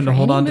really going hoping for to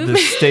hold any on to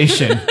this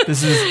station?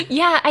 This is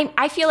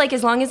I feel like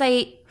as long as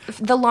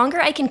the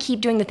longer I can keep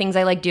doing the things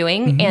I like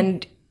doing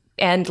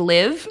and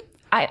live,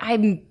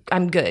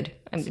 I'm good.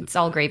 It's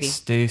all gravy.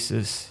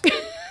 Stasis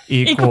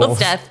Equals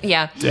death.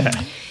 Yeah.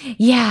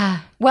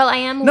 Yeah. Well, I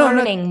am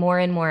learning more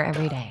and more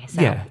every day.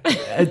 So. Yeah.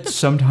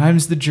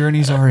 Sometimes the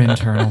journeys are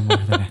internal more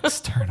than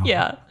external.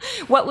 Yeah.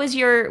 What was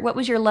your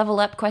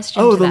level up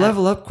question? Oh, the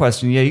level up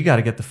question. Yeah, you got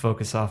to get the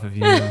focus off of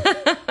you.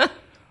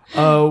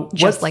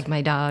 Just like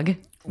my dog.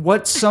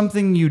 What's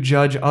something you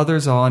judge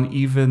others on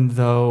even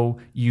though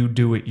you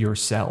do it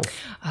yourself?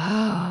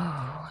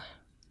 Oh.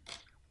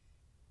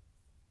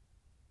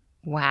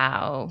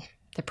 Wow.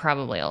 There are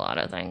probably a lot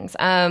of things.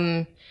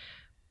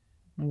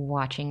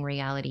 Watching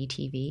reality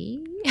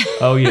TV.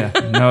 Oh, yeah.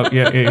 No,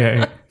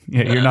 yeah.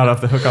 You're not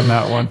off the hook on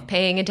that one.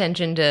 Paying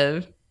attention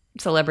to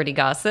celebrity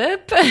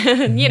gossip,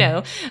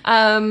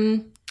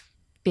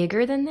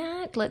 bigger than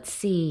that, let's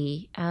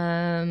see.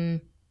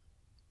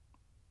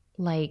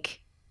 Like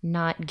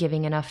not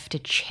giving enough to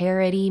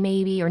charity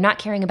maybe, or not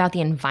caring about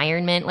the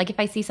environment. Like if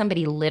I see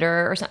somebody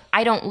litter or something,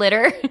 I don't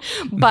litter,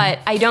 but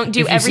I don't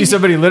do everything. If you see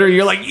somebody litter,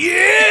 you're like,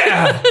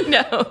 yeah!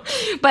 No,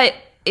 but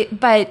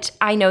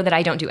I know that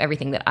I don't do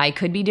everything that I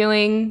could be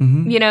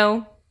doing,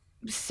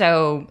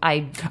 So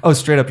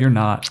straight up, you're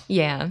not.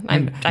 Yeah,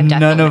 I'm definitely.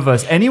 None of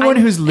us. Anyone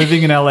who's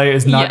living in LA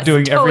is not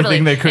doing totally.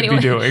 everything they could be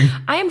doing.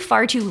 I am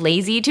far too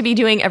lazy to be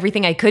doing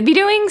everything I could be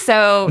doing.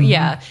 So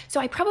yeah.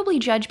 So I probably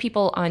judge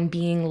people on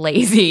being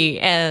lazy,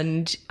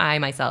 and I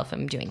myself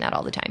am doing that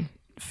all the time.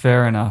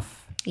 Fair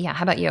enough. Yeah.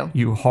 How about you?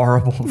 You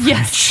horrible,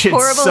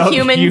 horrible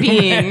human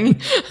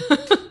being.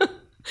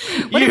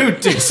 You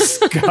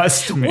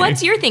disgust me.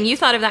 What's your thing? You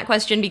thought of that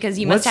question because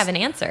you must have an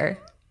answer.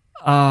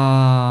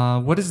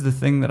 What is the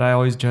thing that I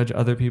always judge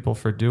other people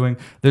for doing?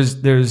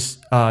 There's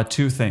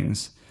two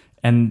things.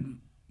 And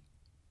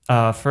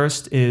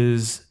first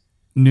is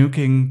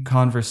nuking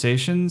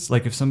conversations.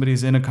 Like if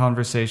somebody's in a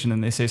conversation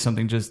and they say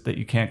something just that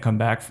you can't come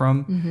back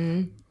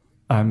from,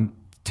 I'm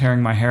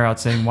tearing my hair out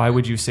saying, why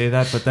would you say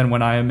that? But then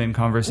when I am in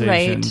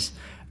conversations,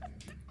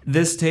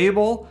 this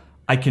table,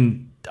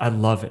 I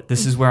love it.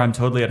 This is where I'm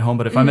totally at home.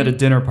 But if I'm at a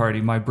dinner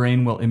party, my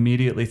brain will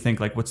immediately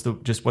think like, what's the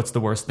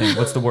worst thing?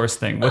 What's the worst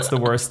thing? What's the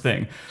worst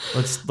thing?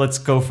 Let's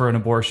go for an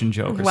abortion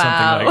joke or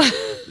something like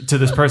to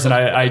this person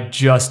I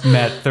just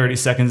met 30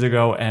 seconds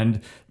ago,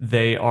 and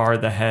they are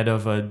the head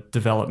of a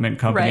development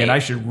company, and I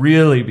should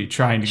really be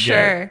trying to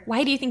get.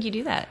 Why do you think you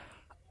do that?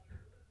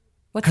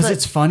 Because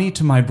it's funny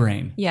to my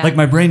brain. Yeah. Like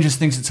my brain just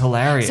thinks it's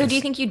hilarious. So do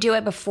you think you do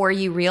it before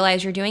you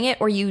realize you're doing it,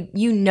 or you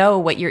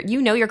know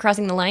you're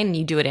crossing the line and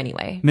you do it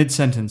anyway?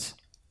 Mid-sentence.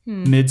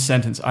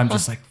 I'm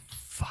just like,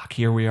 fuck,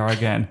 here we are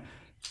again.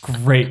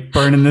 Great,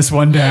 burning this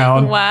one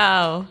down.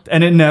 Wow.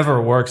 And it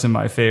never works in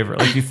my favor.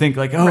 Like you think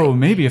like,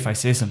 maybe if I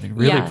say something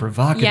really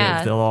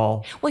provocative, they'll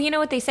all... Well, you know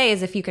what they say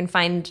is if you can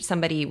find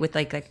somebody with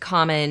like a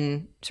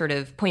common sort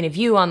of point of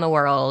view on the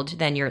world,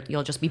 then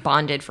you'll just be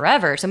bonded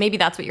forever. So maybe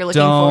that's what you're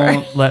looking for.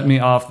 Don't let me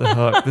off the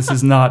hook. This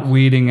is not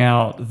weeding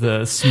out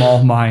the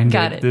small-minded.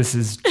 Got it. This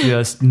is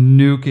just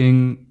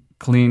nuking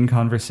clean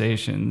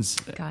conversations.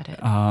 Got it.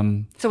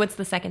 So what's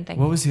the second thing?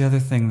 What was the other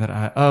thing that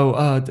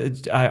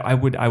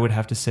I would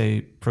have to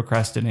say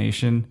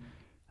procrastination.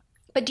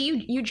 But do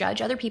you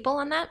judge other people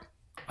on that?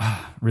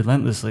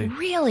 Relentlessly.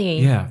 Really?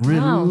 Yeah,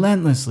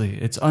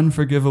 relentlessly. It's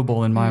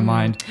unforgivable in my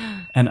mind.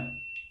 And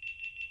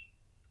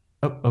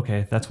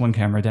okay, that's one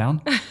camera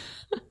down.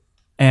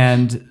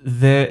 And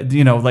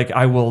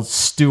I will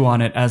stew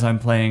on it as I'm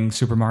playing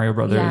Super Mario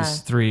Brothers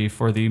 3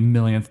 for the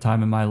millionth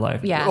time in my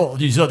life. Yeah. Oh,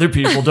 these other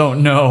people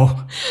don't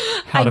know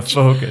how to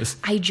focus.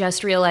 I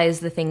just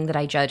realized the thing that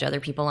I judge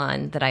other people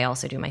on that I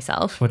also do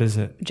myself. What is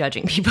it?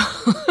 Judging people.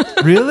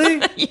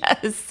 Really?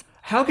 Yes.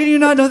 How can you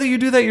not know that you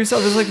do that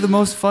yourself? It's like the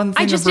most fun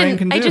thing a brain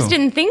can do. I just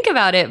didn't think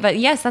about it. But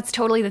yes, that's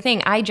totally the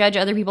thing. I judge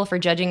other people for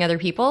judging other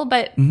people,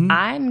 but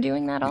I'm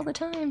doing that all the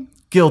time.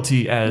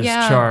 Guilty as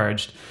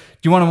charged.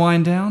 Do you want to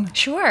wind down?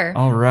 Sure.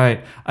 All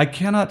right. I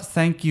cannot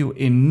thank you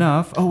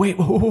enough. Oh, wait.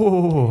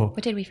 Whoa.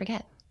 What did we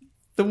forget?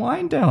 The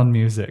wind down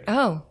music.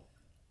 Oh.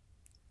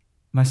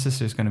 My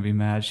sister's going to be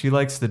mad. She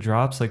likes the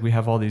drops. Like we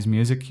have all these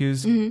music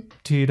cues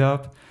teed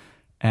up,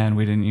 and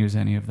we didn't use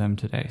any of them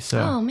today. So.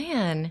 Oh,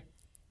 man.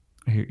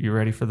 You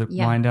ready for the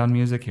wind down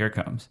music? Here it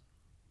comes.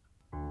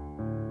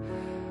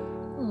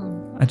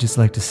 I'd just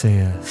like to say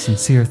a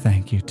sincere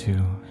thank you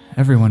to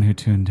everyone who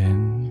tuned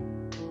in.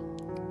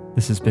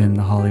 This has been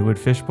the Hollywood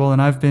Fishbowl,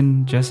 and I've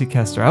been Jesse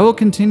Kester. I will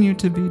continue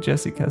to be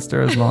Jesse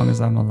Kester as long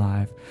as I'm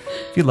alive.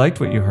 If you liked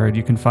what you heard,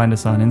 you can find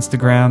us on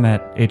Instagram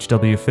at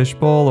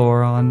HWFishbowl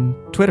or on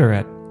Twitter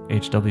at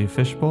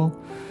HWFishbowl.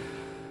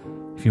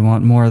 If you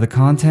want more of the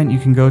content, you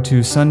can go to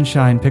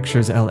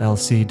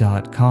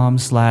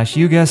sunshinepicturesllc.com/,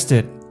 you guessed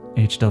it,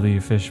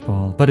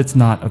 HWFishbowl. But it's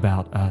not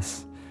about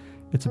us.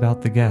 It's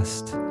about the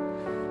guest.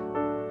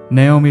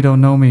 Naomi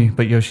don't know me,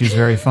 but Yoshi's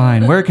very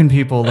fine. Where can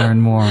people learn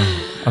more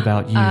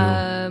about you?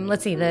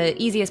 Let's see. The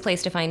easiest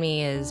place to find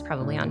me is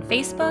probably on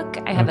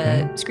Facebook. I have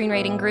a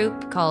screenwriting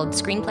group called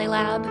Screenplay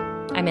Lab.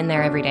 I'm in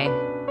there every day.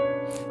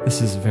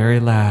 This is very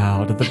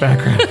loud, the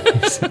background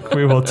music.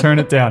 We will turn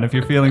it down if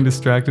you're feeling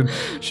distracted.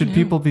 Should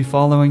people be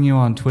following you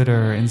on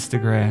Twitter or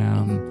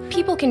Instagram?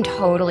 People can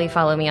totally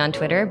follow me on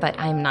Twitter, but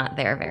I'm not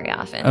there very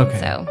often. Okay.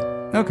 So.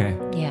 Okay.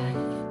 Yeah.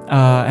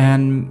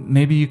 And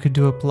maybe you could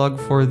do a plug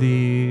for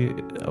the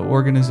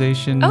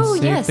organization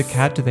Save the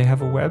Cat. Do they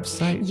have a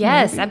website?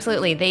 Yes, maybe?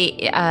 Absolutely.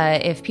 They,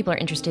 if people are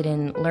interested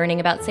in learning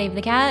about Save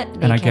the Cat,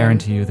 I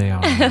guarantee you they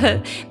are.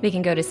 They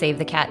can go to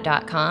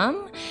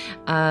savethecat.com.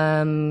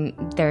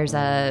 There's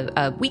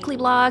a weekly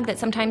blog that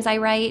sometimes I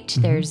write.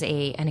 There's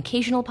an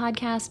occasional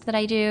podcast that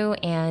I do,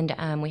 and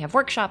we have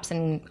workshops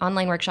and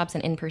online workshops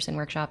and in-person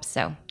workshops.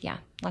 So yeah,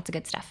 lots of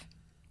good stuff.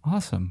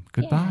 Awesome.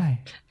 Goodbye.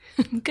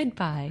 Yeah.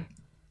 Goodbye.